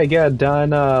after I get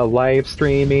done live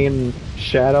streaming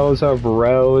Shadows of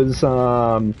Rose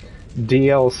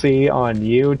DLC on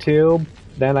YouTube,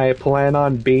 then I plan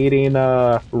on beating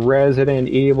Resident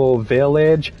Evil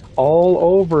Village all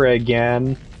over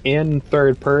again in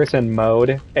third-person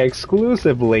mode,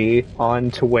 exclusively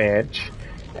on Twitch.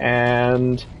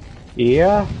 And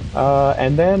yeah,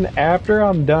 and then after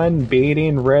I'm done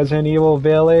beating Resident Evil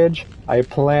Village, I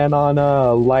plan on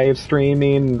live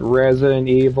streaming Resident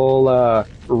Evil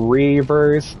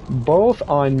Reverse, both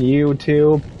on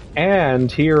YouTube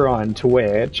and here on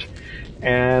Twitch.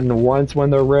 And when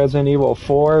the Resident Evil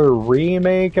 4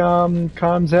 remake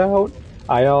comes out,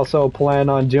 I also plan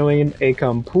on doing a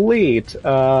complete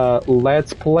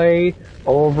Let's Play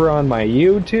over on my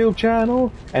YouTube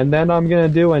channel, and then I'm gonna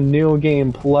do a New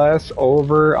Game Plus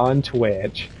over on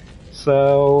Twitch.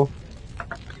 So,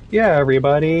 yeah,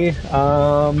 everybody.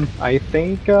 I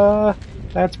think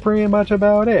that's pretty much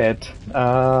about it.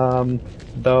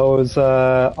 Those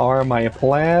are my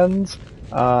plans.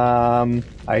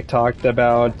 I talked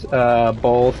about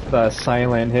both the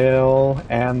Silent Hill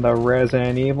and the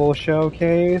Resident Evil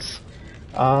showcase.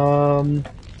 Um,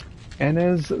 and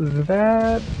is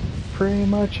that pretty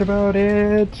much about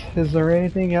it? Is there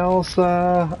anything else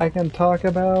I can talk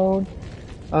about?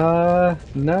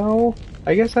 No.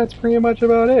 I guess that's pretty much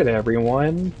about it,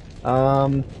 everyone.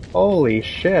 Holy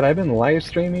shit, I've been live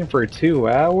streaming for 2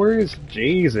 hours?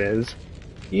 Jesus.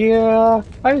 Yeah,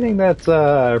 I think that's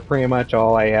pretty much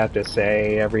all I have to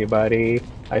say, everybody.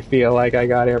 I feel like I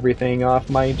got everything off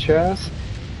my chest.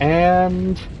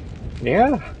 And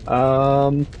yeah,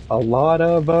 a lot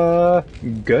of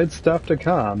good stuff to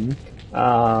come.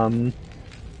 Um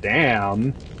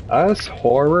Damn, us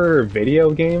horror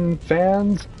video game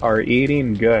fans are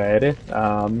eating good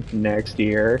next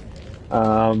year,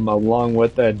 along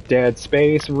with the Dead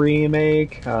Space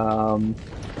remake,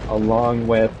 along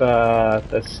with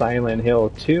the Silent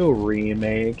Hill 2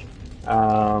 remake,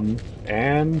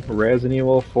 and Resident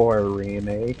Evil 4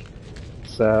 remake.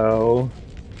 So,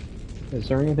 is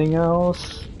there anything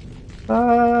else?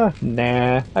 Nah,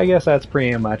 I guess that's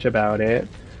pretty much about it.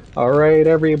 Alright,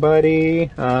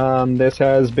 everybody, this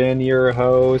has been your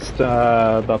host,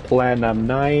 the Platinum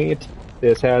Knight.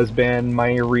 This has been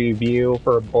my review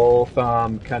for both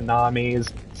Konami's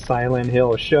Silent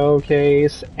Hill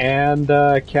Showcase and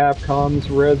Capcom's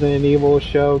Resident Evil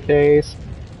Showcase.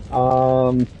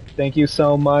 Thank you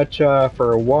so much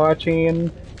for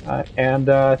watching, and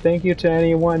thank you to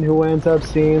anyone who ends up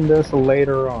seeing this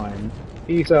later on.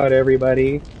 Peace out,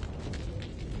 everybody.